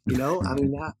time. You know, I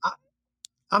mean,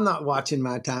 I'm not watching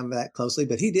my time that closely,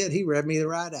 but he did. He read me the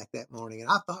riot act that morning. And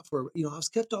I thought I was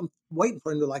kept on waiting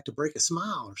for him to break a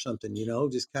smile or something,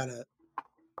 just kind of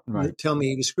tell me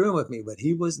he was screwing with me, but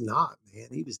he was not, man.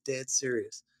 He was dead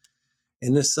serious.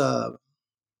 And this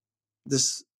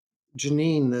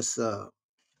Janine, this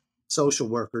social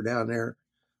worker down there,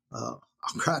 I'll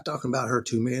cry talking about her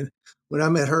too, man. When I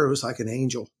met her, it was like an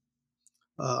angel.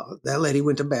 That lady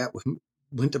went to bat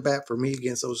for me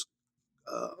against those,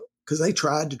 because they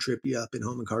tried to trip you up in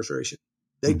home incarceration.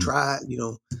 They tried,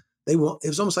 it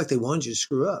was almost like they wanted you to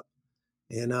screw up.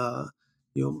 And,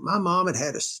 my mom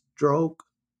had a stroke,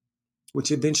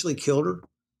 which eventually killed her.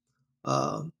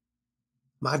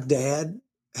 My dad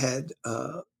had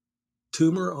a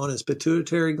tumor on his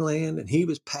pituitary gland, and he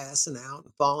was passing out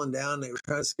and falling down. They were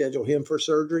trying to schedule him for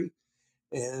surgery.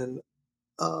 And,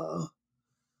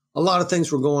 a lot of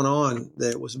things were going on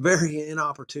that was very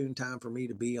inopportune time for me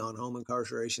to be on home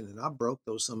incarceration. And I broke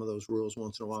some of those rules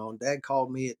once in a while. And Dad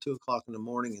called me at 2:00 in the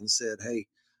morning and said, hey,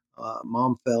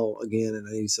 Mom fell again and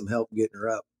I need some help getting her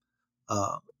up.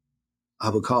 I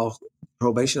would call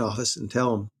probation office and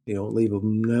tell them, leave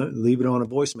it on a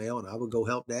voicemail, and I would go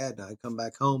help Dad, and I'd come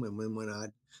back home. And when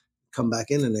I'd come back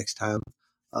in the next time,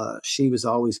 she was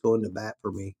always going to bat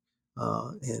for me.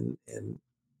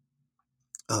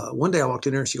 One day I walked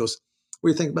in there and she goes, what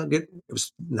do you think about getting, it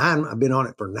was I've been on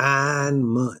it for 9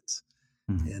 months.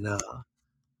 Mm-hmm.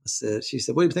 And she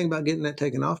said, what do you think about getting that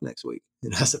taken off next week?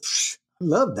 And I said, I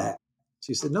love that.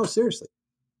 She said, no, seriously.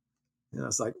 And I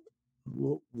was like,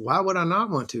 well, why would I not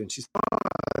want to? And she said,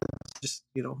 just,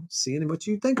 seeing what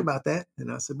you think about that.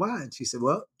 And I said, why? And she said,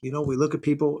 well, we look at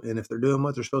people, and if they're doing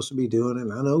what they're supposed to be doing,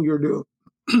 and I know you're doing,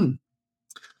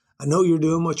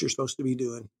 what you're supposed to be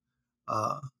doing.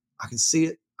 I can see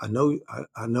it. I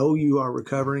know you are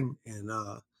recovering, and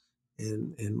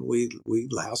we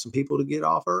allow some people to get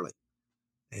off early.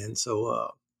 And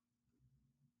so,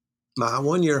 my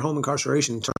 1 year home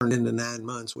incarceration turned into 9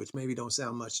 months, which maybe don't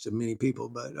sound much to many people,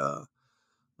 but,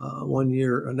 1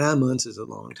 year, 9 months is a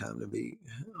long time to be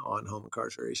on home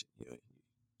incarceration.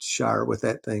 Shire with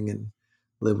that thing and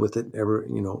live with it.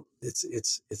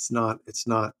 It's not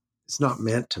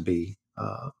meant to be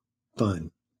fun.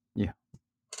 Yeah.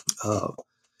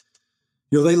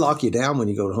 They lock you down when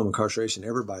you go to home incarceration.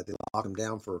 Everybody, they lock them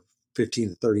down for 15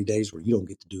 to 30 days where you don't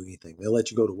get to do anything. They'll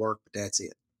let you go to work, but that's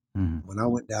it. Mm-hmm. When I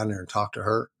went down there and talked to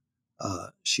her,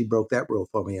 she broke that rule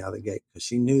for me out of the gate, because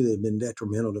she knew that it had been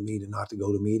detrimental to me to not to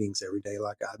go to meetings every day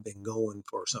like I'd been going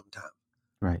for some time.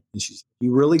 Right. And she said,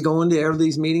 you really going to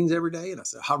these meetings every day? And I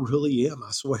said, I really am.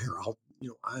 I swear.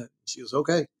 She was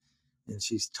okay. And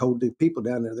she's told the people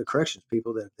down there, the corrections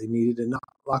people, that they needed to not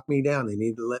lock me down. They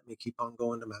needed to let me keep on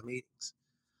going to my meetings.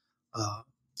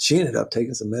 She ended up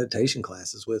taking some meditation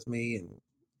classes with me and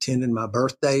attending my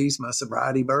birthdays, my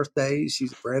sobriety birthdays.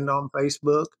 She's a friend on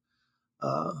Facebook.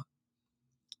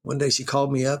 One day she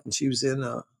called me up and she was in,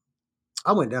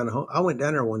 I went down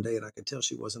there one day and I could tell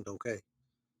she wasn't okay.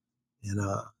 And,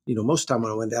 most of the time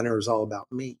when I went down there, it was all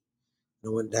about me.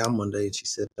 And I went down one day and she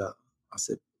said,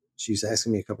 she was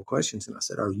asking me a couple questions, and I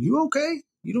said, are you okay?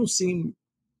 You don't seem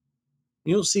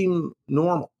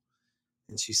normal.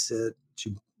 And she said,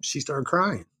 she started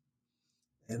crying.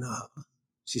 And,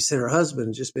 she said her husband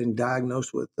had just been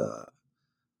diagnosed with,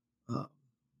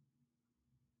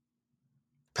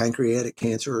 pancreatic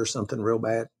cancer or something real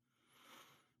bad.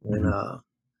 And,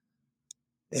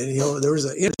 there was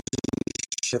an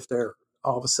shift there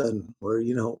all of a sudden where,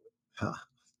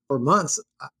 for months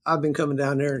I've been coming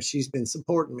down there and she's been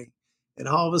supporting me. And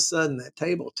all of a sudden that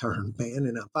table turned, man,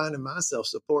 and I'm finding myself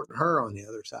supporting her on the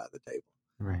other side of the table.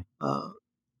 Right.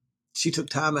 She took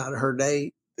time out of her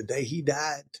day, the day he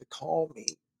died, to call me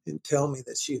and tell me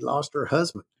that she lost her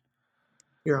husband.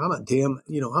 Here, I'm an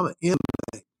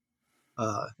inmate,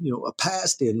 a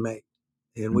past inmate.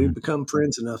 And we've become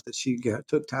friends enough that she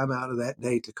took time out of that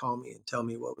day to call me and tell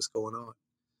me what was going on.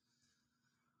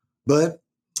 But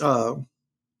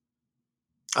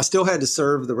I still had to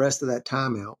serve the rest of that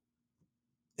time out.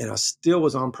 And I still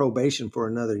was on probation for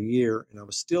another year. And I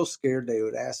was still scared they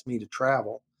would ask me to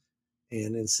travel.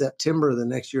 And in September of the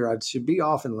next year, I should be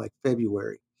off in like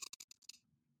February.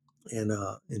 And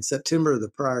in September of the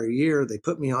prior year, they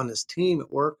put me on this team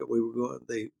at work that we were going,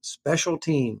 the special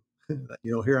team.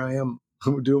 Here I am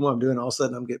doing what I'm doing. All of a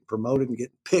sudden, I'm getting promoted and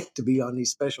getting picked to be on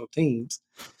these special teams.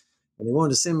 And they wanted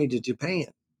to send me to Japan.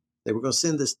 They were going to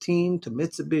send this team to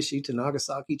Mitsubishi, to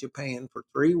Nagasaki, Japan for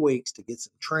 3 weeks to get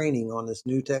some training on this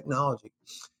new technology.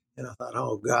 And I thought,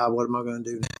 oh, God, what am I going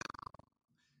to do now?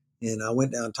 And I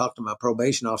went down and talked to my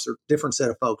probation officer, different set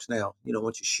of folks now.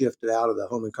 Once you shifted out of the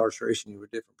home incarceration, you were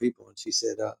different people. And she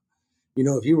said,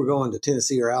 if you were going to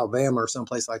Tennessee or Alabama or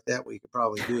someplace like that, we could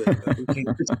probably do it. But we can't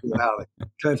get you out of the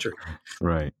country.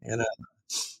 Right.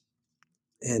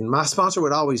 And my sponsor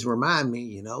would always remind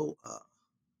me,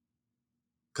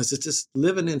 because it's just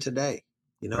living in today,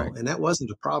 right. And that wasn't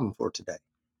a problem for today.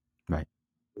 Right.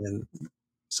 And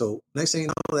so next thing you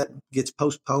know, that gets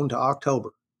postponed to October,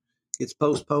 gets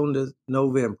postponed to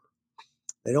November.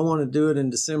 They don't want to do it in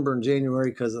December and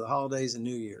January because of the holidays and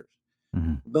New Year's.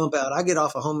 Bump out. I get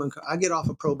off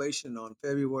of probation on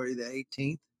February the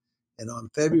 18th. And on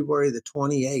February the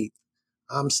 28th,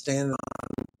 I'm standing on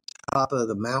top of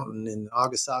the mountain in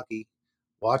Nagasaki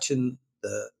watching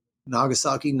the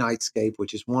Nagasaki nightscape,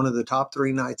 which is one of the top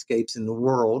 3 nightscapes in the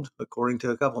world, according to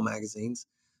a couple magazines,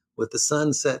 with the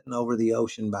sun setting over the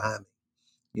ocean behind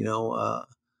me.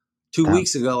 2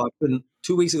 weeks ago, I couldn't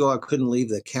leave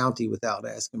the county without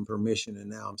asking permission, and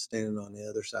now I'm standing on the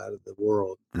other side of the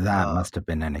world. That must have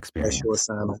been an experience. Special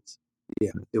assignments.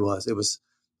 Yeah, it was. It was.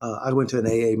 I went to an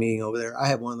AA meeting over there. I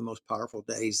had one of the most powerful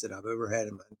days that I've ever had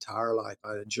in my entire life.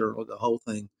 I had journaled the whole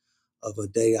thing of a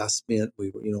day I spent. We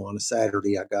were, on a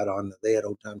Saturday, I got on, they had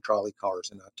old time trolley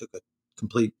cars, and I took a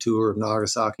complete tour of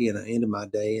Nagasaki, and I ended my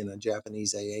day in a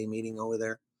Japanese AA meeting over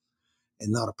there.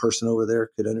 And not a person over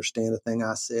there could understand a thing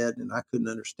I said, and I couldn't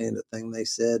understand a thing they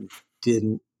said. It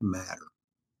didn't matter.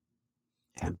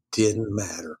 Yeah. It didn't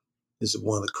matter. This is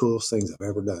one of the coolest things I've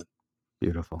ever done.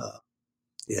 Beautiful.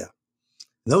 Yeah.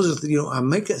 And those are,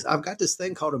 I've got this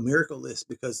thing called a miracle list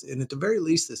because, and at the very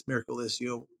least, this miracle list,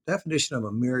 definition of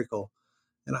a miracle,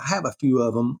 and I have a few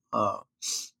of them,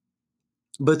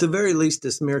 but at the very least,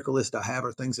 this miracle list I have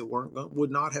are things that would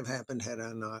not have happened had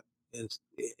I not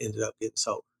ended up getting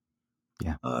sober.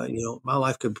 Yeah. My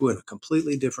life could go in a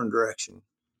completely different direction.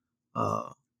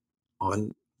 On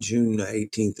June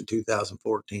 18th of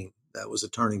 2014, that was a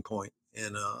turning point.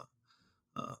 And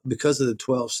because of the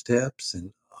 12 steps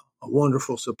and a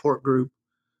wonderful support group,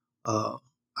 I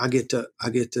get to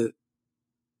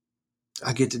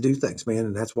do things, man.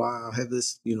 And that's why I have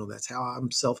this, that's how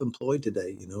I'm self-employed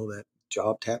today. That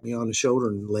job tapped me on the shoulder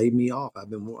and laid me off. I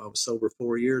was sober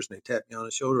 4 years, and they tapped me on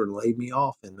the shoulder and laid me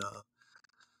off. And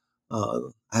I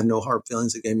have no hard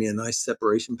feelings. It gave me a nice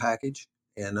separation package,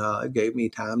 and it gave me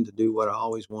time to do what I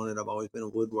always wanted. I've always been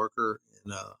a woodworker.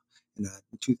 And in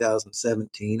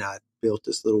 2017, I built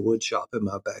this little wood shop in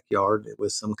my backyard. It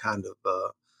was some kind of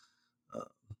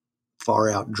far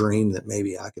out dream that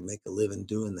maybe I could make a living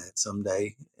doing that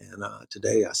someday. And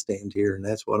today I stand here, and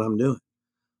that's what I'm doing.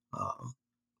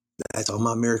 That's on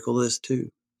my miracle list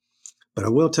too. But I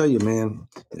will tell you, man,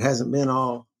 it hasn't been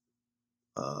all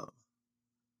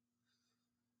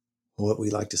what we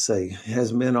like to say. It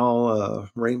hasn't been all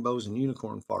rainbows and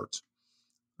unicorn farts.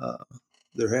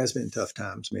 There has been tough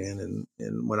times, man.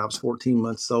 And when I was 14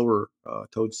 months sober,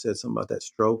 said something about that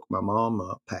stroke. My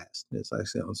mom passed. It's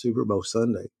actually on Super Bowl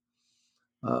Sunday.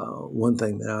 One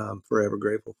thing that I'm forever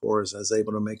grateful for is I was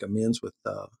able to make amends with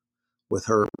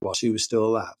her while she was still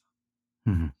alive.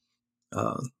 Mm-hmm.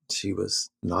 She was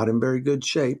not in very good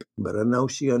shape, but I know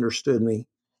she understood me.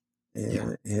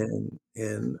 And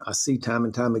I see time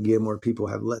and time again where people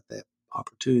have let that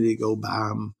opportunity go by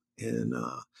them. And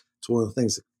it's one of the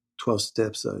things, 12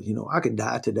 steps, I could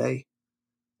die today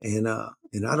and I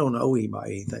don't owe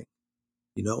anybody anything.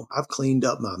 I've cleaned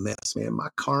up my mess, man. My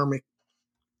karmic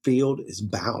field is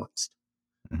balanced.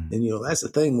 Mm-hmm. And, that's the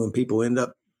thing when people end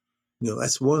up,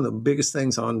 that's one of the biggest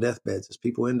things on deathbeds is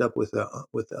people end up with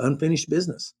unfinished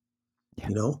business. Yeah.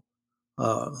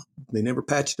 They never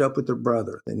patched it up with their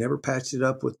brother. They never patched it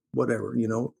up with whatever,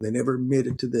 they never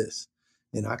admitted to this.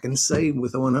 And I can say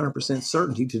with 100%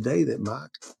 certainty today that my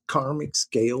karmic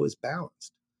scale is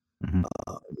balanced. Mm-hmm.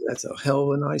 That's a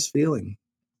hell of a nice feeling.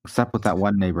 Except with that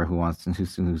one neighbor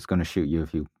who's going to shoot you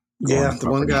if you Yeah, the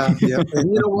one guy. Yeah,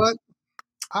 and you know what?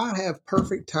 I have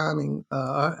perfect timing.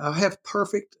 I have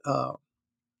perfect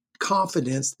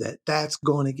confidence that that's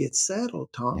going to get settled,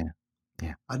 Tom. Yeah.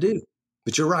 Yeah. I do.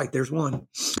 But you're right. There's one.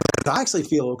 I actually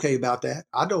feel okay about that.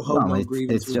 I don't hold Well, no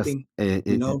grievance it's with just him,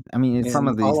 you know. I mean, some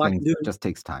And of these all I can things do, just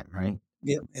takes time, right?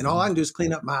 yeah, and all I can do is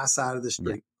clean up my side of the Yeah,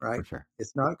 street, right? for sure.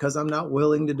 It's not because I'm not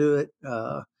willing to do it.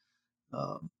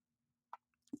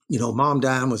 You know, mom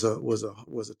dying was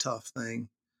a tough thing.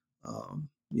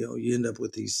 You know, you end up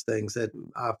with these things that,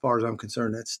 as far as I'm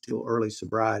concerned, that's still early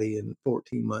sobriety and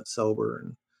 14 months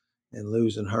sober and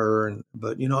losing her. And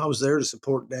but you know, I was there to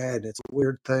support Dad. It's a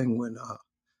weird thing when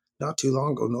not too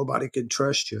long ago nobody could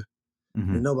trust you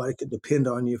and nobody could depend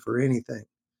on you for anything.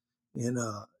 And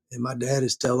my dad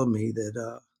is telling me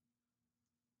that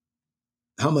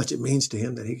how much it means to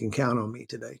him that he can count on me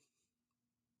today.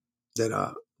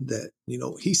 That you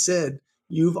know, he said,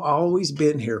 "You've always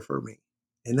been here for me."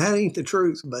 And that ain't the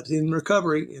truth, but in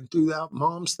recovery and throughout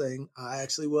Mom's thing, I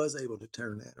actually was able to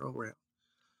turn that around.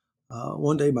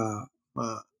 One day, my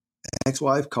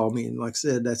ex-wife called me, and like I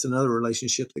said, that's another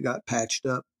relationship that got patched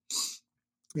up.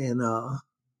 And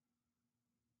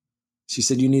she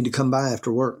said, "You need to come by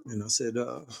after work." And I said,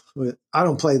 "I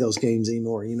don't play those games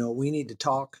anymore. You know, we need to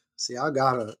talk." See, I'm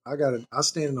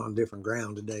standing on different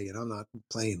ground today, and I'm not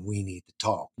playing we need to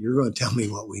talk. You're going to tell me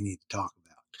what we need to talk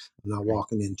about. I'm not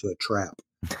walking into a trap.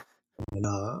 And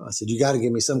I said, "You got to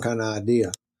give me some kind of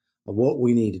idea of what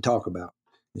we need to talk about."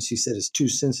 And she said, "It's too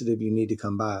sensitive. You need to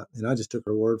come by." And I just took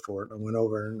her word for it. I went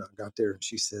over and I got there, and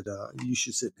she said, "You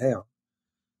should sit down."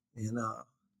 And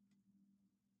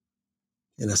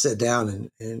I sat down,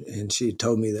 and she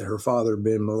told me that her father had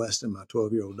been molesting my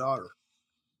 12-year-old daughter.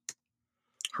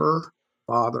 Her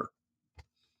father.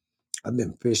 I've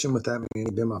been fishing with that man.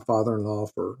 He'd been my father-in-law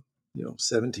for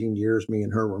 17 years. Me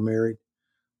and her were married.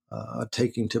 I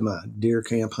take him to my deer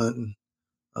camp hunting.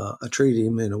 I treated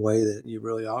him in a way that you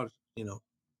really ought to,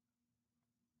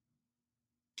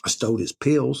 I stole his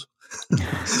pills.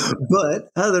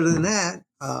 But other than that,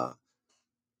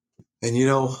 and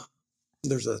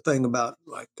there's a thing about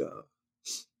like,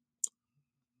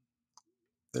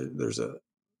 there's a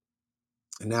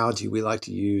analogy we like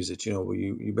to use that,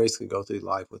 you basically go through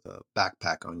life with a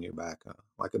backpack on your back,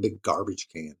 like a big garbage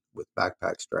can with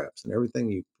backpack straps, and everything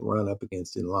you run up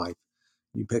against in life,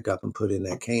 you pick up and put in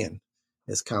that can.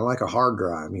 It's kind of like a hard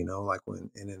drive, like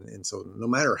and so no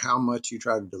matter how much you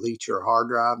try to delete your hard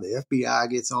drive, the FBI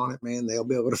gets on it, man, they'll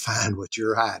be able to find what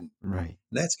you're hiding. Right.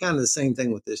 And that's kind of the same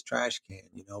thing with this trash can.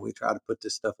 We try to put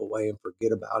this stuff away and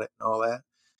forget about it and all that.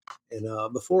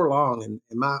 And before long, and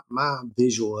my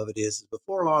visual of it is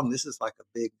before long, this is like a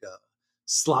big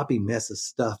sloppy mess of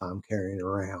stuff I'm carrying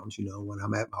around, when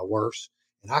I'm at my worst.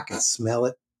 And I can smell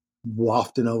it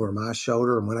wafting over my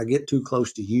shoulder. And when I get too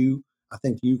close to you, I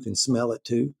think you can smell it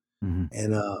too.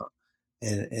 Mm-hmm.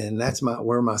 And that's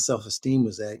where my self-esteem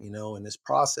was at, in this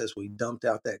process. We dumped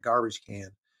out that garbage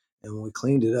can and we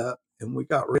cleaned it up and we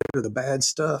got rid of the bad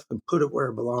stuff and put it where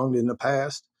it belonged in the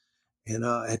past. And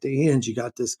at the end, you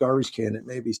got this garbage can that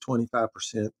maybe is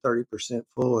 25%, 30%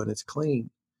 full, and it's clean.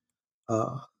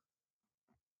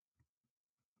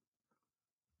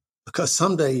 Because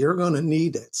someday you're going to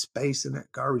need that space in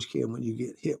that garbage can when you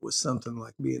get hit with something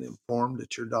like being informed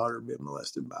that your daughter had been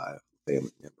molested by a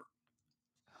family member.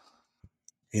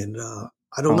 And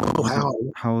I don't know how.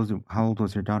 How old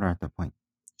was your daughter at that point?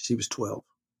 She was 12.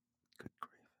 Good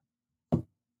grief.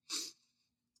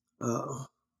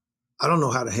 I don't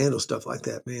know how to handle stuff like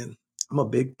that, man. I'm a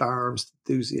big firearms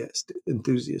enthusiast.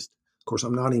 Of course,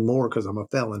 I'm not anymore because I'm a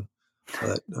felon.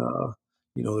 But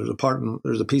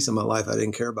there's a piece of my life I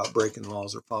didn't care about breaking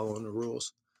laws or following the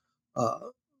rules.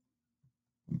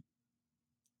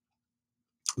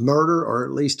 Murder, or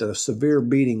at least a severe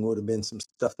beating, would have been some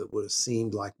stuff that would have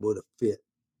seemed like would have fit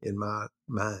in my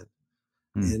mind.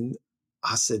 And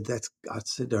I said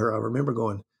to her, I remember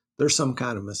going, "There's some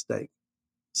kind of mistake.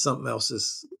 Something else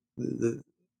is.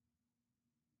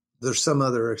 There's some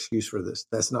other excuse for this.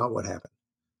 That's not what happened."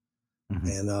 Mm-hmm.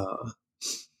 And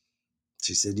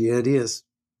she said, "Yeah, it is."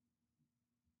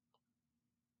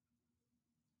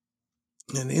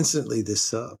 And instantly,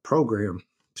 this program,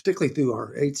 particularly through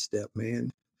our 8-step,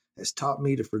 man, has taught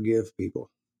me to forgive people.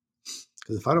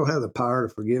 Because if I don't have the power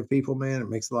to forgive people, man, it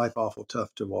makes life awful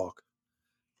tough to walk.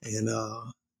 And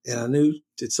I knew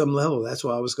at some level that's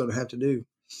what I was going to have to do.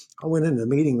 I went into a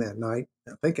meeting that night.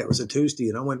 I think that was a Tuesday,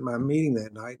 and I went to my meeting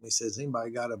that night, and he says,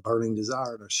 "Anybody got a burning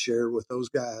desire?" And I shared with those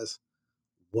guys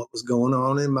what was going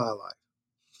on in my life.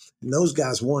 And those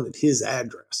guys wanted his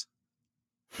address.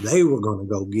 They were going to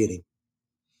go get him.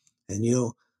 And,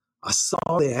 I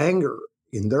saw the anger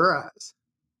in their eyes.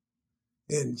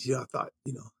 And I thought,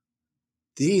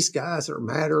 these guys are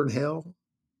madder than hell.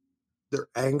 They're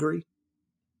angry,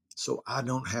 so I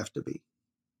don't have to be.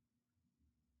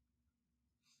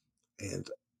 And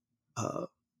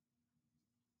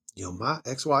my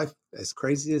ex-wife, as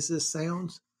crazy as this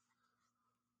sounds,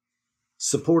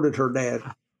 supported her dad.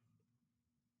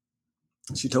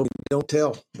 She told me, "Don't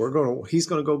tell. He's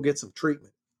gonna go get some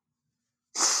treatment."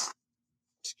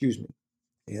 Excuse me.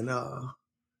 And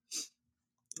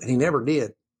he never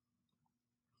did.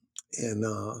 And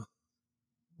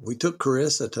we took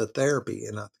Carissa to therapy,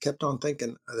 and I kept on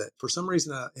thinking that for some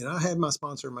reason, I had my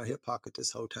sponsor in my hip pocket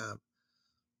this whole time,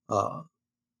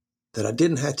 that I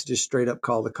didn't have to just straight up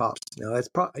call the cops. Now that's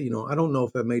probably, I don't know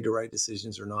if I made the right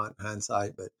decisions or not in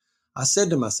hindsight, but I said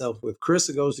to myself, if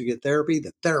Carissa goes to get therapy,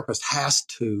 the therapist has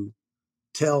to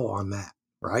tell on that,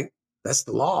 right? That's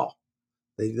the law.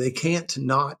 They can't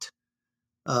not,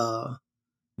 that'll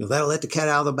let the cat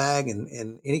out of the bag,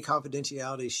 and any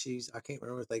confidentiality I can't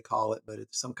remember what they call it, but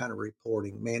it's some kind of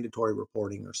reporting, mandatory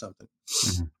reporting or something.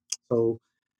 Mm-hmm. So,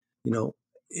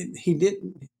 he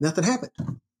didn't, nothing happened.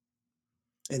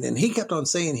 And then he kept on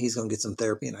saying he's going to get some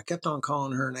therapy, and I kept on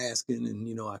calling her and asking,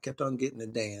 and, I kept on getting a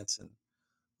dance. And,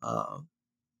 I'm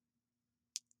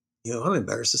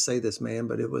embarrassed to say this, man,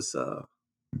 but it's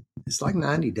like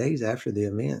 90 days after the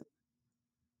event.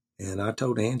 And I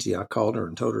told Angie, I called her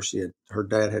and told her her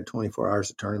dad had 24 hours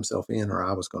to turn himself in, or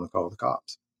I was going to call the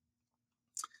cops.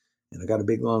 And I got a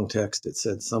big long text that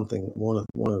said something. One of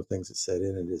the things it said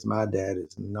in it is, "My dad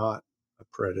is not a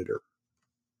predator.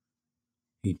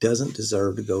 He doesn't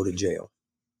deserve to go to jail."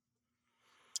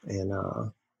 And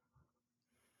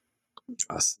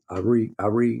I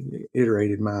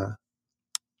reiterated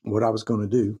what I was going to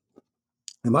do.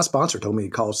 And my sponsor told me to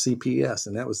call CPS,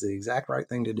 and that was the exact right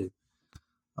thing to do.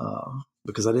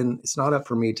 Because it's not up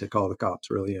for me to call the cops,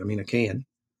 really. I mean, I can,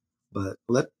 but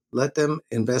let them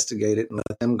investigate it and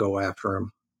let them go after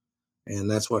him. And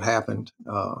that's what happened.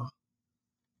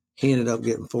 He ended up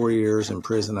getting 4 years in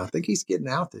prison. I think he's getting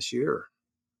out this year.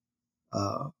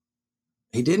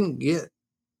 He didn't get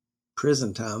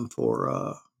prison time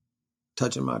for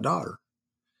touching my daughter.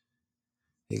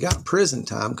 He got prison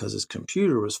time because his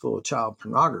computer was full of child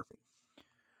pornography.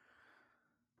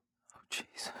 Oh,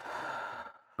 jeez.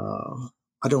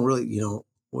 I don't really,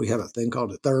 we have a thing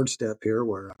called the third step here,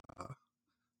 where I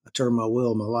turn my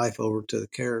will, my life over to the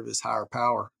care of his higher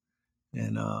power.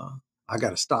 And I got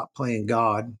to stop playing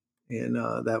God. And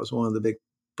that was one of the big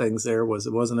things there, was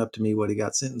it wasn't up to me what he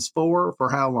got sentenced for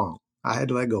how long. I had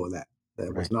to let go of that.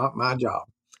 That was not my job.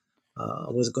 I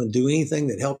wasn't going to do anything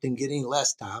that helped him get any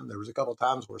less time. There was a couple of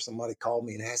times where somebody called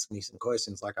me and asked me some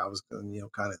questions, like I was going to,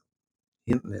 kind of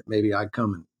hinting that maybe I'd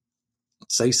come and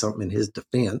say something in his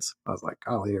defense. I was like,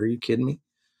 "Golly, are you kidding me?"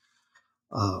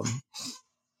 At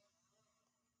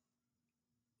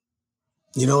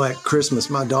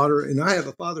Christmas, my daughter, and I have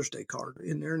a Father's Day card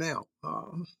in there now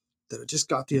that I just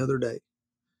got the other day.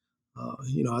 I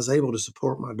was able to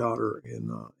support my daughter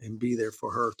and be there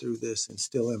for her through this, and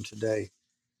still am today.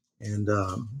 And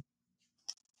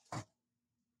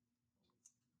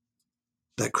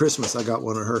that Christmas, I got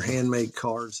one of her handmade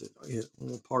cards.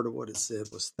 One part of what it said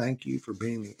was, "Thank you for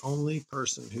being the only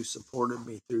person who supported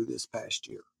me through this past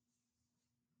year."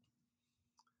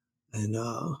 And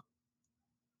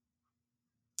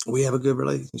we have a good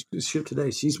relationship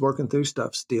today. She's working through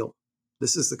stuff still.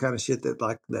 This is the kind of shit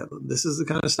this is the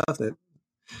kind of stuff that,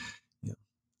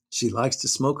 she likes to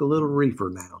smoke a little reefer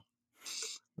now.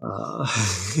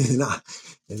 And I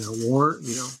warn,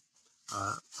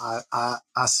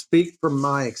 I speak from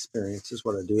my experience is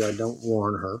what I do. I don't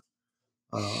warn her.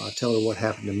 I tell her what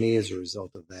happened to me as a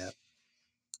result of that.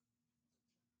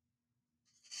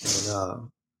 And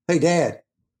hey, Dad.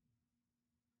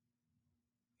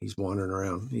 He's wandering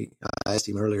around. I asked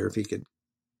him earlier if he could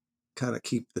kind of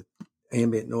keep the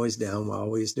ambient noise down while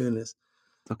we was doing this.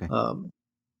 Okay.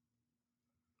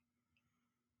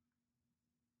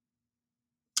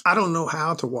 I don't know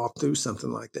how to walk through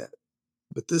something like that,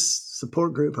 but this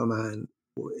support group of mine,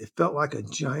 it felt like a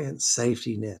giant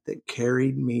safety net that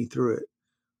carried me through it,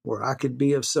 where I could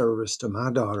be of service to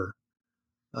my daughter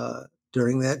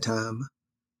during that time,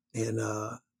 and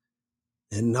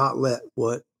not let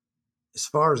what, as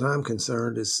far as I'm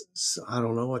concerned, is, I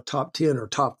don't know, a top 10 or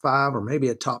top 5 or maybe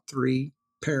a top 3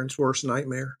 parents' worst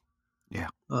nightmare. Yeah.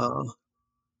 I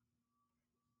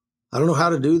don't know how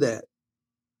to do that.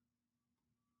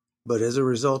 But as a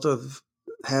result of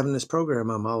having this program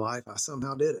in my life, I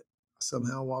somehow did it. I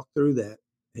somehow walked through that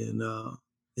in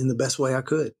the best way I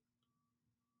could.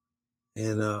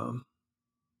 And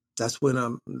that's why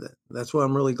I'm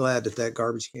really glad that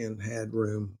garbage can had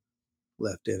room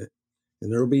left in it.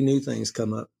 and there'll be new things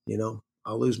come up.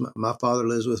 I'll lose my father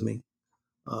lives with me.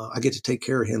 I get to take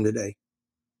care of him today.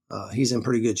 He's in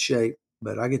pretty good shape,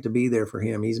 but I get to be there for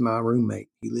him. He's my roommate.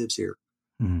 He lives here.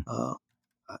 Mm-hmm.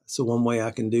 So one way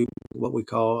I can do what we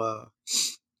call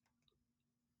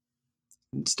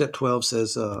step 12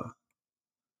 says,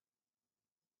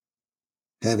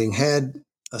 having had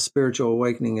a spiritual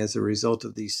awakening as a result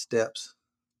of these steps,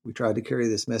 we tried to carry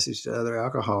this message to other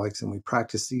alcoholics, and we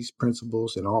practice these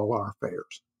principles in all our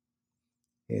affairs.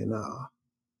 And I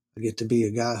get to be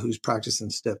a guy who's practicing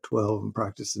step 12 and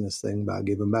practicing this thing by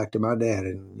giving back to my dad.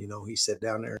 And, he sat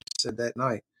down there and said that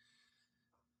night,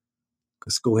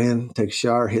 let's go in, take a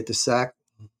shower, hit the sack.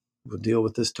 We'll deal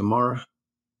with this tomorrow.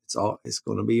 It's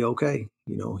going to be okay.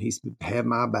 He's had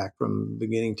my back from the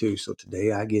beginning too. So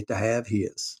today I get to have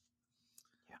his.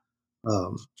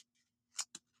 I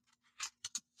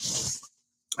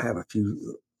have a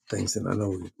few things that I know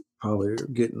we probably are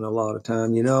getting a lot of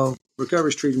time.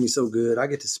 Recovery's treating me so good. I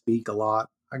get to speak a lot.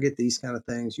 I get these kind of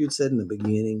things. You'd said in the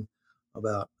beginning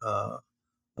about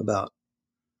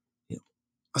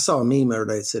I saw a meme the other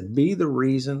day that said, be the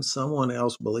reason someone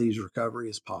else believes recovery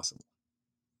is possible.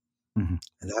 Mm-hmm.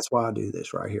 And that's why I do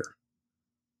this right here.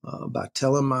 By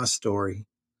telling my story,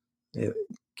 it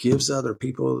gives other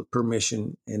people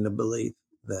permission and the belief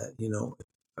that,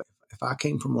 if I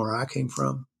came from where I came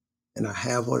from and I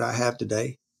have what I have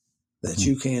today, that Mm-hmm.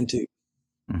 you can too.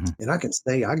 Mm-hmm. And I can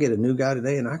say, I get a new guy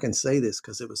today and I can say this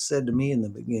because it was said to me in the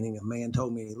beginning. A man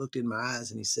told me, he looked in my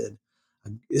eyes and he said,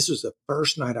 this was the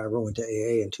first night I went to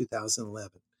AA in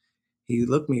 2011. He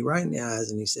looked me right in the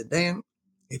eyes and he said, Dan,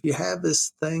 if you have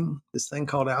this thing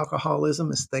called alcoholism,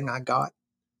 this thing I got,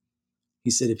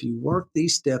 he said, if you work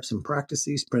these steps and practice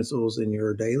these principles in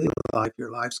your daily life,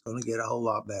 your life's going to get a whole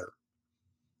lot better.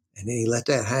 And then he let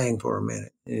that hang for a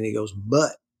minute. And he goes,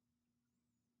 but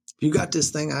if you got this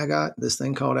thing I got, this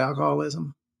thing called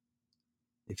alcoholism,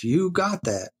 if you got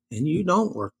that and you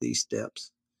don't work these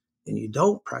steps and you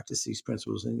don't practice these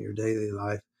principles in your daily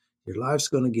life, your life's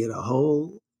going to get a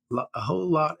whole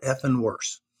lot effing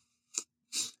worse.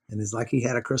 And it's like he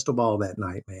had a crystal ball that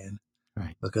night, man.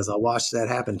 Right. Because I watched that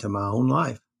happen to my own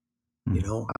life.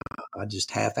 Mm-hmm. I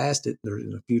just half-assed it. There's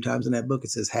a few times in that book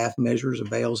it says half measures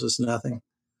avails us nothing.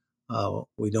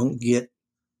 We don't get,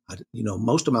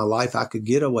 most of my life I could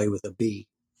get away with a B.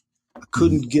 I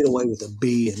couldn't get away with a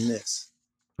B in this.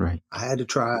 Right. I had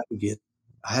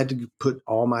to push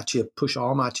all my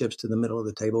chips to the middle of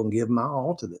the table and give my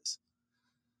all to this.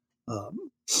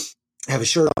 I have a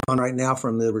shirt on right now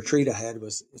from the retreat I had.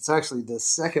 It's actually the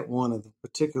second one of the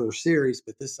particular series,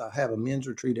 but I have a men's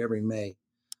retreat every May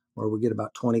where we get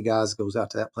about 20 guys goes out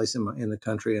to that place in the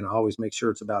country. And I always make sure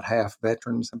it's about half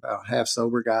veterans, about half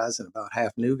sober guys, and about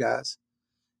half new guys.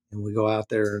 And we go out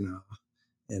there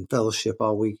and fellowship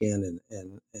all weekend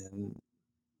and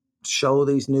show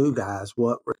these new guys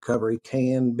what recovery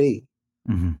can be.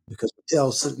 Mm-hmm. Because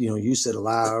you said a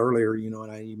lie earlier, and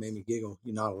you made me giggle.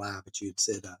 You're not a lie, but you had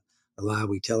said a lie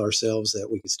we tell ourselves that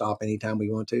we can stop anytime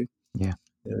we want to. Yeah.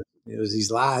 It was these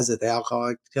lies that the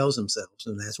alcoholic tells themselves,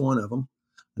 and that's one of them.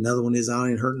 Another one is I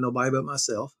ain't hurting nobody but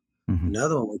myself. Mm-hmm.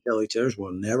 Another one we tell each other is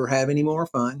we'll never have any more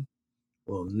fun.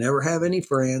 We'll never have any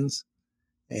friends.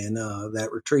 And that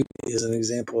retreat is an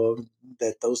example of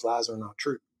that those lies are not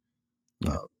true.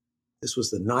 Yeah. This was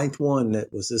the 9th one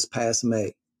that was this past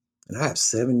May. And I have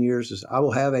 7 years. I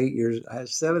will have 8 years. I have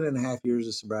 7.5 years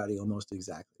of sobriety almost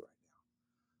exactly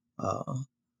right now.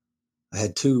 I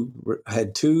had two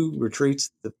retreats,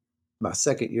 my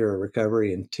second year of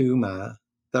recovery, and 2 my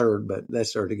third, but that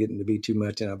started getting to be too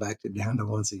much, and I backed it down to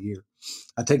once a year.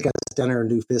 I take guys down there and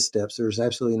do fifth steps. There's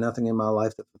absolutely nothing in my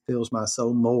life that fulfills my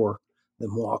soul more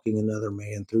than walking another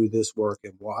man through this work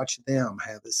and watch them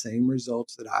have the same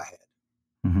results that I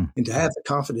had. Mm-hmm. And to have the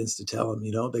confidence to tell them,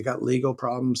 they got legal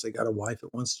problems. They got a wife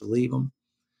that wants to leave them.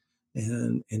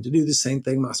 And to do the same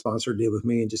thing my sponsor did with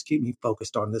me and just keep me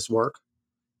focused on this work.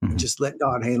 Mm-hmm. And just let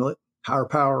God handle it. Higher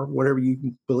power, whatever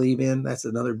you believe in. That's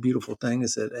another beautiful thing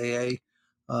is that AA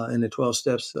and the 12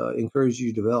 steps encourage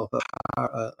you to develop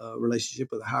a relationship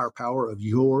with a higher power of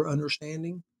your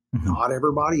understanding, Mm-hmm. not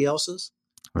everybody else's.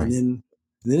 Right. And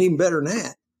then even better than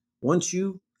that, once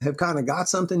you have kind of got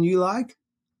something you like,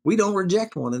 we don't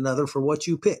reject one another for what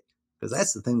you pick. Because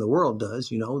that's the thing the world does,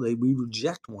 we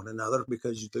reject one another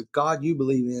because the God you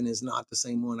believe in is not the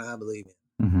same one I believe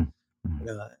in. Mm-hmm.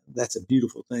 Mm-hmm. That's a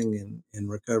beautiful thing in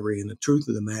recovery. And the truth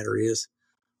of the matter is,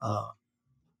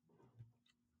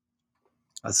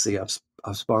 let's see, I've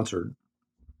sponsored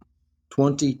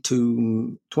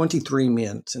 23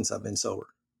 men since I've been sober.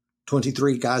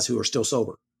 23 guys who are still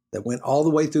sober that went all the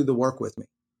way through the work with me.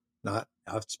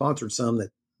 I've sponsored some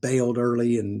that bailed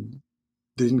early and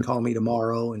didn't call me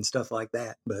tomorrow and stuff like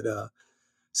that. But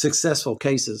successful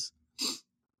cases.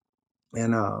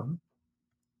 And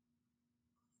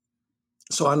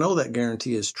so I know that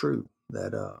guarantee is true,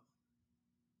 that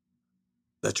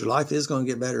your life is going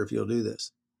to get better if you'll do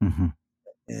this. Mm-hmm.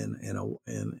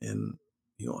 And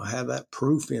I have that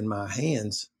proof in my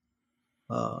hands,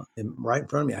 and right in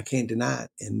front of me. I can't deny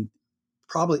it. And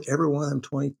probably every one of them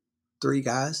 23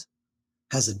 guys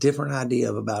has a different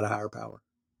idea about a higher power,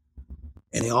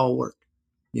 and they all work.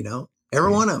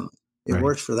 Every one of them, it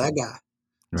works for that guy.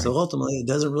 Right. So ultimately, it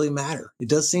doesn't really matter. It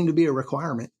does seem to be a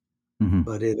requirement,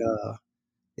 but it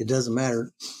doesn't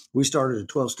matter. We started a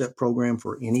 12-step program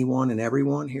for anyone and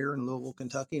everyone here in Louisville,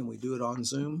 Kentucky, and we do it on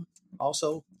Zoom.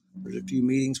 Also, there's a few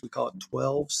meetings. We call it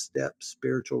 12-step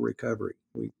spiritual recovery.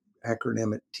 We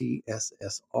acronym it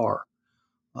TSSR.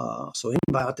 So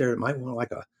anybody out there that might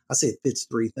want I say it fits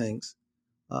three things.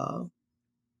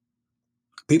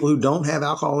 People who don't have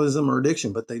alcoholism or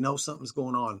addiction, but they know something's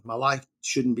going on. My life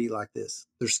shouldn't be like this.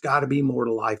 There's got to be more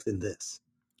to life than this.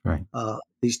 Right.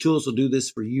 These tools will do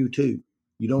this for you too.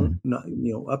 You don't,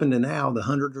 up until now, the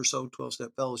 100 or so 12-step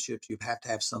fellowships, you have to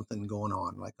have something going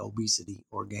on, like obesity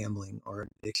or gambling or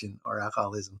addiction or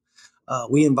alcoholism.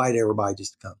 We invite everybody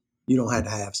just to come. You don't have to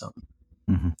have something.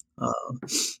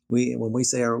 When we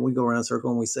say, we go around the circle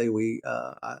and we say, we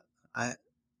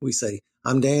say,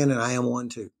 I'm Dan and I am one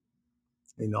too.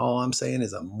 And all I'm saying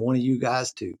is I'm one of you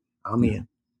guys too. I'm in.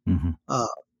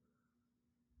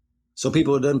 So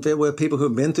people who doesn't fit with, people who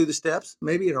have been through the steps,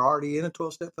 maybe are already in a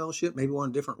 12-step fellowship, maybe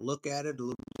want a different look at it, a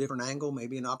little different angle,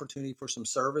 maybe an opportunity for some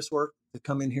service work to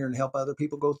come in here and help other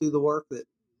people go through the work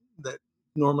that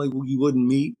normally you wouldn't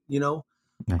meet,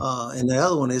 And the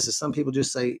other one is some people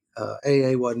just say,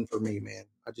 AA wasn't for me, man.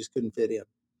 I just couldn't fit in.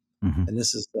 And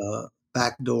this is the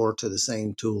back door to the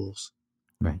same tools.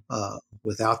 Right.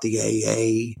 Without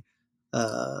the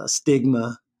AA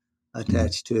stigma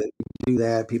attached to it. Do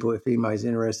that. People, if anybody's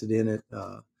interested in it,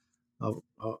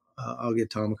 I'll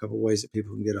get Tom a couple of ways that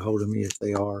people can get a hold of me if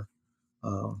they are.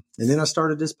 And then I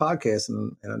started this podcast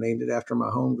and I named it after my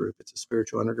home group. It's a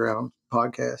Spiritual Underground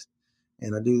podcast.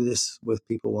 And I do this with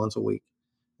people once a week.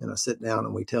 And I sit down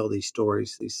and we tell these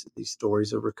stories, these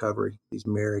stories of recovery, these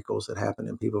miracles that happen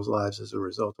in people's lives as a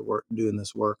result of doing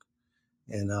this work.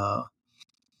 And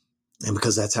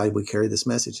because that's how we carry this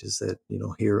message, is that,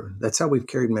 here, that's how we've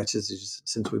carried messages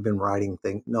since we've been writing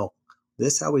things. No,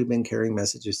 this is how we've been carrying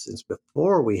messages since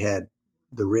before we had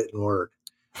the written word.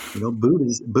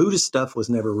 Buddhist stuff was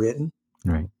never written.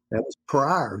 Right. That was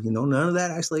prior. None of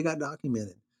that actually got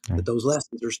documented. Right. But those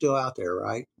lessons are still out there,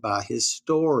 right? By his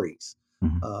stories.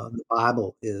 The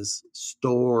Bible is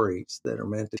stories that are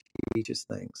meant to teach us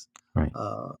things. Right.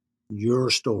 Your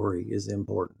story is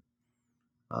important.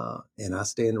 And I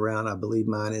stand around, I believe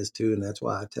mine is too. And that's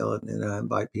why I tell it. And I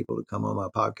invite people to come on my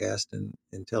podcast and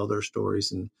tell their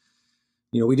stories. And,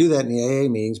 we do that in the AA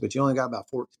meetings, but you only got about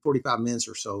 45 minutes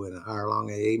or so in an hour-long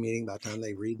AA meeting. By the time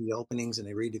they read the openings and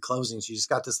they read the closings, you just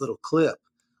got this little clip.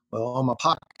 Well, on my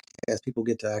podcast, people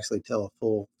get to actually tell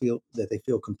that they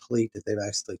feel complete, that they've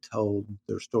actually told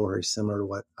their story similar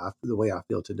to the way I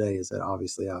feel today, is that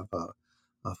obviously I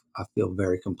feel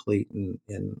very complete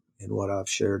in what I've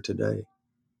shared today.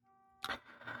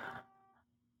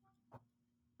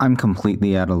 I'm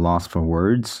completely at a loss for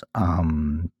words.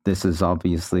 This is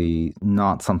obviously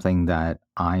not something that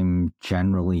I'm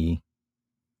generally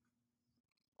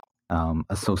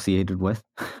associated with.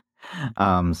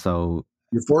 So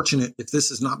you're fortunate. If this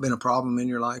has not been a problem in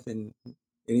your life and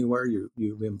anywhere,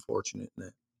 you've been fortunate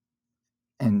in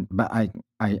that. But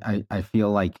I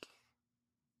feel like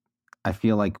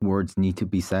words need to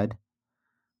be said,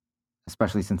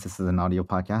 especially since this is an audio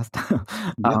podcast.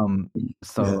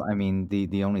 I mean,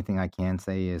 the only thing I can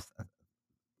say is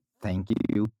thank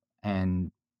you and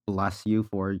bless you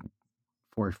for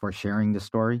sharing the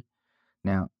story.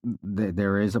 Now,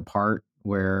 there is a part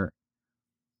where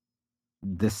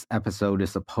this episode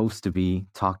is supposed to be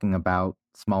talking about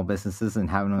small businesses and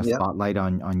having a spotlight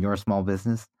on your small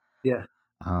business. Yeah.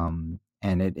 And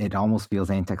it almost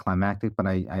feels anticlimactic, but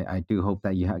I do hope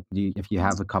that if you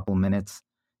have a couple minutes,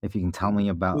 if you can tell me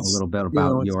a little bit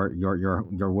about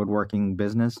your woodworking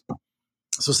business.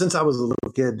 So since I was a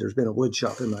little kid, there's been a wood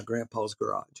shop in my grandpa's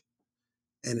garage.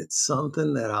 And it's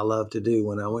something that I love to do.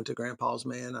 When I went to grandpa's,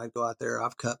 man, I'd go out there.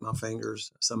 I've cut my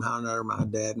fingers. Somehow or another, my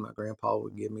dad and my grandpa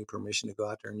would give me permission to go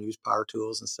out there and use power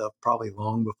tools and stuff, probably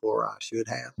long before I should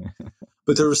have.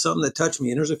 But there was something that touched me.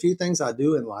 And there's a few things I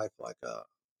do in life. Like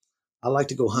I like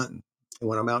to go hunting. And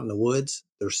when I'm out in the woods,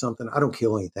 there's something, I don't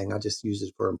kill anything. I just use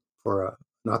it for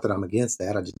not that I'm against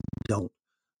that. I just don't.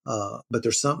 But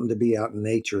there's something to be out in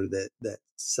nature that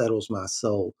settles my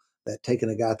soul. That taking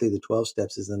a guy through the 12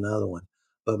 steps is another one.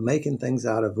 But making things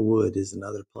out of wood is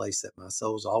another place that my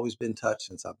soul's always been touched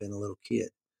since I've been a little kid.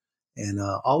 And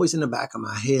always in the back of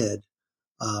my head,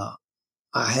 I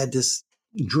had this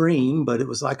dream, but it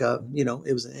was like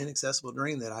it was an inaccessible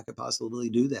dream that I could possibly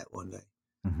do that one day.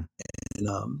 Mhm.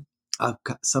 And I've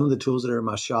got some of the tools that are in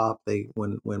my shop.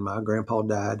 When my grandpa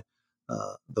died,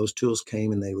 those tools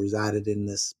came and they resided in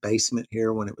this basement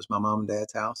here when it was my mom and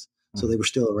dad's house. So they were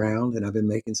still around, and I've been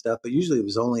making stuff. But usually it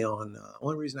was only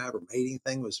only reason I ever made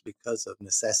anything was because of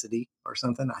necessity or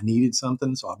something. I needed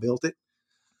something, so I built it.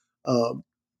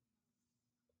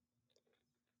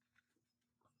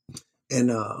 And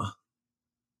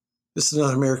this is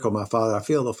another miracle my father, I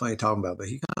feel a little funny talking about, but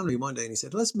he came to me one day and he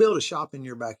said, let's build a shop in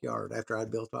your backyard. After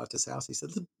I'd built out this house, he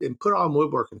said, and put all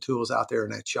woodworking tools out there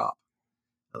in that shop.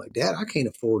 I'm like, Dad, I can't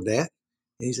afford that.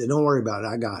 And he said, don't worry about it.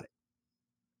 I got it.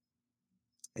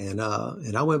 And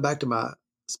I went back to my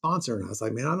sponsor and I was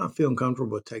like, man, I'm not feeling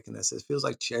comfortable with taking this. It feels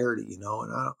like charity, and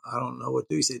I don't know what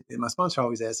to do. He said, and my sponsor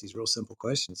always asks these real simple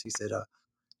questions. He said,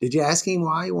 did you ask him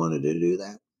why he wanted to do that?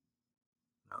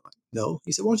 And I'm like, no.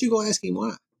 He said, why don't you go ask him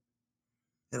why?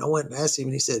 And I went and asked him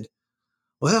and he said,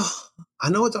 well, I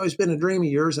know it's always been a dream of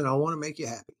yours and I want to make you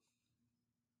happy.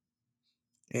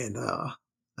 And I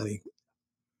mean,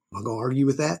 I'm going to argue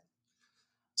with that.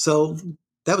 So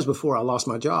that was before I lost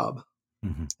my job.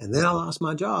 Mm-hmm. And then I lost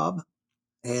my job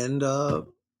and I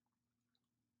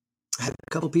had a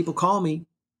couple of people call me,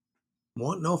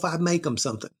 want to know if I'd make them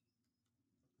something.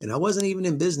 And I wasn't even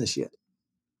in business yet.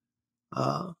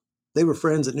 They were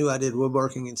friends that knew I did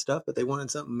woodworking and stuff, but they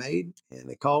wanted something made and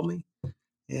they called me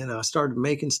and I started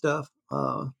making stuff.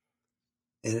 And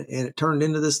it turned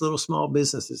into this little small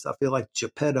business. I feel like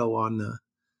Geppetto on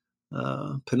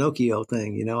the Pinocchio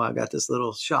thing. I got this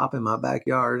little shop in my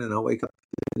backyard and I wake up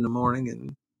in the morning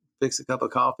and fix a cup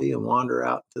of coffee and wander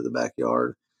out to the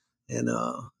backyard. And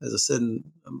as I said,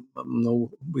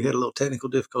 we had a little technical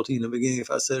difficulty in the beginning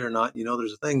if I said it or not.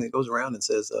 There's a thing that goes around and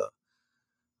says,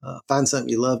 find something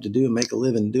you love to do and make a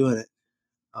living doing it.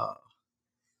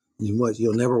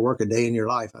 You'll never work a day in your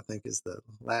life, I think is the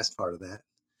last part of that.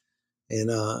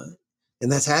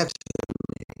 And that's happened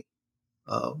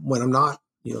when I'm not,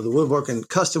 the woodworking,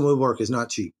 custom woodwork is not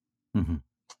cheap. Mm-hmm.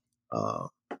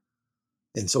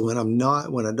 And so when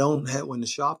the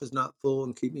shop is not full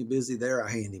and keep me busy there, I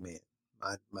handyman.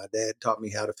 My dad taught me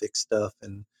how to fix stuff.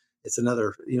 And it's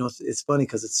another, it's funny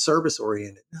because it's service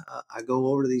oriented. I go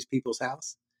over to these people's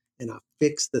house and I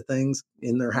fix the things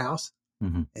in their house.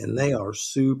 Mm-hmm. And they are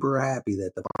super happy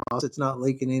that the faucet's not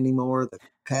leaking anymore. The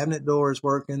cabinet door is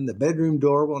working. The bedroom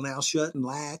door will now shut and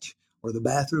latch, or the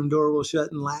bathroom door will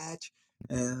shut and latch,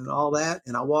 and all that.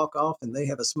 And I walk off and they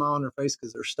have a smile on their face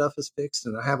because their stuff is fixed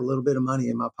and I have a little bit of money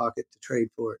in my pocket to trade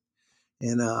for it.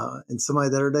 And somebody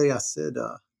the other day, I said,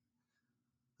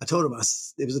 I told him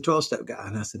it was a 12-step guy.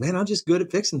 And I said, man, I'm just good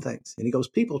at fixing things. And he goes,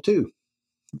 people too.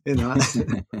 And I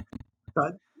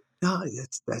thought, no,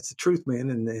 that's the truth,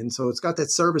 man. And so it's got that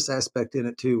service aspect in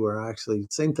it too, where actually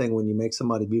same thing when you make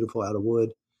somebody beautiful out of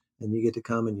wood and you get to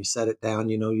come and you set it down,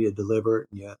 you deliver it.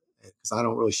 Because I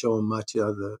don't really show them much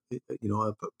of the,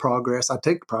 progress. I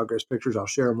take progress pictures. I'll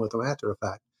share them with them after the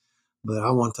fact. But I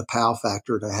want the pow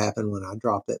factor to happen when I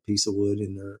drop that piece of wood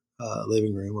in their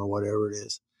living room or whatever it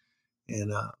is.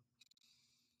 And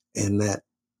that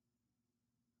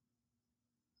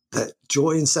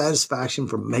joy and satisfaction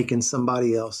from making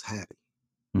somebody else happy.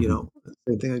 Mm-hmm.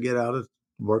 Same thing I get out of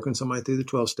working somebody through the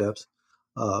 12 steps.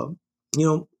 My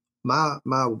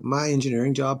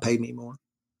engineering job paid me more.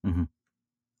 Mm-hmm.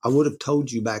 I would have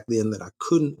told you back then that I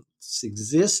couldn't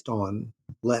exist on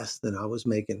less than I was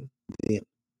making then.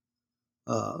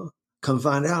 Come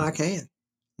find out I can,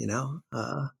 and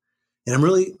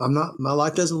my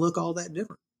life doesn't look all that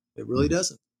different. It really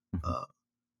doesn't.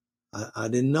 I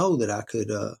didn't know that I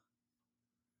could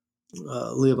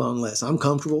live on less. I'm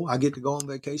comfortable. I get to go on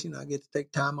vacation. I get to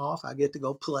take time off. I get to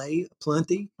go play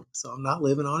plenty. So I'm not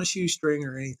living on a shoestring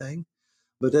or anything.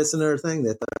 But that's another thing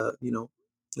that,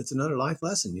 it's another life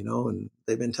lesson, and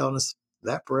they've been telling us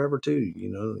that forever too.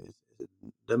 It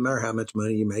doesn't matter how much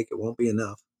money you make, it won't be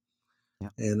enough.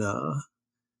 Yeah. And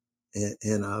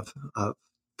I've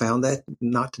found that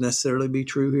not to necessarily be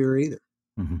true here either.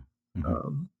 Mm-hmm.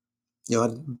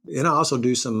 Mm-hmm. And I also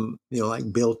do some,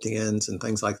 like built-ins and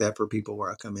things like that for people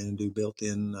where I come in and do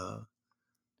built-in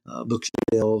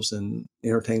bookshelves and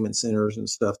entertainment centers and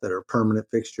stuff that are permanent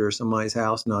fixtures in somebody's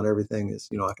house. Not everything is,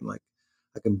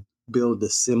 I can build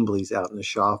assemblies out in the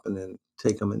shop and then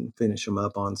take them and finish them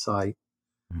up on site.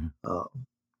 Mm-hmm.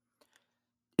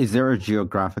 Is there a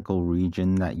geographical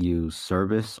region that you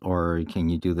service, or can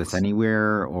you do this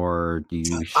anywhere, or do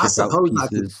you I ship out suppose I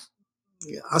could. pieces?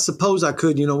 I suppose I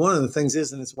could. You know, one of the things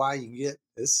is, and it's why you get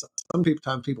this.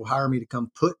 Sometimes people hire me to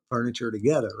come put furniture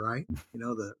together, right? You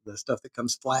know, the stuff that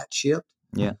comes flat shipped.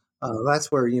 Yeah.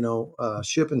 That's where,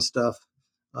 shipping stuff.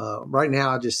 Right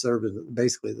now, I just serve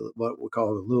basically what we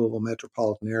call the Louisville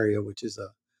metropolitan area, which is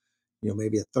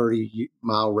maybe a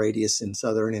 30-mile radius in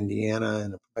southern Indiana,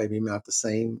 and maybe about the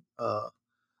same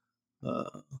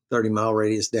 30-mile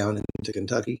radius down into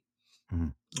Kentucky.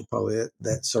 Mm-hmm. Probably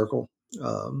that circle.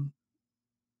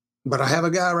 But I have a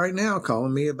guy right now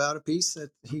calling me about a piece that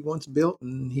he wants built,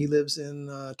 and he lives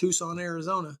in Tucson,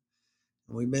 Arizona.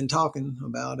 And we've been talking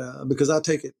about, because I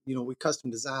take it, we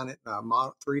custom design it,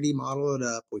 3D model it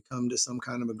up. We come to some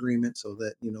kind of agreement so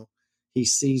that, he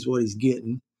sees what he's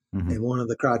getting. Mm-hmm. And one of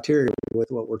the criteria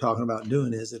with what we're talking about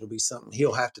doing is it'll be something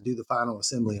he'll have to do the final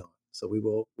assembly on. So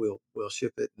we'll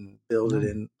ship it and build it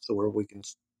in so where we can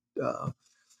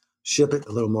ship it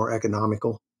a little more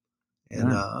economical.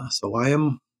 And so I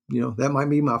am, that might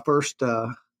be my first.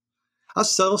 I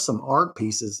sell some art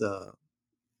pieces,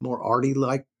 more arty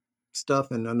like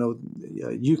stuff, and I know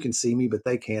you can see me, but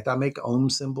they can't. I make Om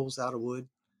symbols out of wood.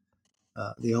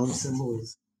 The Om symbol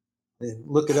is, and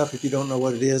look it up if you don't know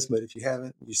what it is, but if you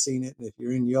haven't, you've seen it, and if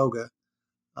you're in yoga,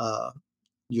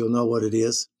 you'll know what it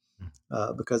is.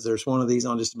 Because there's one of these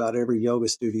on just about every yoga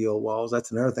studio walls.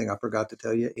 That's another thing I forgot to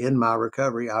tell you. In my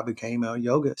recovery, I became a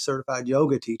certified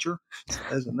yoga teacher.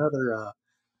 There's another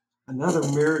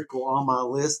miracle on my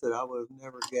list that I would have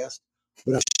never guessed.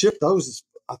 But I shipped those.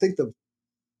 I think the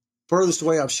furthest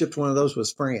away I've shipped one of those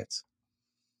was France.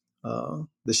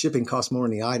 The shipping cost more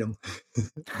than the item,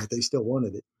 but they still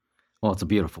wanted it. Well, it's a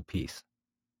beautiful piece.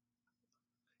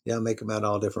 Yeah, I make them out of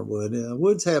all different wood.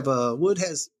 Wood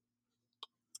has.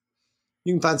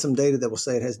 You can find some data that will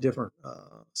say it has different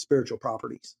spiritual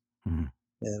properties. Mm-hmm.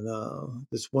 And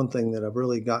it's one thing that I've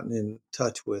really gotten in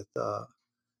touch with. The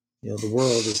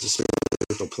world is a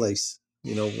spiritual place.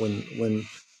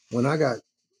 When I got,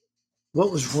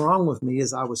 what was wrong with me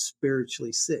is I was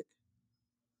spiritually sick.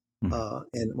 Mm-hmm.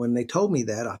 And when they told me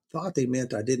that, I thought they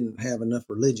meant I didn't have enough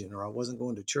religion or I wasn't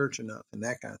going to church enough and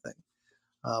that kind of thing.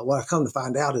 What I come to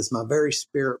find out is my very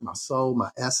spirit, my soul,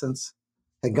 my essence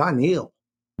had gotten ill.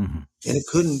 Mm-hmm. And it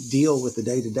couldn't deal with the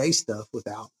day-to-day stuff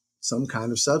without some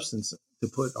kind of substance to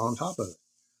put on top of it.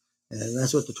 And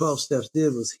that's what the 12 steps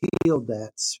did, was healed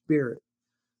that spirit.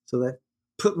 So that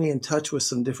put me in touch with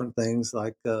some different things,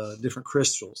 like different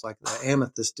crystals. Like the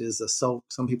amethyst is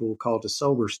some people will call it a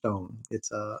sober stone.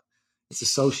 It's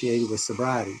associated with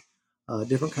sobriety.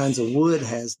 Different kinds of wood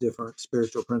has different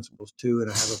spiritual principles too.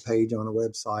 And I have a page on a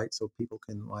website so people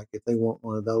can, like, if they want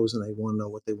one of those and they want to know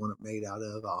what they want it made out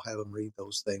of, I'll have them read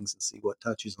those things and see what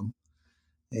touches them.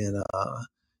 And,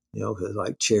 because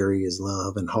like cherry is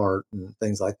love and heart and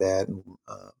things like that. And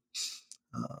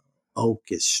oak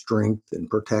is strength and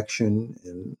protection.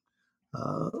 And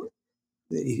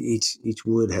each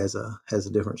wood has a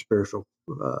different spiritual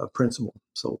principle.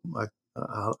 So I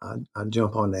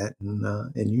jump on that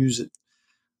and use it.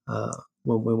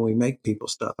 When we make people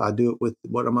stuff, I do it with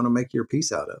what I'm going to make your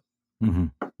piece out of. Mm-hmm.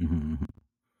 Mm-hmm.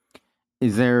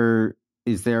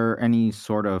 Is there any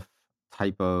sort of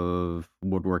type of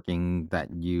woodworking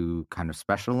that you kind of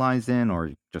specialize in,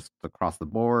 or just across the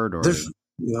board? Or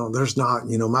there's not.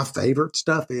 My favorite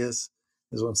stuff is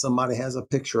when somebody has a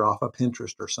picture off of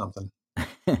Pinterest or something,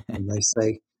 and they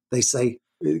say they say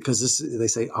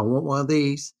I want one of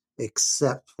these,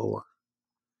 except for,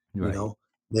 right.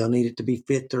 They'll need it to be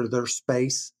fit to their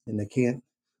space, and they can't.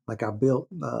 Like I built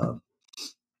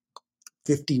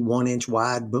 51-inch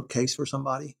wide bookcase for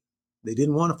somebody. They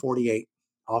didn't want a 48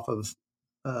 off of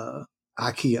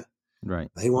IKEA.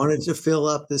 Right. They wanted to fill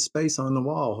up this space on the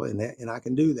wall, and I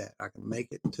can do that. I can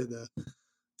make it to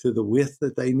the width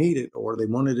that they need it, or they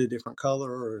wanted a different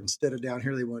color, or instead of down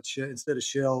here they want instead of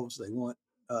shelves they want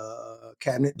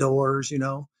cabinet doors.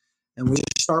 And we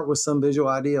just start with some visual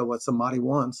idea of what somebody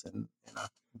wants, and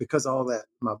because all that,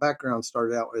 my background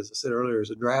started out, as I said earlier, as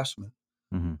a draftsman.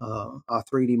 Mm-hmm. I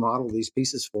 3D model these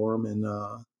pieces for them,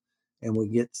 and we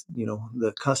get,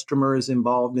 the customer is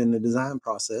involved in the design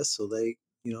process, so they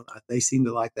seem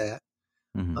to like that.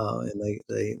 Mm-hmm.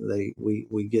 And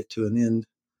we get to an end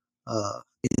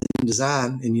in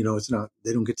design, and it's not,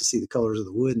 they don't get to see the colors of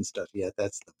the wood and stuff yet.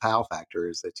 That's the POW factor,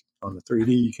 is that on the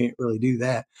 3D you can't really do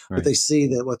that, right. But they see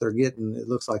that what they're getting, it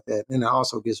looks like that, and it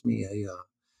also gives me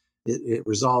it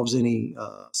resolves any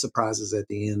surprises at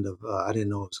the end of I didn't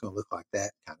know it was going to look like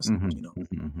that kind of stuff. Mm-hmm.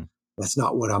 Mm-hmm. That's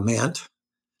not what I meant.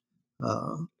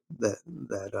 that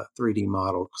 3D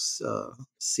model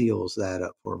seals that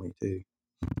up for me too.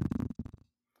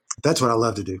 That's what I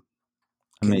love to do.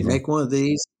 Can Amazing. make one of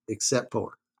these except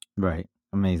for. Right.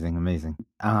 Amazing.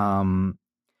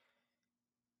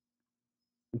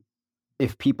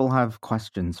 If people have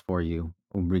questions for you,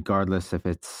 regardless if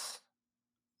it's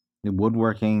the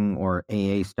woodworking or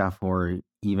AA stuff, or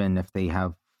even if they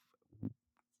have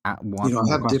want I more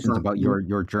have questions different. about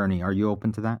your journey, are you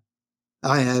open to that?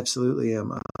 I absolutely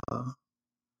am.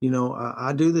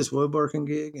 I do this woodworking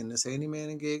gig and this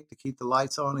handyman gig to keep the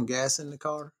lights on and gas in the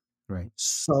car, Right.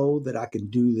 so that I can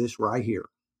do this right here,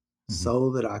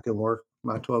 so that I can work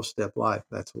my 12-step life.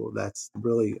 That's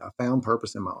really, I found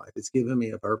purpose in my life. It's given me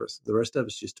a purpose. The rest of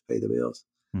it's just to pay the bills.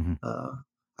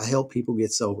 I help people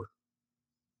get sober.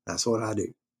 That's what I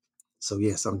do. So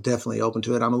yes, I'm definitely open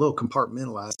to it. I'm a little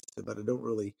compartmentalized, but I don't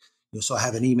really, so I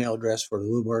have an email address for the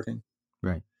woodworking,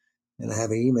 right, and I have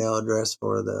an email address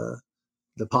for the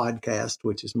podcast,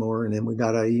 which is more, and then we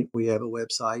have a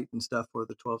website and stuff for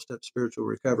the 12-step spiritual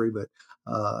recovery. But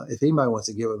if anybody wants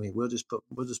to get with me, we'll just put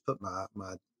my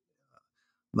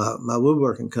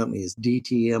woodworking company is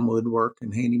DTM Woodwork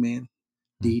and Handyman.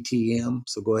 DTM.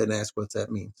 So go ahead and ask what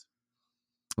that means.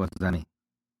 What's that mean?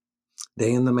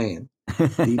 Dan the Man.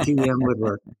 DTM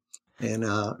Woodwork. And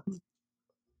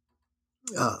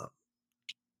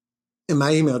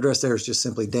my email address there is just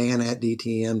simply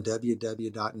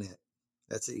dan@dtmww.net.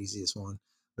 That's the easiest one.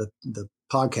 The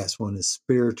podcast one is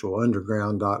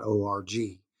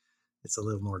spiritualunderground.org. It's a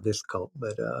little more difficult,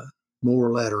 but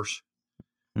more letters.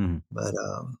 But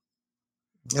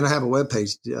and I have a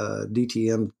webpage,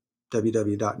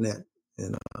 dtmww.net,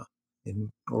 and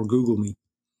or Google me.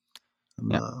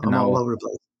 I'm all over the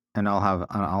place. And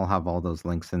I'll have all those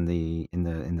links in the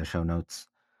show notes.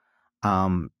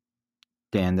 Dan,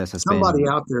 this has somebody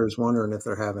out there is wondering if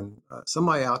they're having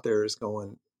somebody out there has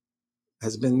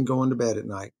been going to bed at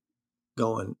night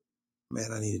going,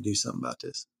 man, I need to do something about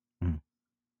this. I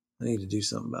need to do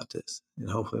something about this. And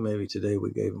hopefully maybe today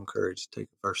we gave them courage to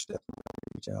take the first step and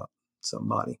reach out to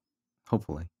somebody.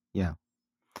 Hopefully. Yeah.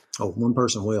 Oh, one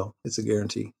person will. It's a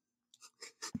guarantee.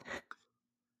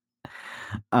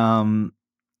 One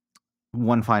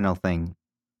final thing.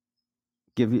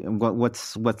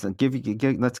 Let's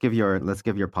give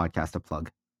your podcast a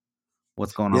plug.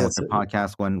 What's going on with the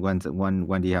podcast?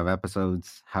 When do you have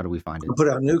episodes? How do we find it? I put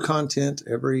out new content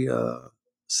every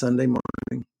Sunday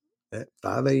morning at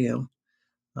 5 a.m.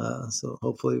 So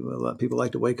hopefully a lot of people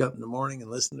like to wake up in the morning and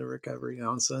listen to recovery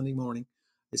on Sunday morning.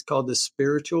 It's called the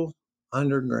Spiritual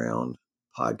Underground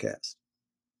Podcast.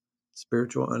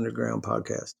 Spiritual Underground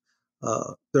Podcast.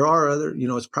 There are other,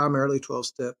 it's primarily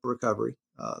 12-step recovery.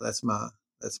 That's my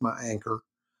anchor.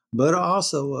 But I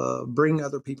also bring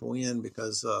other people in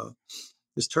because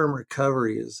this term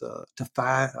recovery is to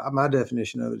find, my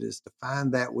definition of it is to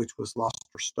find that which was lost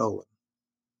or stolen.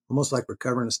 Almost like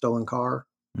recovering a stolen car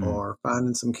or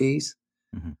finding some keys.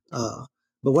 But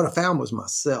what I found was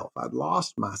myself. I'd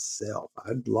lost myself.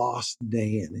 I'd lost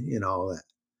Dan, all that.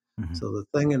 So the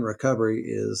thing in recovery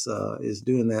is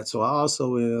doing that. So I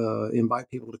also invite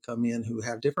people to come in who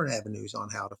have different avenues on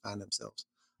how to find themselves.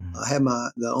 I had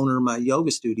the owner of my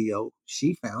yoga studio.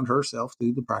 She found herself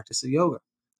through the practice of yoga.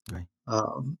 Right.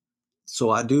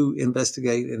 So I do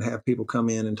investigate and have people come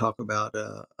in and talk about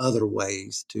other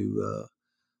ways to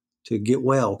get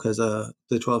well, because the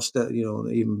 12-step,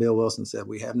 even Bill Wilson said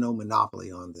we have no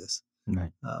monopoly on this.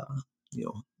 Right.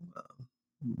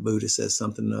 Buddha says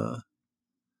something.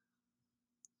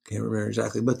 Can't remember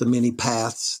exactly, but the many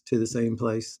paths to the same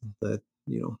place that,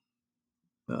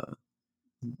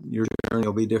 your journey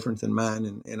will be different than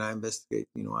mine. And I investigate,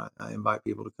 I invite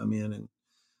people to come in and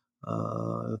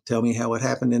tell me how it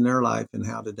happened in their life and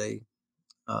how did they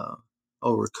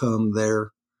overcome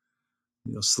their,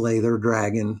 slay their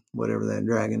dragon, whatever that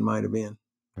dragon might have been.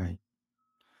 Right.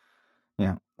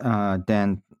 Yeah.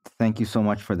 Dan, thank you so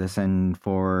much for this and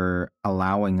for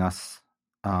allowing us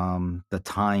the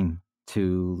time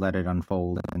to let it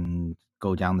unfold and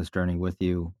go down this journey with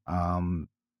you.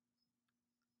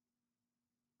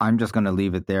 I'm just going to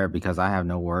leave it there because I have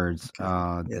no words.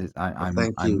 Yes.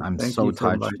 I'm so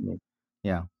touched.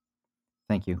 Yeah.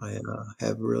 Thank you. I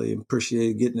have really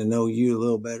appreciated getting to know you a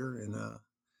little better,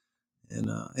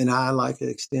 and I like to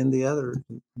extend the other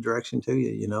direction to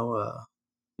you.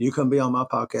 You come be on my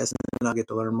podcast and I'll get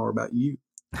to learn more about you.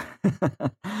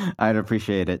 I'd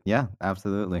appreciate it. Yeah,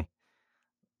 absolutely.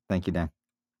 Thank you, Dan.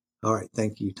 All right.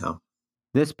 Thank you, Tom.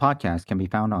 This podcast can be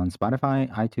found on Spotify,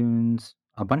 iTunes,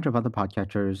 a bunch of other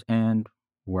podcatchers, and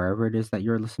wherever it is that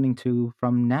you're listening to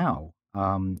from now.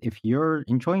 If you're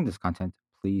enjoying this content,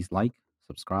 please like,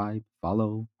 subscribe,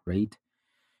 follow, rate.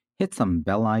 hit some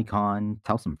bell icon,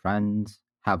 tell some friends,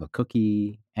 have a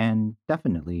cookie, and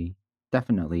definitely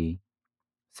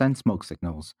send smoke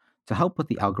signals to help with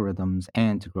the algorithms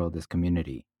and to grow this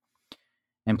community.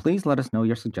 And please let us know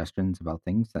your suggestions about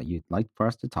things that you'd like for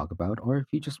us to talk about, or if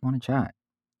you just want to chat.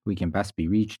 We can best be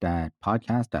reached at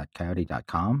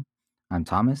podcast@coyote.com. I'm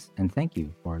Thomas, and thank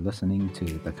you for listening to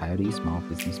the Coyote Small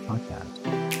Business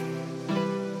Podcast.